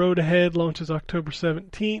Place, The Road Ahead launches October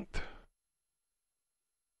 17th.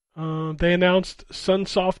 They announced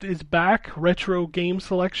Sunsoft is back. Retro game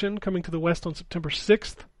selection coming to the West on September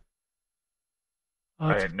 6th.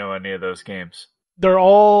 I didn't know any of those games. They're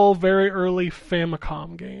all very early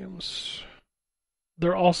Famicom games.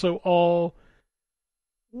 They're also all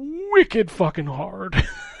wicked fucking hard.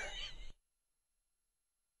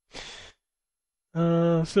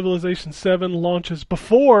 Civilization 7 launches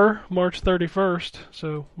before March 31st,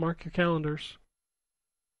 so mark your calendars.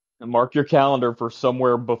 And mark your calendar for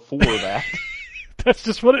somewhere before that. That's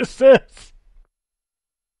just what it says.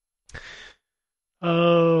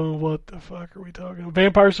 What the fuck are we talking about?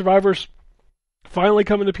 Vampire Survivors finally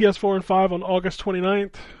coming to PS4 and 5 on August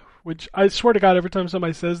 29th, which I swear to God, every time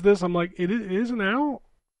somebody says this, I'm like, it isn't out?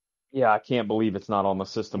 Yeah, I can't believe it's not on the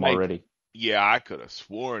system already. Yeah, I could have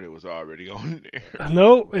sworn it was already on there.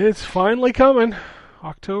 No, it's finally coming.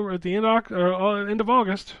 October at the end of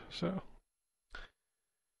August. So,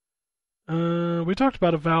 we talked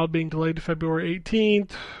about Avowed being delayed to February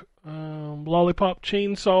 18th. Lollipop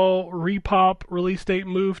Chainsaw Repop release date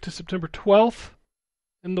moved to September 12th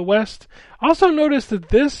in the West. I also noticed that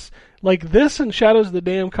this and Shadows of the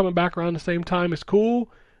Dam coming back around the same time is cool.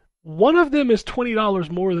 One of them is $20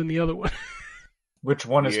 more than the other one. Which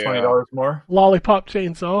one is $20 more? Lollipop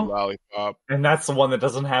Chainsaw. Lollipop. And that's the one that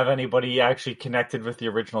doesn't have anybody actually connected with the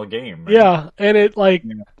original game. Right? Yeah, and it like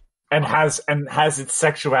and has its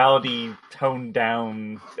sexuality toned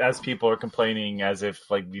down as people are complaining, as if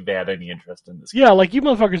like we've had any interest in this game. Yeah, like you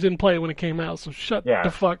motherfuckers didn't play it when it came out, so shut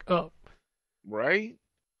the fuck up. Right?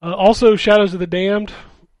 Also, Shadows of the Damned.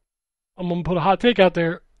 I'm gonna put a hot take out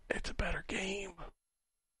there. It's a better game.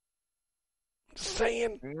 Just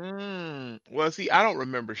saying. Well, see, I don't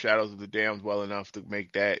remember Shadows of the Damned well enough to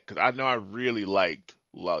make that, because I know I really liked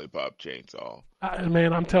Lollipop Chainsaw.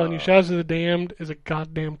 Man, I'm telling you, Shadows of the Damned is a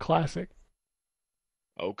goddamn classic.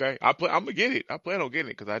 Okay, I'm gonna get it. I plan on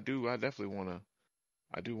getting it because I definitely want to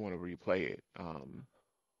replay it.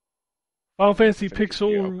 Final Fantasy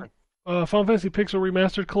Pixel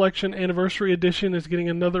Remastered Collection Anniversary Edition is getting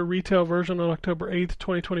another retail version on October 8th,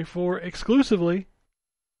 2024, exclusively.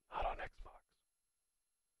 Not on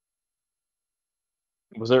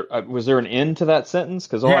Xbox. Was there an end to that sentence?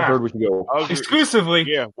 Because all I heard was you go exclusively.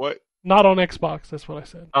 Yeah, what? Not on Xbox. That's what I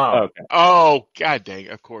said. Oh, okay. Oh, god dang!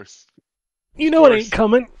 Of course. You know it ain't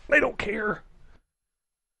coming. They don't care.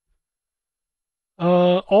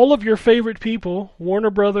 All of your favorite people, Warner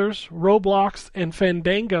Brothers, Roblox, and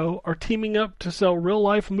Fandango, are teaming up to sell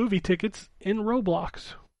real-life movie tickets in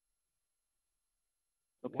Roblox.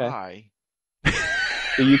 Okay. Why?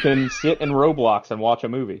 So you can sit in Roblox and watch a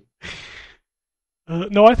movie.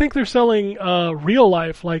 No, I think they're selling real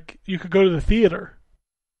life, like you could go to the theater.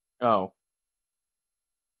 Oh.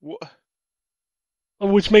 What?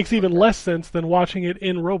 Which makes even less sense than watching it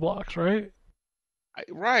in Roblox, right?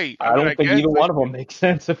 Right. I don't think guess, either one of them makes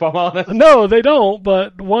sense, if I'm honest. No, they don't,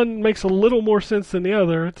 but one makes a little more sense than the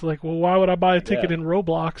other. It's like, well, why would I buy a ticket Yeah. in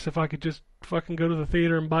Roblox if I could just fucking go to the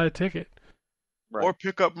theater and buy a ticket? Right. Or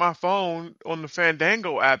pick up my phone on the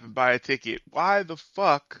Fandango app and buy a ticket. Why the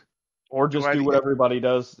fuck? Or just I do need- what everybody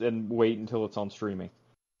does and wait until it's on streaming.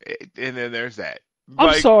 And then there's that. I'm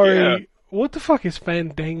Like, sorry. yeah. What the fuck is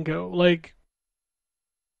Fandango? Like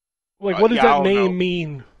what does yeah, I that don't name know.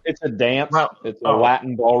 mean? It's a dance. Well, It's a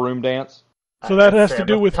Latin ballroom dance. So that I'd has say to I'm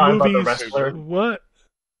do not with talking about movies. The wrestler. What?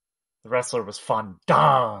 The wrestler was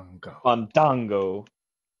Fandango. Fandango.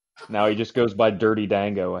 Now he just goes by Dirty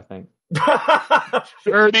Dango, I think.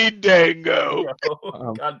 Dirty Dango.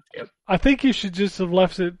 God damn. I think you should just have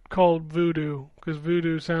left it called Voodoo because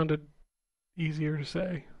Voodoo sounded easier to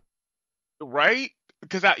say. Right?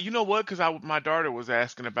 Because you know what? Because my daughter was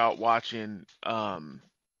asking about watching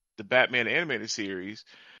the Batman animated series,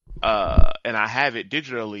 and I have it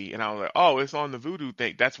digitally, and I was like, oh, it's on the Vudu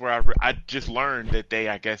thing. That's where I just learned that they,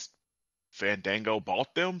 I guess, Fandango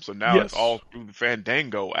bought them, so now it's Yes. all through the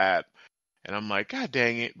Fandango app, and I'm like, God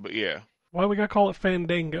dang it! But yeah, Why we gotta call it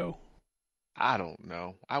Fandango? I don't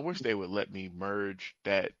know. I wish they would let me merge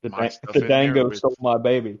that The, my stuff the in there Dango with stole my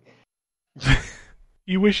baby.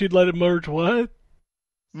 You wish you'd let it merge what?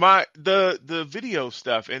 the video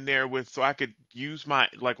stuff in there with, so I could use my,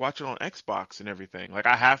 like, watch it on Xbox and everything. Like,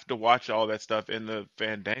 I have to watch all that stuff in the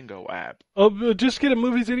Fandango app. Oh, just get a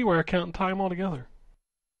Movies Anywhere account and tie them all together.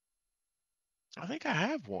 I think I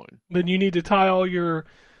have one. Then you need to tie all your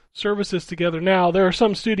services together. Now, there are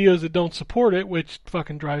some studios that don't support it, which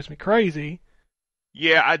fucking drives me crazy.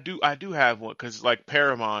 Yeah, I do have one, because like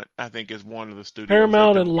Paramount, I think, is one of the studios.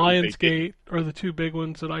 Paramount that and they didn't. Lionsgate are the two big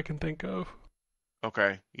ones that I can think of.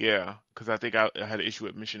 Okay, yeah, because I think I had an issue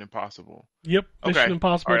with Mission Impossible. Yep, Mission Okay.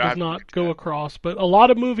 Impossible All right, I does have to not look at go that. across, but a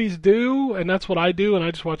lot of movies do, and that's what I do, and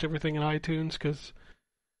I just watch everything in iTunes because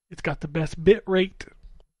it's got the best bit rate.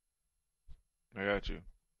 I got you.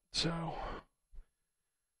 So,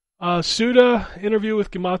 Suda interview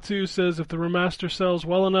with Gematsu says if the remaster sells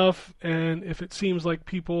well enough, and if it seems like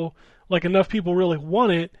enough people really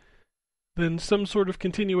want it, then some sort of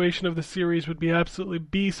continuation of the series would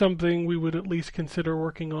be something we would at least consider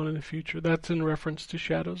working on in the future. That's in reference to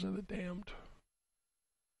Shadows of the Damned.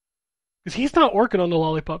 Because he's not working on the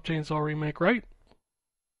Lollipop Chainsaw remake, right?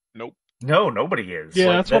 Nope. No, nobody is.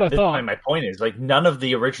 Yeah, that's what I that's thought. My point is, like, none of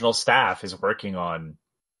the original staff is working on.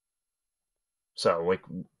 So, like,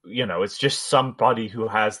 it's just somebody who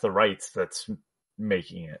has the rights that's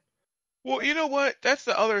making it. Well, you know what? That's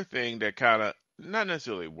the other thing that kind of not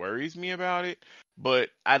necessarily worries me about it, but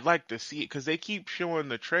I'd like to see it because they keep showing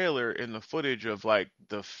the trailer and the footage of like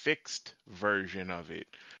the fixed version of it,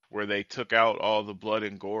 where they took out all the blood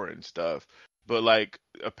and gore and stuff. But like,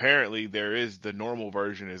 apparently there is the normal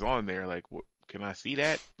version is on there. Like, can I see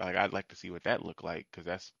that? Like, I'd like to see what that looked like because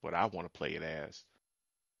that's what I want to play it as.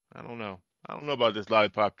 I don't know. I don't know about this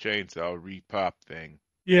Lollipop Chainsaw repop thing.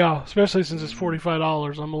 Yeah, especially since it's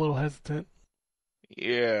 $45. I'm a little hesitant.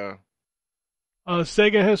 Yeah.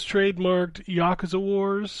 Sega has trademarked Yakuza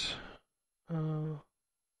Wars,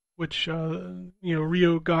 which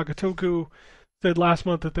Ryo Gagatoku said last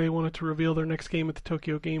month that they wanted to reveal their next game at the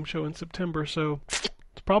Tokyo Game Show in September. So it's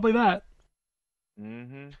probably that.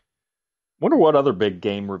 Wonder what other big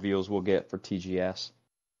game reveals we'll get for TGS.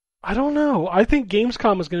 I don't know. I think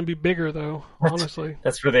Gamescom is going to be bigger, though. Honestly,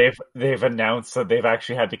 That's where they've announced that they've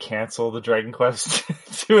actually had to cancel the Dragon Quest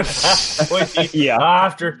 2.5. Yeah.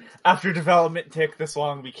 After development took this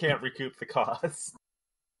long, we can't recoup the costs.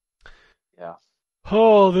 Yeah.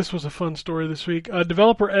 Oh, this was a fun story this week.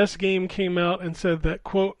 Developer S Game came out and said that,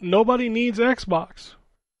 quote, nobody needs Xbox.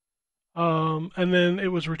 And then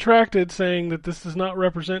it was retracted, saying that this does not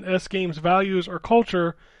represent S Game's values or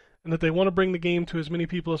culture, and that they want to bring the game to as many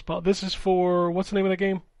people as possible. This is for, what's the name of that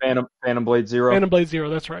game? Phantom Blade Zero. Phantom Blade Zero,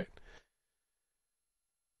 that's right.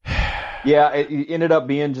 Yeah, it ended up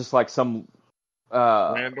being just like some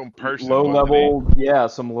Random person. low wasn't level,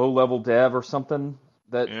 some low level dev or something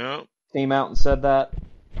that it? Yeah. came out and said that.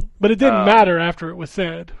 But it didn't matter after it was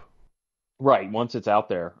said. Right, once it's out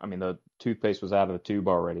there. I mean, the toothpaste was out of the tube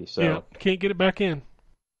already, so Yeah, can't get it back in.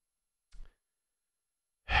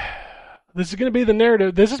 This is going to be the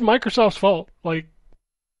narrative. This is Microsoft's fault. Like,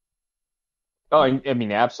 oh, I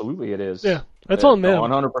mean, absolutely, it is. yeah, that's on them.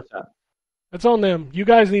 100%. That's on them. You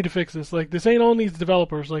guys need to fix this. Like, this ain't on these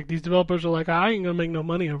developers. Like, these developers are like, I ain't gonna make no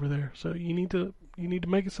money over there. So you need to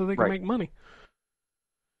make it so they can Right. make money.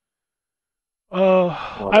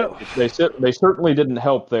 Well, they certainly didn't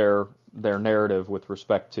help their their narrative with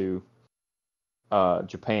respect to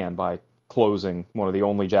Japan by closing one of the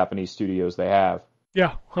only Japanese studios they have.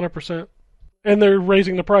 Yeah, 100%. And they're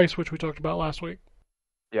raising the price, which we talked about last week.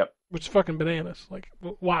 Yep. Which is fucking bananas. Like,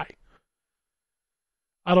 why?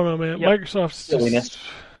 I don't know, man. Yep. Microsoft's Silliness. just...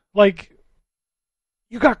 Like,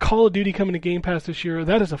 you got Call of Duty coming to Game Pass this year.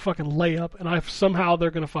 That is a fucking layup, and somehow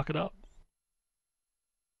they're going to fuck it up.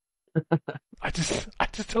 I just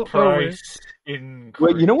don't know, man.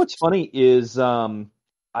 Well, you know what's funny is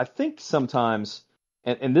I think sometimes,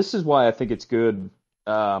 and this is why I think it's good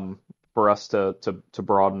for us to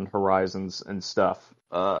broaden horizons and stuff,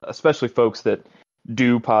 especially folks that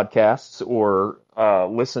do podcasts or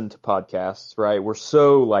listen to podcasts, right? We're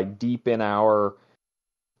so like deep in the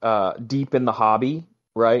hobby,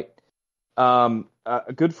 right? A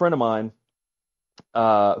good friend of mine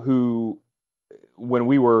who, when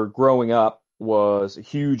we were growing up, was a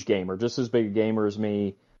huge gamer, just as big a gamer as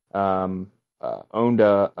me. Owned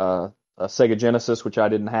a Sega Genesis, which I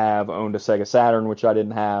didn't have. Owned a Sega Saturn, which I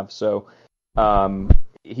didn't have. So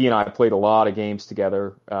he and I played a lot of games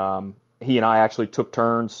together. He and I actually took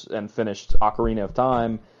turns and finished Ocarina of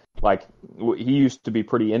Time. Like, he used to be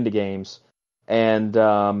pretty into games,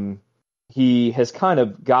 and he has kind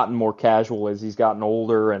of gotten more casual as he's gotten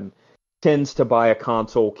older, and tends to buy a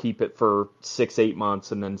console, keep it for 6-8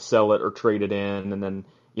 months, and then sell it or trade it in, and then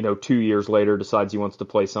 2 years later decides he wants to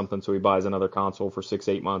play something, so he buys another console for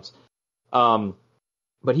 6-8 months.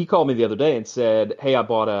 But he called me the other day and said, "Hey, I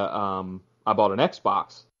bought an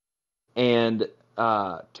Xbox," and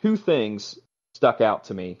two things stuck out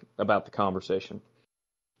to me about the conversation.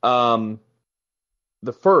 The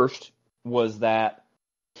first was that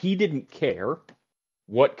he didn't care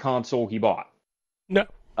what console he bought. No.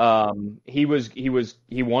 He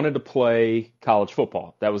wanted to play college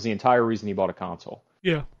football. That was the entire reason he bought a console.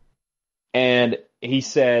 Yeah. And he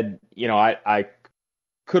said, I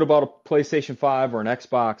could have bought a PlayStation 5 or an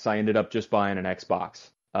Xbox. I ended up just buying an Xbox.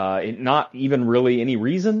 Not even really any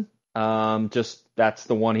reason. Just that's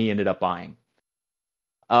the one he ended up buying.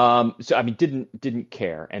 So I mean, didn't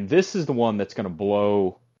care. And this is the one that's going to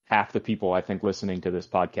blow half the people, I think, listening to this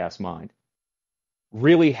podcast mind.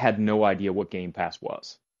 Really had no idea what Game Pass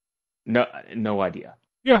was. No idea.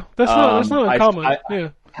 Yeah, that's not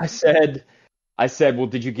uncommon. I said, well,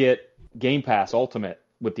 did you get Game Pass Ultimate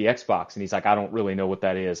with the Xbox? And he's like, I don't really know what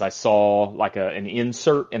that is. I saw like an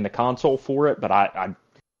insert in the console for it, but I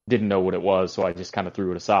didn't know what it was, so I just kind of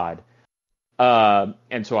threw it aside.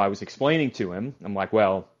 And so I was explaining to him, I'm like,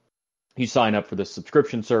 well, you sign up for this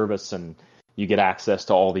subscription service and you get access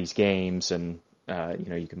to all these games, and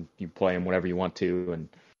you can play them whenever you want to. And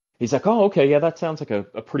he's like, oh, okay, yeah, that sounds like a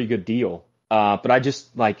pretty good deal. But I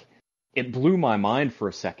just, like, it blew my mind for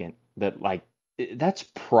a second that, like, that's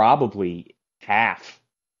probably half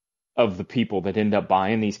of the people that end up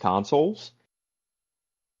buying these consoles.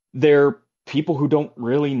 They're people who don't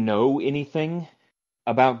really know anything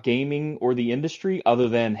about gaming or the industry other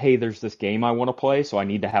than, hey, there's this game I want to play, so I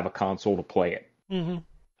need to have a console to play it. Mm-hmm.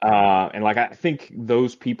 And like, I think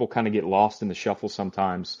those people kind of get lost in the shuffle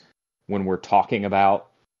sometimes when we're talking about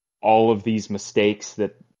all of these mistakes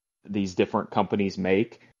that these different companies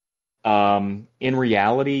make. In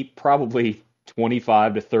reality, probably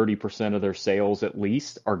 25 to 30% of their sales at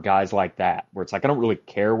least are guys like that, where it's like, I don't really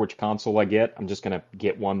care which console I get. I'm just going to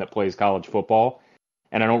get one that plays college football.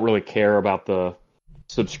 And I don't really care about the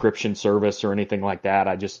subscription service or anything like that.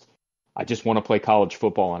 I just want to play college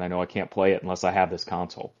football, and I know I can't play it unless I have this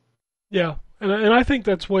console. Yeah, and I think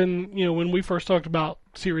that's when we first talked about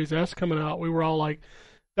Series S coming out, we were all like,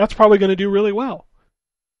 that's probably going to do really well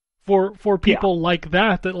for people like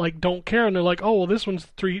that like don't care, and they're like, oh well, this one's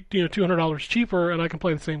 $200 cheaper, and I can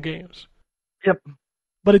play the same games. Yep.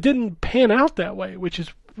 But it didn't pan out that way, which is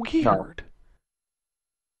weird. No.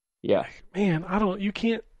 Yeah. Like, man,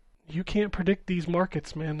 you can't predict these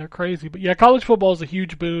markets, man. They're crazy. But yeah, college football is a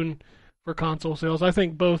huge boon for console sales. I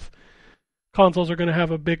think both consoles are going to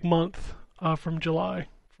have a big month from July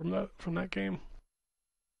from that game.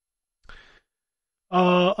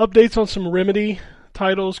 Updates on some Remedy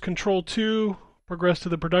titles. Control 2 progressed to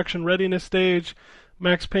the production readiness stage.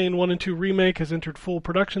 Max Payne 1 and 2 Remake has entered full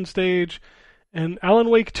production stage. And Alan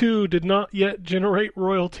Wake 2 did not yet generate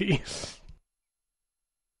royalties.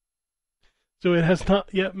 So it has not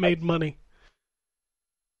yet made money.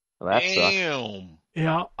 Well, that Damn.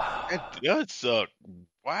 Yeah. That sucked.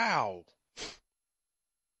 Wow.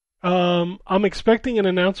 I'm expecting an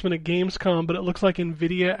announcement at Gamescom, but it looks like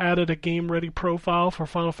Nvidia added a game-ready profile for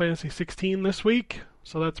Final Fantasy 16 this week,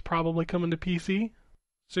 so that's probably coming to PC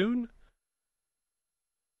soon.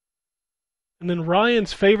 And then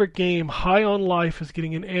Ryan's favorite game, High on Life, is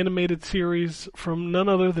getting an animated series from none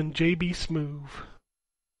other than JB Smoove.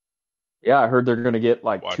 Yeah, I heard they're going to get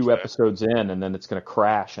like Watch 2 that. episodes in, and then it's going to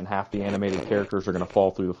crash, and half the animated characters are going to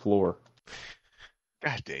fall through the floor.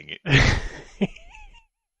 God dang it.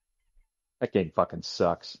 That game fucking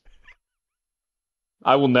sucks.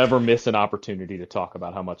 I will never miss an opportunity to talk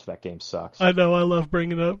about how much that game sucks. I know, I love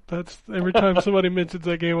bringing it up. That's every time somebody mentions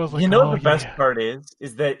that game, I was like, You know oh, what the best yeah. part is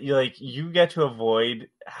that you get to avoid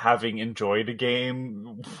having enjoyed a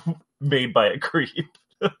game made by a creep.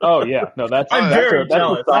 Oh yeah, no, that's I'm that's very a, that's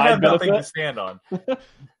jealous. a I side have nothing to benefit. stand on.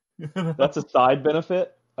 That's a side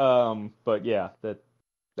benefit. But yeah,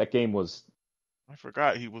 that game was I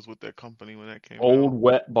forgot he was with that company when that came old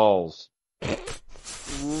wet balls. out.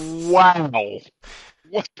 Wow.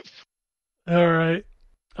 What the All right.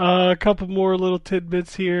 A couple more little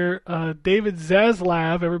tidbits here. David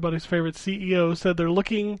Zaslav, everybody's favorite CEO, said they're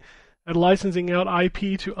looking at licensing out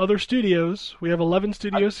IP to other studios. We have 11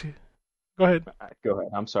 studios. Go ahead. Go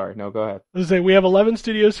ahead. I'm sorry. No, go ahead. I was saying we have 11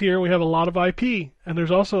 studios here. We have a lot of IP, and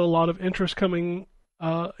there's also a lot of interest coming,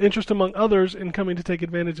 interest among others in coming to take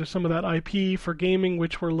advantage of some of that IP for gaming,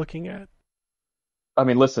 which we're looking at. I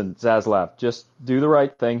mean, listen, Zaslav, just do the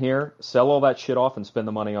right thing here. Sell all that shit off and spend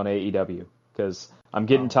the money on AEW, because I'm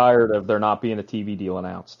getting tired of there not being a TV deal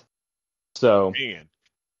announced. So, man?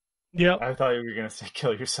 Yeah. I thought you were going to say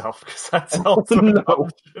kill yourself because that's also an No.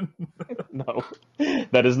 option. no,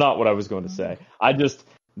 that is not what I was going to say. I just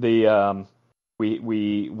we're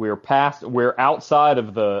outside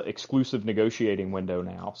of the exclusive negotiating window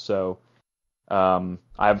now. So, I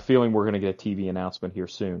have a feeling we're going to get a TV announcement here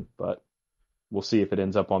soon, but we'll see if it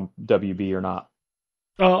ends up on WB or not.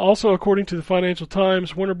 Also, according to the Financial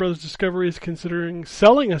Times, Warner Bros. Discovery is considering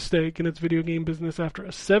selling a stake in its video game business after a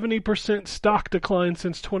 70% stock decline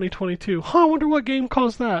since 2022. I wonder what game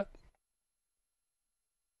caused that.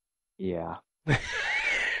 Yeah.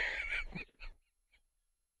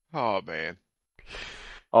 Oh man.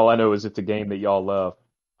 All I know is it's a game that y'all love.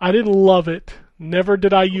 I didn't love it. Never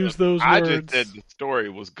did I use those I words. just said the story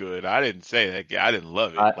was good. I didn't say that. I didn't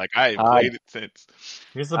love it. I ain't I- played it since.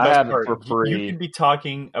 Here's the I best have it part. for free. You could be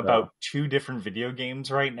talking about 2 different video games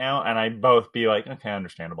right now, and I'd both be like, okay,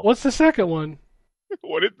 understandable. What's the second one?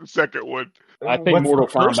 What is the second one? I think What's Mortal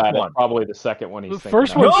the first Kombat one? is probably the second one he's The thinking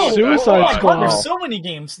first of. one's No, Suicide oh my Squad. God, there's so many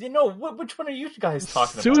games. Which one are you guys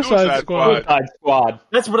talking about? Suicide Squad. Suicide Squad.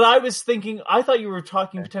 That's what I was thinking. I thought you were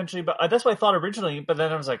talking potentially about. That's what I thought originally, but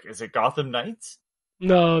then I was like, is it Gotham Knights?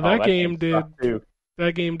 No, Oh, that game did. sucked too.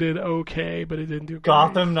 That game did okay, but it didn't do great.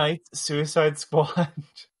 Gotham Knights, Suicide Squad,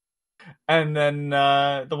 and then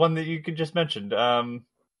the one that you could just mentioned. Mortal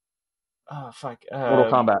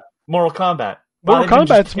Kombat. Mortal Kombat. Mortal Why didn't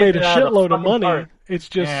you Kombat's just made a get it out of the shitload of fucking money. park? It's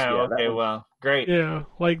just Yeah, Yeah, that okay, one- well, great. yeah,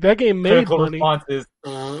 like that game made Critical money. response is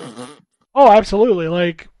Oh, absolutely.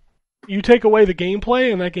 Like you take away the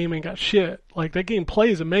gameplay, and that game ain't got shit. Like that game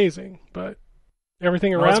plays amazing, but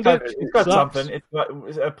everything around it's got sucks. something. It's got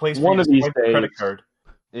a place for One you of to these swipe your credit days- card.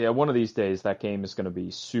 Yeah, one of these days that game is going to be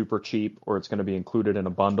super cheap, or it's going to be included in a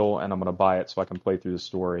bundle, and I'm going to buy it so I can play through the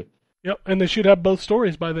story. Yep, and they should have both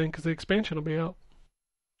stories by then because the expansion will be out.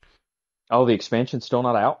 Oh, the expansion's still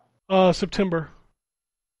not out? September.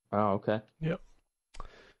 Oh, okay.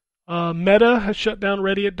 Meta has shut down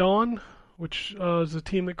Ready at Dawn, which is the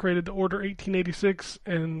team that created the Order 1886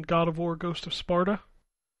 and God of War: Ghost of Sparta.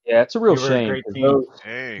 Yeah, it's a real They were a shame. great 'Cause team.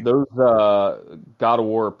 Dang. those God of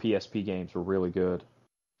War PSP games were really good.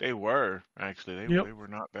 They were actually. Yep. They were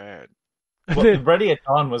not bad. Well, Ready at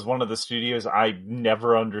Dawn was one of the studios I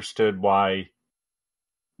never understood what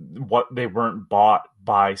they weren't bought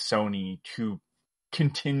by Sony to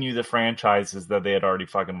continue the franchises that they had already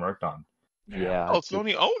fucking worked on. Yeah. Oh,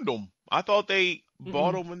 Sony owned them. I thought they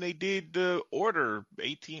bought Mm-mm. them when they did the Order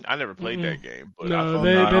 18. I never played that game, but No, I thought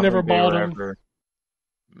they I don't never think they bought were them. ever-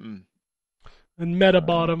 Mm. And Meta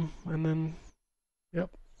bought them, and then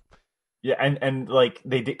Yeah, and like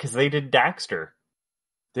they did because they did Daxter.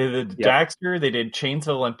 They did Yep. Daxter. They did Chains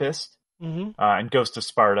of Olympus and Ghost of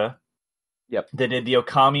Sparta. Yep. They did the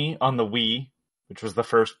Okami on the Wii, which was the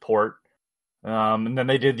first port. And then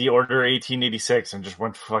they did the Order 1886 and just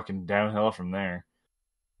went fucking downhill from there.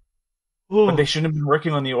 But they shouldn't have been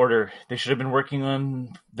working on the Order. They should have been working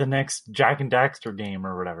on the next Jack and Daxter game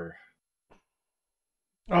or whatever.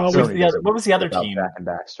 What Sony was doesn't what was the other about team? Jack and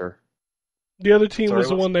Daxter. the other team Sorry, was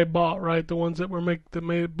the what's- one they bought, right? The ones that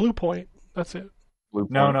made Blue Point. That's it. Blue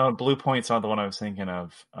No, Point. no, Blue Point's not the one I was thinking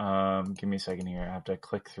of. Give me a second here. I have to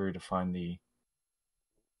click through to find the...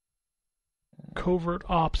 Covert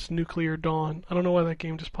Ops Nuclear Dawn. I don't know why that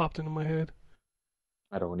game just popped into my head.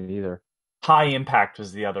 I don't either. High Impact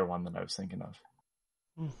was the other one that I was thinking of.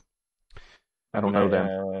 I don't know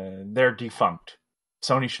them. They're defunct.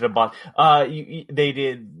 Sony should have bought. They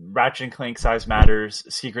did Ratchet and Clank, Size Matters,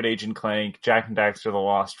 Secret Agent Clank, Jack and Daxter: The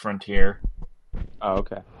Lost Frontier. Oh,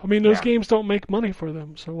 okay. I mean, those games don't make money for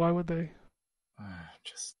them, so why would they?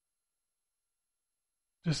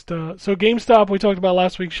 So GameStop, we talked about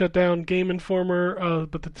last week, shut down. Game Informer,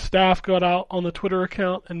 but the staff got out on the Twitter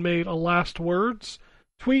account and made a last words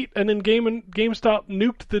tweet, and then GameStop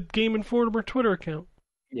nuked the Game Informer Twitter account.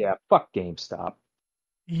 Yeah, fuck GameStop.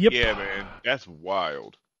 Yep. Yeah, man, that's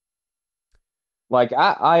wild. Like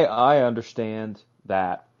I understand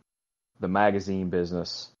that the magazine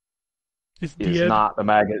business is not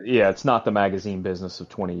the it's not the magazine business of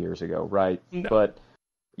 20 years ago, right? No. But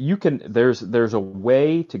you can there's a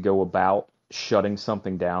way to go about shutting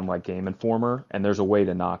something down like Game Informer, and there's a way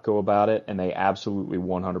to not go about it, and they absolutely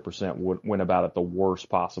 100% went about it the worst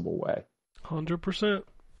possible way. 100%.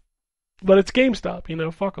 But it's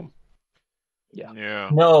GameStop, fuck them. Yeah.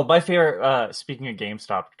 No, my favorite. Speaking of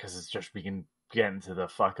GameStop, because it's just we can get into the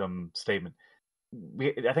fuck 'em statement.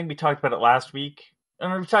 I think we talked about it last week.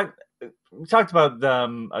 And we talked about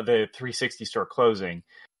the 360 store closing,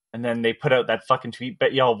 and then they put out that fucking tweet.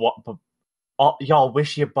 Bet y'all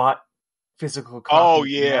wish you bought physical copies. Oh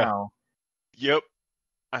yeah. Now. Yep.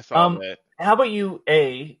 I saw that. How about you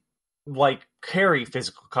carry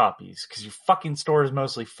physical copies, because your fucking store is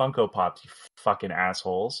mostly Funko Pops, you fucking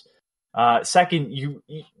assholes. Second,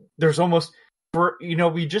 there's almost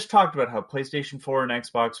we just talked about how PlayStation 4 and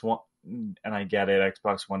Xbox One, and I get it,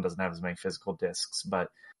 Xbox One doesn't have as many physical discs, but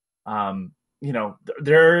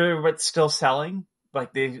they're still selling.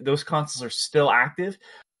 Like those consoles are still active,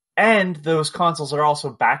 and those consoles are also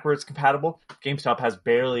backwards compatible. GameStop has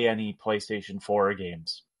barely any PlayStation 4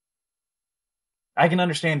 games. I can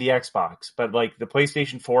understand the Xbox, but like the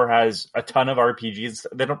PlayStation 4 has a ton of RPGs.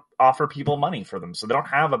 They don't offer people money for them, so they don't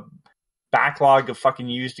have a backlog of fucking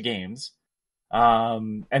used games.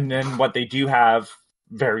 And then what they do have,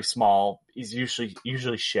 very small, is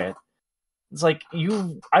usually shit. It's like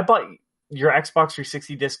I bought your Xbox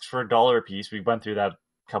 360 discs for $1 a piece. We went through that a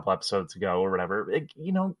couple episodes ago or whatever.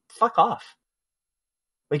 Fuck off.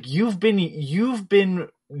 Like you've been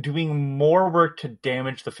doing more work to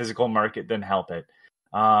damage the physical market than help it.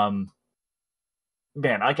 Man,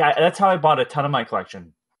 that's how I bought a ton of my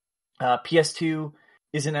collection. PS2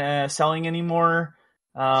 isn't selling anymore.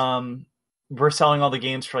 We're selling all the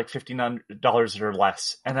games for like $59 or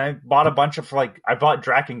less, and I bought a bunch of I bought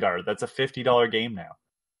Drakengard. That's a $50 game now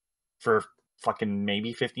for fucking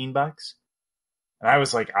maybe $15. And I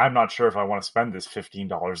was like, I'm not sure if I want to spend this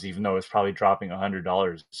 $15, even though it's probably dropping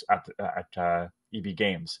 $100 at EB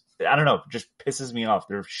Games. I don't know. It just pisses me off.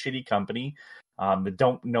 They're a shitty company that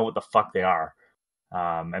don't know what the fuck they are.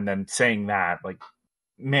 And then saying that,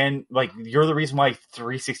 man, you're the reason why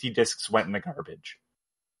 360 discs went in the garbage.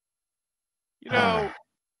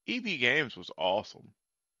 EB Games was awesome.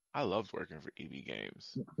 I loved working for EB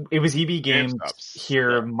Games. It was EB Games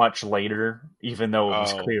here much later, even though it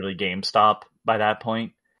was clearly GameStop by that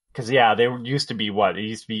point. Because, they used to be what? It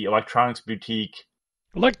used to be Electronics Boutique.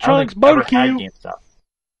 Electronics Boutique. GameStop.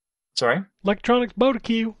 Sorry? Electronics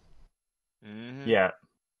Boutique. Mm-hmm. Yeah.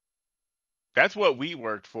 That's what we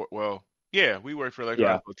worked for. Well, yeah, we worked for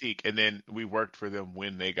Electronics Boutique, and then we worked for them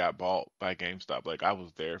when they got bought by GameStop. I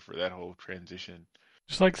was there for that whole transition.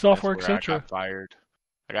 Just like Software Etc.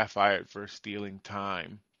 I got fired for stealing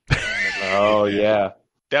time. Oh, yeah.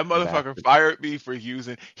 That motherfucker fired me for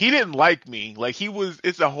using... He didn't like me.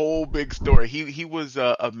 It's a whole big story. He was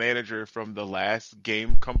a manager from the last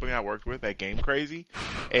game company I worked with, at Game Crazy,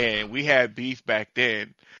 and we had beef back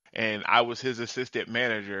then, and I was his assistant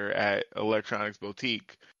manager at Electronics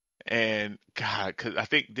Boutique. And, God, because I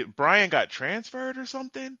think... Did Brian got transferred or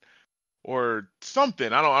something? Or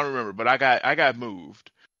something. I don't remember, but I got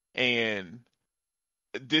moved. And...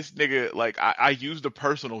 this nigga, I used a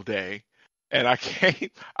personal day, and I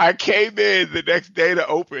came in the next day to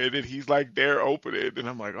open, and he's there opening, and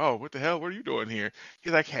I'm like, oh, what the hell? What are you doing here?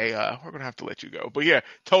 He's like, hey, we're gonna have to let you go. But yeah,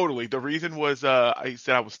 totally. The reason was he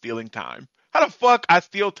said I was stealing time. How the fuck I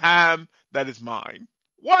steal time that is mine?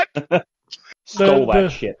 What? Stole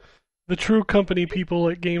that shit. The true company people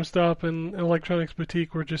at GameStop and Electronics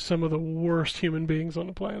Boutique were just some of the worst human beings on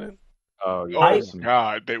the planet. Oh, yeah.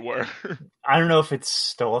 God, they were. I don't know if it's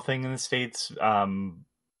still a thing in the States,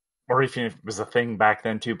 or even if it was a thing back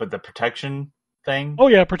then too, but the protection thing. Oh,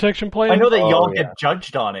 yeah, protection plan. I know that y'all get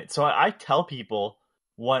judged on it, so I tell people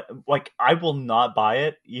I will not buy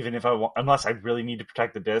it, even if I want, unless I really need to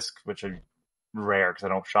protect the disc, which is rare because I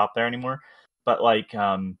don't shop there anymore. But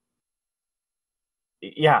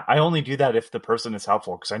Yeah, I only do that if the person is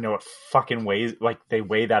helpful because I know it fucking weighs. Like they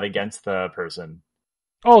weigh that against the person.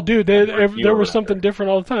 Oh, dude, Or there you or was whatever. something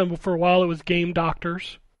different all the time. But for a while, it was Game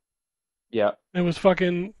Doctors. Yeah. It was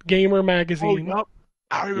fucking Gamer Oh, Magazine. yup.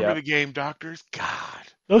 I remember Yeah. the Game Doctors. God.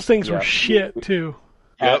 Those things were Yeah. shit too.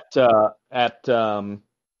 Yep.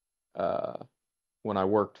 When I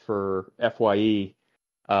worked for FYE,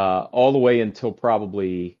 all the way until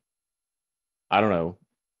probably, I don't know,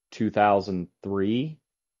 2003.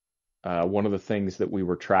 One of the things that we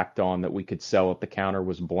were tracked on that we could sell at the counter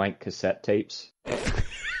was blank cassette tapes.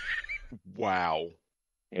 Wow.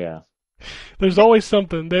 Yeah. There's always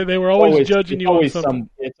something. They were always judging it's you on always something.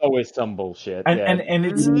 It's always some bullshit. And Yeah. and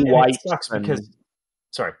it's CD and it wipes sucks because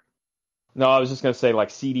sorry. No, I was just gonna say like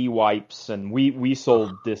CD wipes, and we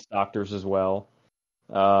sold disc doctors as well,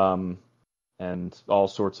 and all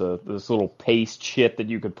sorts of this little paste shit that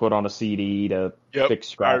you could put on a CD to Yep.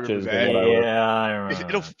 fix I remember scratches or that. whatever. Yeah, I remember.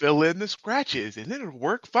 It'll fill in the scratches and then it'll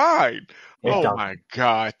work fine. It Oh doesn't. my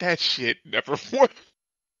God, that shit never worked.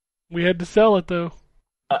 We had to sell it though.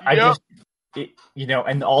 I Yep. just,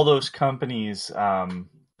 and all those companies,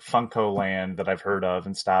 Funko Land that I've heard of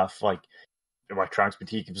and stuff, like Electronics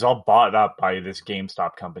Boutique, it was all bought up by this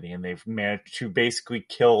GameStop company, and they've managed to basically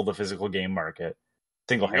kill the physical game market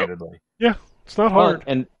single-handedly. Yeah, it's not hard.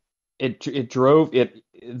 And it drove it.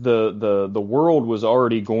 The world was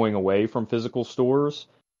already going away from physical stores,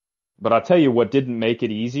 but I tell you what didn't make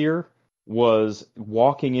it easier was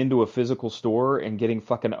walking into a physical store and getting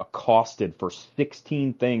fucking accosted for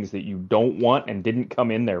 16 things that you don't want and didn't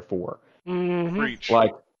come in there for. Mm-hmm. Preach.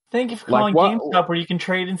 Like, Thank you for Like calling what- GameStop, where you can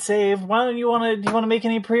trade and save. Why don't you want to? Do you want to make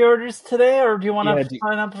any pre-orders today, or do you want to Yeah,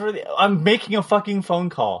 sign up for the? I'm making a fucking phone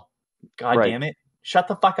call. God Right. damn it! Shut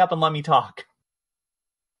the fuck up and let me talk.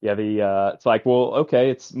 yeah, it's like, well, okay,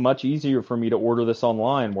 it's much easier for me to order this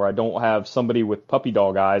online where I don't have somebody with puppy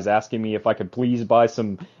dog eyes asking me if I could please buy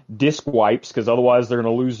some disc wipes because otherwise they're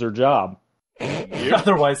going to lose their job. Yep.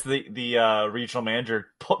 Otherwise, the regional manager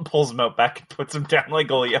pulls them out back and puts them down like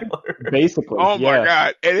Gully Yeller. Basically, Oh my yeah.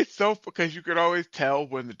 God. And it's so because you can always tell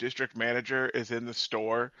when the district manager is in the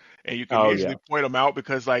store and you can Oh, easily yeah. point them out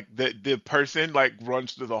because like the person like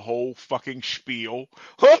runs through the whole fucking spiel.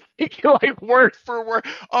 Like word for word.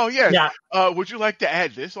 Oh yes. Yeah. Would you like to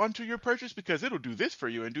add this onto your purchase because it'll do this for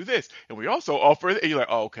you and do this. And we also offer it. And you're like,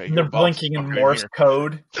 oh, okay. And your they're boss is blinking in fucking Morse here.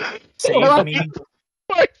 code. Save Right. me.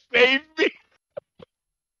 Like, save me.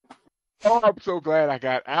 Oh, I'm so glad I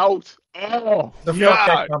got out. Oh, The fuck God.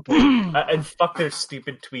 that company. And fuck their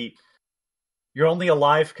stupid tweet. You're only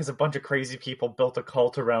alive because a bunch of crazy people built a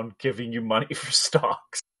cult around giving you money for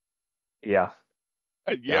stocks. Yeah.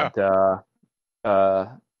 Yeah. And,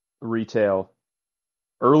 retail.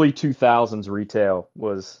 Early 2000s retail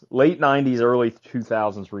was late 90s, early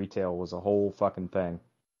 2000s retail was a whole fucking thing.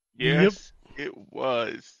 Yes, it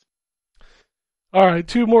was. All right,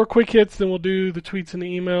 2 more quick hits, then we'll do the tweets and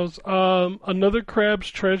the emails. Another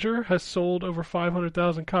Crab's Treasure has sold over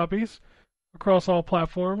 500,000 copies across all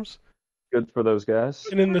platforms. Good for those guys.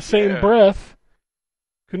 And in the same Yeah. breath,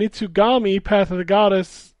 Kunitsugami, Path of the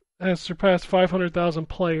Goddess, has surpassed 500,000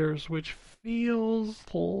 players, which feels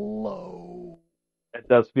low. It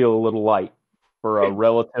does feel a little light for a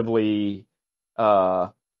relatively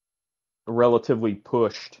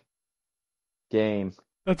pushed game.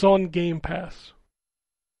 That's on Game Pass.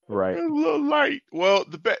 Right. A little light. Well,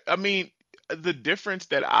 the difference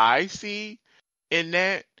that I see in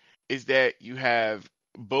that is that you have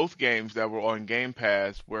both games that were on Game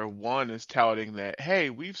Pass where one is touting that, hey,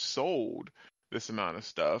 we've sold this amount of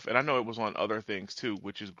stuff. And I know it was on other things too,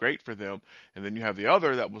 which is great for them. And then you have the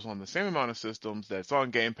other that was on the same amount of systems that's on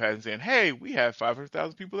Game Pass and saying, hey, we have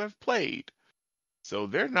 500,000 people that have played. So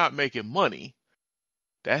they're not making money.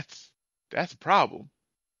 That's a problem.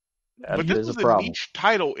 But this is was a a problem. niche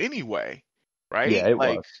title anyway, right? Yeah, it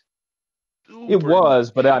like, was. It super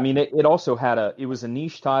was, but niche. I mean, it also had it was a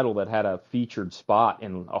niche title that had a featured spot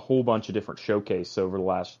in a whole bunch of different showcases over the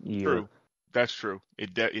last year. True. That's true.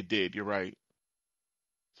 It did. You're right.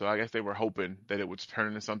 So I guess they were hoping that it would turn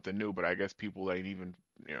into something new, but I guess people ain't even,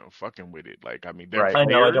 fucking with it. Like, I mean, their Right. I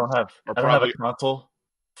know I players don't have are I don't have probably a console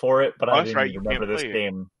for it, but I that's didn't right. even You remember can't this play it.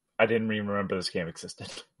 game. I didn't even remember this game existed.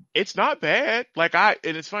 It's not bad. Like and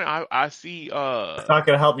it's funny. I see It's not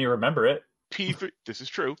gonna help me remember it. P3. This is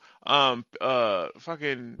true.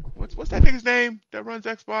 Fucking what's that nigga's name that runs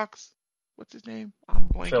Xbox? What's his name? I'm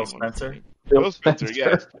blanking. Phil on his Spencer? name. Phil Spencer.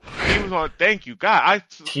 Yes, he was on. Thank you, God. I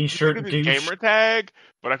T-shirt could think of his douche. gamer tag,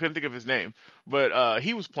 but I couldn't think of his name. But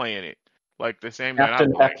he was playing it like the same night I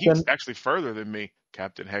Captain played. He's Hexen? actually further than me,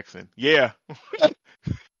 Captain Hexen. Yeah.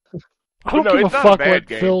 I don't no, give a it's not fuck bad what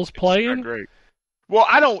game. Phil's It's not playing. great. Well,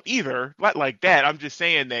 I don't either. Not like that. I'm just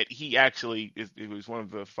saying that he actually it was one of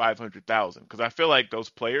the 500,000 because I feel like those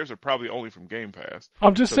players are probably only from Game Pass.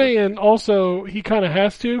 I'm just So saying. Also, he kind of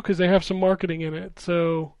has to because they have some marketing in it.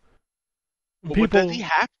 So but does he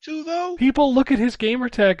have to though? people look at his gamer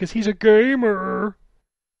tag because he's a gamer.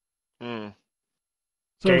 Mm.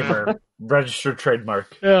 So, Gamer. Registered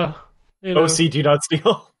trademark. Yeah. You know. OC, do not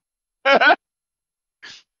steal.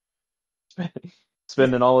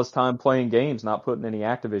 Spending all his time playing games, not putting any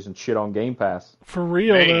Activision shit on Game Pass. For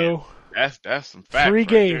real, Man, though. That's some facts. 3 right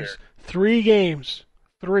games. there. 3 games.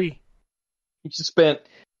 3. He just spent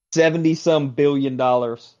 $70-some billion.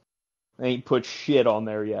 Ain't put shit on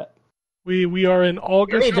there yet. We are in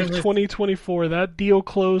August Yeah, of 2024. That deal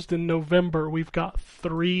closed in November. We've got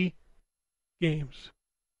 3 games.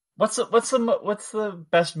 What's the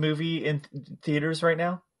best movie in theaters right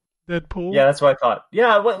now? Deadpool. Yeah, that's what I thought.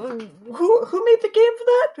 Yeah, who made the game for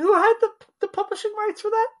that? Who had the publishing rights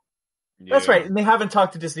for that? That's Yeah. right. And they haven't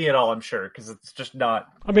talked to Disney at all, I'm sure, because it's just not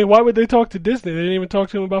I mean, why would they talk to Disney? They didn't even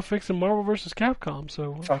talk to him about fixing Marvel vs. Capcom.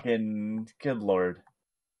 So fucking good lord.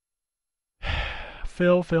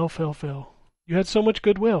 Phil. You had so much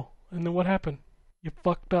goodwill, and then what happened? You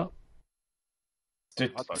fucked up.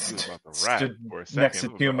 Stood, I thought you was about to rap stood for a second. next to I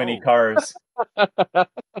was too like, many oh. cars.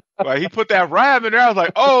 Like he put that rhyme in there. I was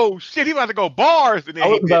like, oh shit, he about to go bars. And then I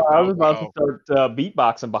he was didn't. about to start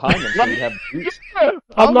beatboxing behind him so he'd have beats. Yeah.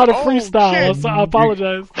 I'm not a Oh, freestyle, shit. so I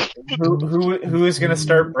apologize. who is going to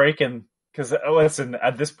start breaking? Because listen,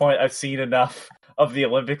 at this point, I've seen enough of the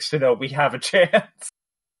Olympics to know we have a chance.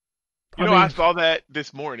 You know, I saw that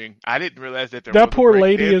this morning. I didn't realize that there That was poor a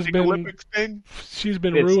lady has breakdancing been- Olympics thing. She's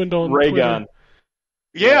been It's ruined on ray Twitter. gun.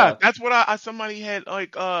 Yeah, Yeah. that's what I somebody had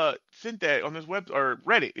like sent that on this web or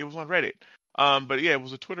Reddit. It was on Reddit. But yeah, it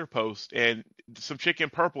was a Twitter post and some chick in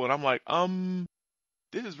purple, and I'm like,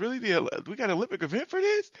 this is really we got an Olympic event for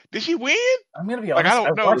this? Did she win? I'm going to be Like,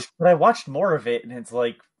 honest. I don't know. I watched more of it, and it's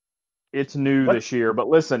like, It's new What? this year, but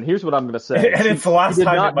listen, here's what I'm going to say. and it's the last She did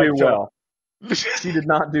time not it might do show. well. She did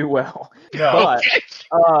not do well. No.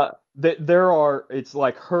 But there are, it's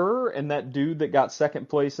like her and that dude that got second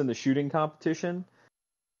place in the shooting competition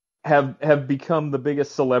have become the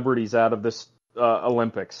biggest celebrities out of this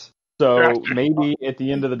Olympics. So maybe at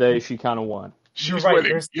the end of the day, she kind of won. You're She's right,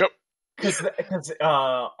 winning. there's- Yep. Because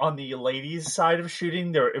on the ladies' side of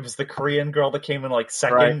shooting, it was the Korean girl that came in like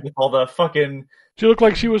second Right. with all the fucking. She looked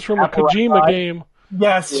like she was from a Kojima game.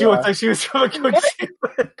 Yes, she Yeah. looked like she was from a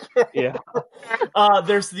Kojima. Yeah.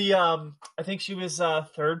 There's the I think she was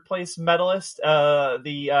third place medalist.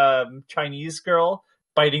 The Chinese girl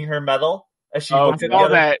biting her medal as she looked at the All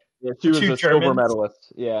other. that. Yeah, she was Two a silver Germans.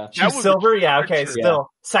 medalist. Yeah. She was That was silver, a yeah. Okay, picture.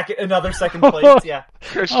 still another second place, yeah.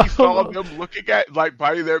 Because she saw them looking at like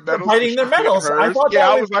biting their medals. Biting their medals. I thought yeah,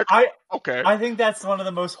 that I was like, okay. I think that's one of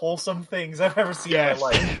the most wholesome things I've ever seen Yes. in my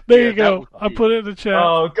life. There Yeah, you go. that was I cute. put it in the chat.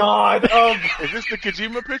 Oh God! Oh Is this the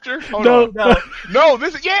Kojima picture? Hold No. on. no! No,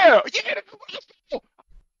 this is yeah. What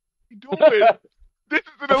you doing? This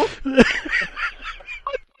is an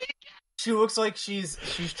She looks like she's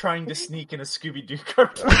trying to sneak in a Scooby Doo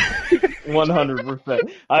cartoon.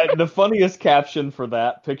 100%. The funniest caption for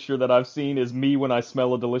that picture that I've seen is me when I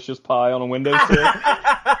smell a delicious pie on a windowsill.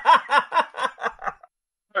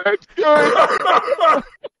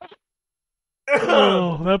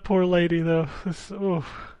 Oh, that poor lady though.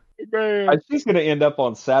 Oof. Man. She's going to end up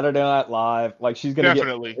on Saturday Night Live. Like she's going to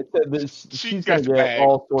Definitely. she's going to get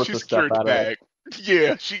all sorts of stuff out of it.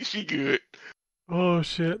 Yeah, she good. Oh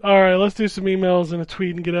shit! All right, let's do some emails and a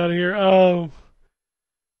tweet and get out of here.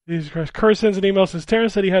 Jesus Christ! Kerr sends an email, says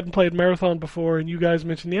Terrence said he hadn't played Marathon before, and you guys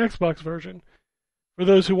mentioned the Xbox version. For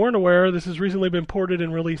those who weren't aware, this has recently been ported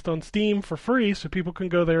and released on Steam for free, so people can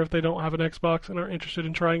go there if they don't have an Xbox and are interested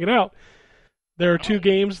in trying it out. There are 2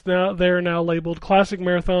 games now. They are now labeled Classic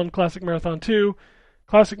Marathon 2.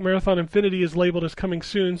 Classic Marathon Infinity is labeled as coming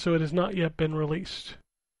soon, so it has not yet been released.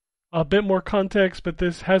 A bit more context, but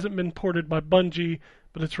this hasn't been ported by Bungie,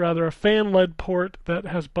 but it's rather a fan-led port that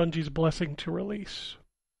has Bungie's blessing to release.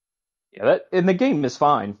 Yeah, and the game is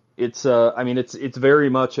fine. It's I mean it's very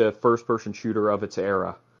much a first-person shooter of its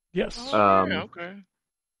era. Yes. Oh, yeah, okay.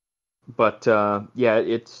 But yeah,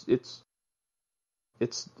 it's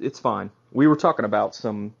fine. We were talking about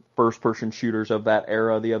some first-person shooters of that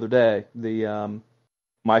era the other day. The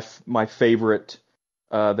my favorite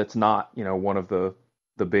that's not one of the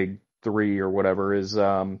big 3 or whatever is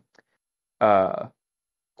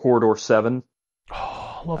Corridor 7.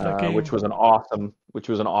 Oh, love that game. Which was an awesome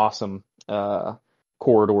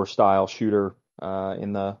corridor style shooter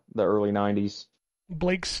in the early 90s.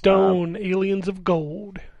 Blake Stone, Aliens of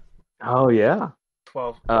Gold. Oh yeah.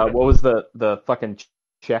 12. What was the fucking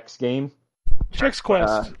Chex game? Chex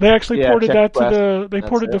Quest. They actually ported Chex that Quest. to the. They That's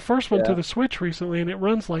ported the it. first one to Yeah. the Switch recently, and it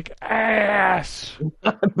runs like ass.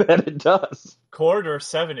 I bet it does. Corridor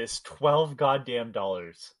 7 is $12 goddamn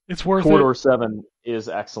dollars. It's worth Corridor it. 7 is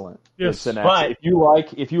excellent. Yes. It's an But-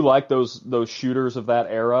 if you like those shooters of that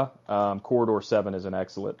era, Corridor 7 is an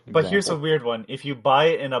excellent example. But here's a weird one. If you buy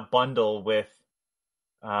it in a bundle with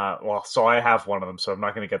so I have one of them, so I'm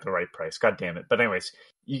not going to get the right price. God damn it. But anyways,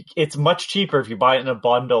 it's much cheaper if you buy it in a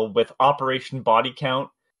bundle with Operation Body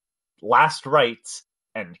Count, Last Rites,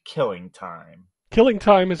 and Killing Time. Killing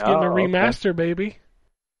Time is getting a okay. remaster, baby.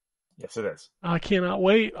 Yes, it is. I cannot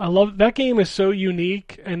wait. I love that game. Is so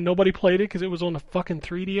unique, and nobody played it because it was on the fucking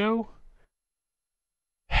 3DO.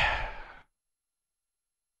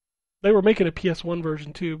 They were making a PS1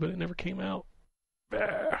 version too, but it never came out.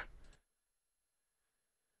 Bah.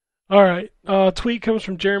 All right. Tweet comes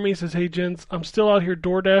from Jeremy. Says, "Hey gents, I'm still out here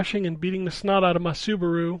door dashing and beating the snot out of my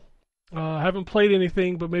Subaru. Haven't played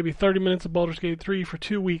anything but maybe 30 minutes of Baldur's Gate 3 for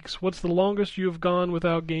 2 weeks. What's the longest you have gone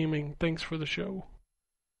without gaming? Thanks for the show."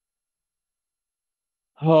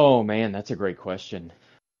 Oh man, that's a great question.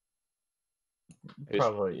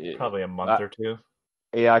 Probably a month or two.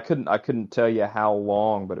 Yeah, I couldn't tell you how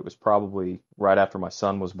long, but it was probably right after my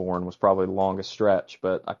son was born. Was probably the longest stretch,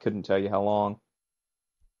 but I couldn't tell you how long.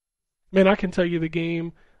 Man, I can tell you the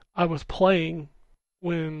game I was playing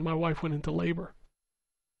when my wife went into labor.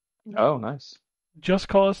 Oh, nice, Just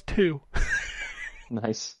Cause 2.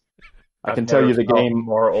 nice. I I've can tell never you the felt game.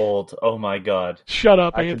 more old. Oh my god. Shut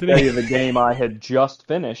up, I can Anthony. tell you the game I had just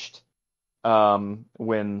finished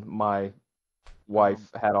when my wife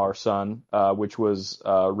had our son, which was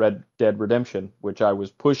Red Dead Redemption, which I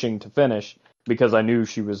was pushing to finish because I knew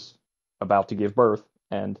she was about to give birth,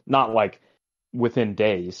 and not like within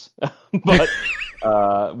days, but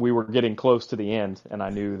we were getting close to the end, and I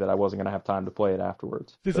knew that I wasn't going to have time to play it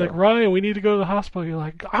afterwards. He's So, like, "Ryan, we need to go to the hospital." You're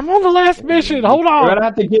like, "I'm on the last mission. Hold you're on." going to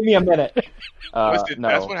have to give me a minute. Listen, No.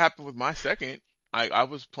 that's what happened with my second. I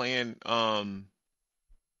was playing.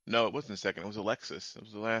 No, it wasn't the second. It was Alexis. It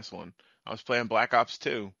was the last one. I was playing Black Ops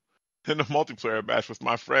 2 in a multiplayer match with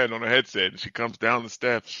my friend on a headset, and she comes down the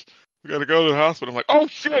steps. "We gotta go to the hospital." I'm like, "Oh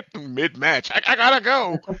shit!" Mid match, I gotta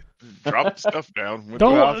go. Drop the stuff down. Went to the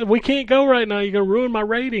hospital. Don't. We can't go right now. You're gonna ruin my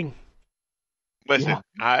rating. Listen, Yeah.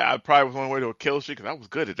 I probably was on the way to a kill streak because I was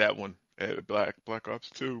good at that one at Black Ops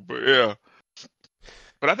 2. But yeah,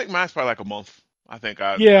 but I think mine's probably like a month. I think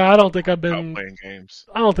I Yeah, I don't think I've stopped been. playing games.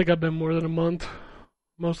 I don't think I've been more than a month.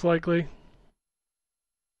 Most likely.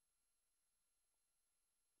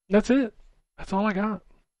 That's it. That's all I got.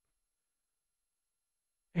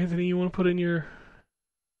 Anthony, you want to put in your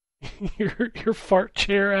your fart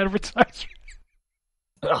chair advertisement?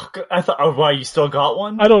 Oh, I thought. Oh, why you still got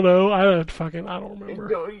one? I don't know. I don't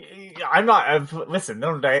remember. I'm not. Listen,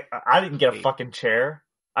 no, I didn't get a fucking chair.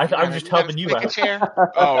 I'm just helping you out. Chair?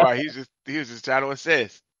 Oh, right. He was just trying to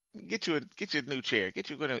assist. Get you a new chair. Get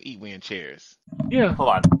you one of them eat-win chairs. Yeah. Hold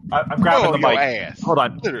on, I'm grabbing Oh, the your mic. ass. Hold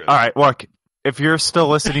on. Literally. All right, look. If you're still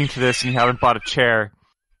listening to this and you haven't bought a chair,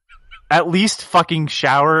 at least fucking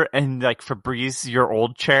shower and like Febreze your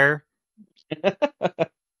old chair.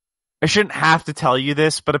 I shouldn't have to tell you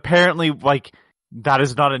this, but apparently, like, that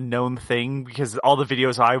is not a known thing because all the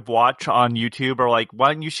videos I watch on YouTube are like,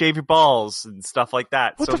 "Why don't you shave your balls?" and stuff like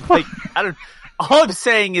that. What so, the like, I don't. All I'm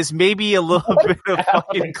saying is maybe a little bit of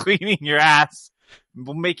fucking cleaning your ass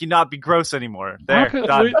will make you not be gross anymore. There,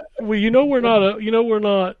 done. We we're not a You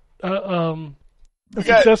got-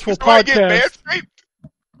 successful so I get podcast. Manscaped?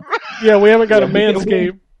 Yeah, we haven't got a Yeah,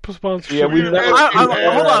 Manscaped sponsorship. Yeah, we've never.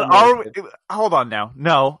 Hold on now.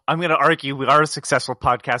 No, I'm going to argue we are a successful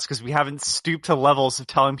podcast because we haven't stooped to levels of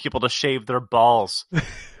telling people to shave their balls.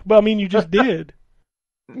 But I mean, you just did.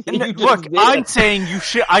 You just Look, did. I'm saying you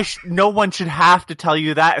should. No one should have to tell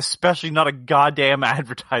you that, especially not a goddamn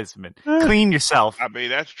advertisement. Clean yourself. I mean,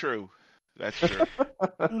 that's true. That's true.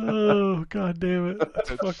 Oh, god damn it. That's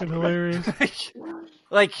fucking hilarious.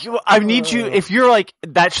 Like, I need you. If you're like,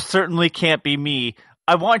 that certainly can't be me.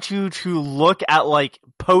 I want you to look at like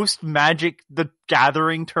post Magic the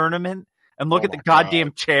Gathering tournament and look Oh at the my goddamn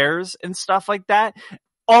God. chairs and stuff like that.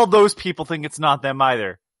 All those people think it's not them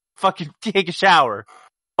either. Fucking take a shower,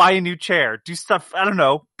 buy a new chair, do stuff. I don't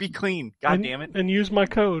know. Be clean. God and, damn it. And use my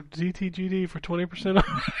code ZTGD for 20%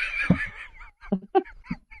 off.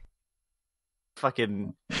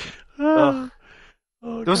 Fucking Oh,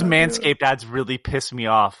 those God damn it. Manscaped ads really piss me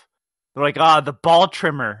off. They're like, the ball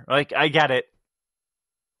trimmer. Like, I get it.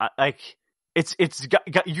 Like,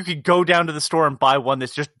 you could go down to the store and buy one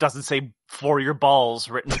that just doesn't say "for your balls"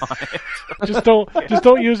 written on it. just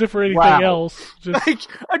don't use it for anything else. Don't use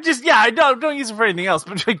it for anything else.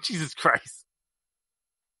 But like, Jesus Christ,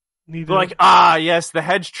 they're like, yes, the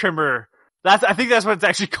hedge trimmer. I think that's what it's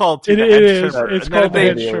actually called. Too, it is. It's called the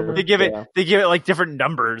hedge trimmer. They give it like different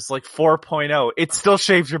numbers, like 4.0. It still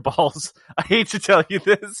shaves your balls. I hate to tell you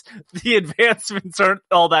this, the advancements aren't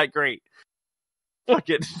all that great. Fuck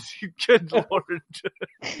it, good lord!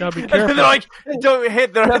 Gotta be careful. And they're like, don't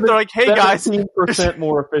hit. They're like, hey guys, 17%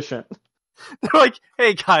 more efficient. They're like,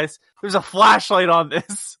 hey guys, there's a flashlight on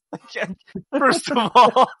this. First of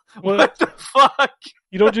all, what the fuck?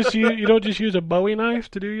 You don't just use a Bowie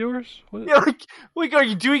knife to do yours? What? Yeah, like, are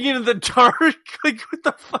you doing it in the dark? Like, what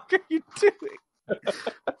the fuck are you doing?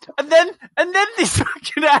 and then these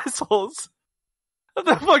fucking assholes have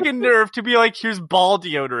the fucking nerve to be like, here's ball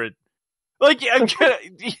deodorant. Like, I'm gonna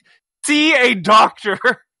see a doctor.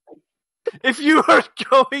 If you are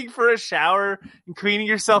going for a shower and cleaning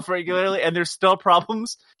yourself regularly and there's still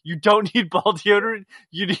problems, you don't need ball deodorant.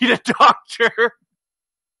 You need a doctor.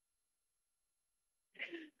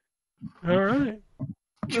 All right.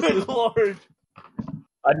 Good lord.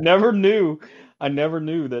 I never knew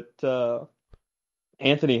that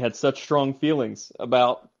Anthony had such strong feelings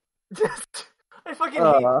about. I fucking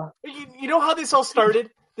you know how this all started?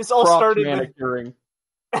 This all started manicuring.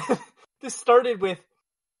 This started with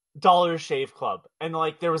Dollar Shave Club, and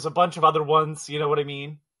like there was a bunch of other ones. You know what I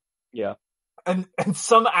mean? Yeah. And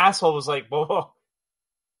some asshole was like, "Whoa,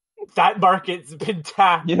 that market's been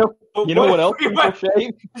tapped." You know what else people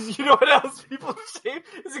shave? You know what else people shave?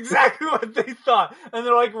 Is exactly what they thought, and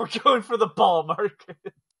they're like, "We're going for the ball market."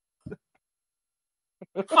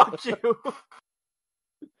 Fuck you.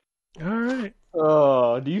 All right.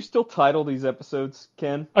 Do you still title these episodes,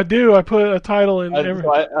 Ken? I do. I put a title in every.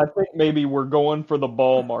 I think maybe we're going for the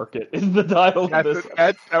ball market is the title of this.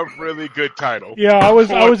 That's a really good title. Yeah, I was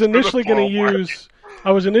initially going to use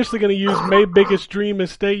 "My Biggest Dream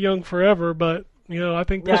is Stay Young Forever," but I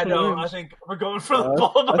think this one wins. I think we're going for the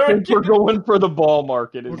ball market. I think we're going for the ball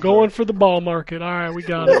market. We're going for the ball market. All right, we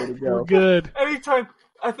got it. We're good. Anytime.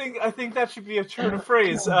 I think that should be a turn of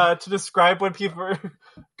phrase to describe when people are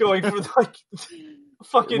going for like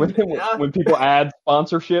fucking when people add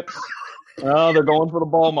sponsorships. Oh, they're going for the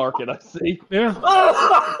ball market. I see. Yeah.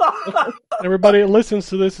 Everybody that listens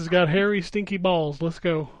to this has got hairy, stinky balls. Let's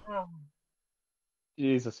go.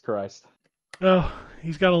 Jesus Christ. Oh,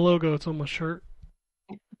 he's got a logo. It's on my shirt.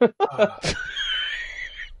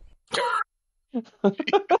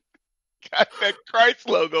 Got that Christ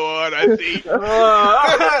logo on, I see.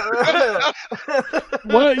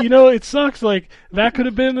 Well, it sucks. Like, that could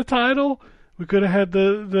have been the title. We could have had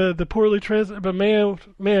the poorly translated. But man,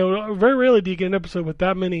 very rarely do you get an episode with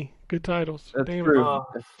that many good titles. That's Damn true.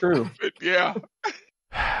 That's true. Yeah.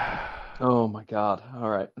 Oh my God. All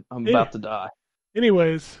right. I'm about to die.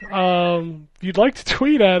 Anyways, if you'd like to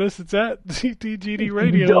tweet at us, it's at ZTGD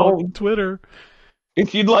Radio on Twitter.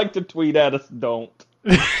 If you'd like to tweet at us, don't.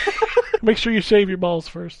 Make sure you shave your balls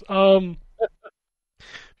first. If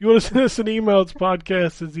you want to send us an email, it's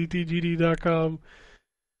podcast@ztgd.com.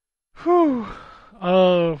 Whew.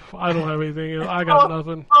 I don't have anything. I got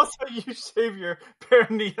nothing. Also, you shave your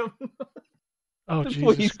perineum. Oh,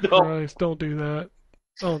 Jesus Christ. Don't do that.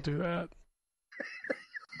 Don't do that.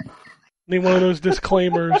 Need one of those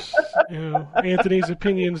disclaimers. Anthony's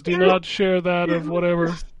opinions do not share that of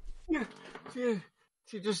whatever.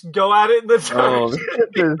 You just go at it in the dark.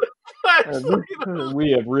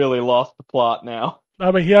 We have really lost the plot now.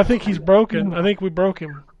 I mean, I think he's broken. I think we broke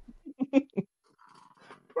him.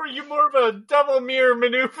 Or are you more of a double mirror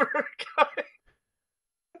maneuver guy?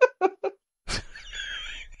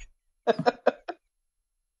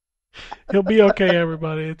 He'll be okay,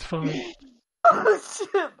 everybody. It's fine. Oh,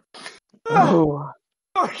 shit. Oh.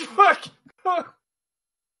 Oh, fuck.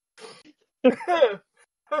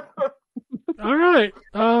 All right.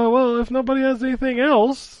 Well, if nobody has anything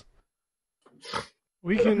else,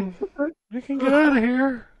 we can get out of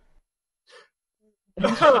here.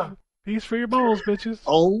 Peace for your balls, bitches.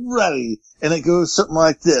 Alrighty. And it goes something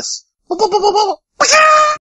like this.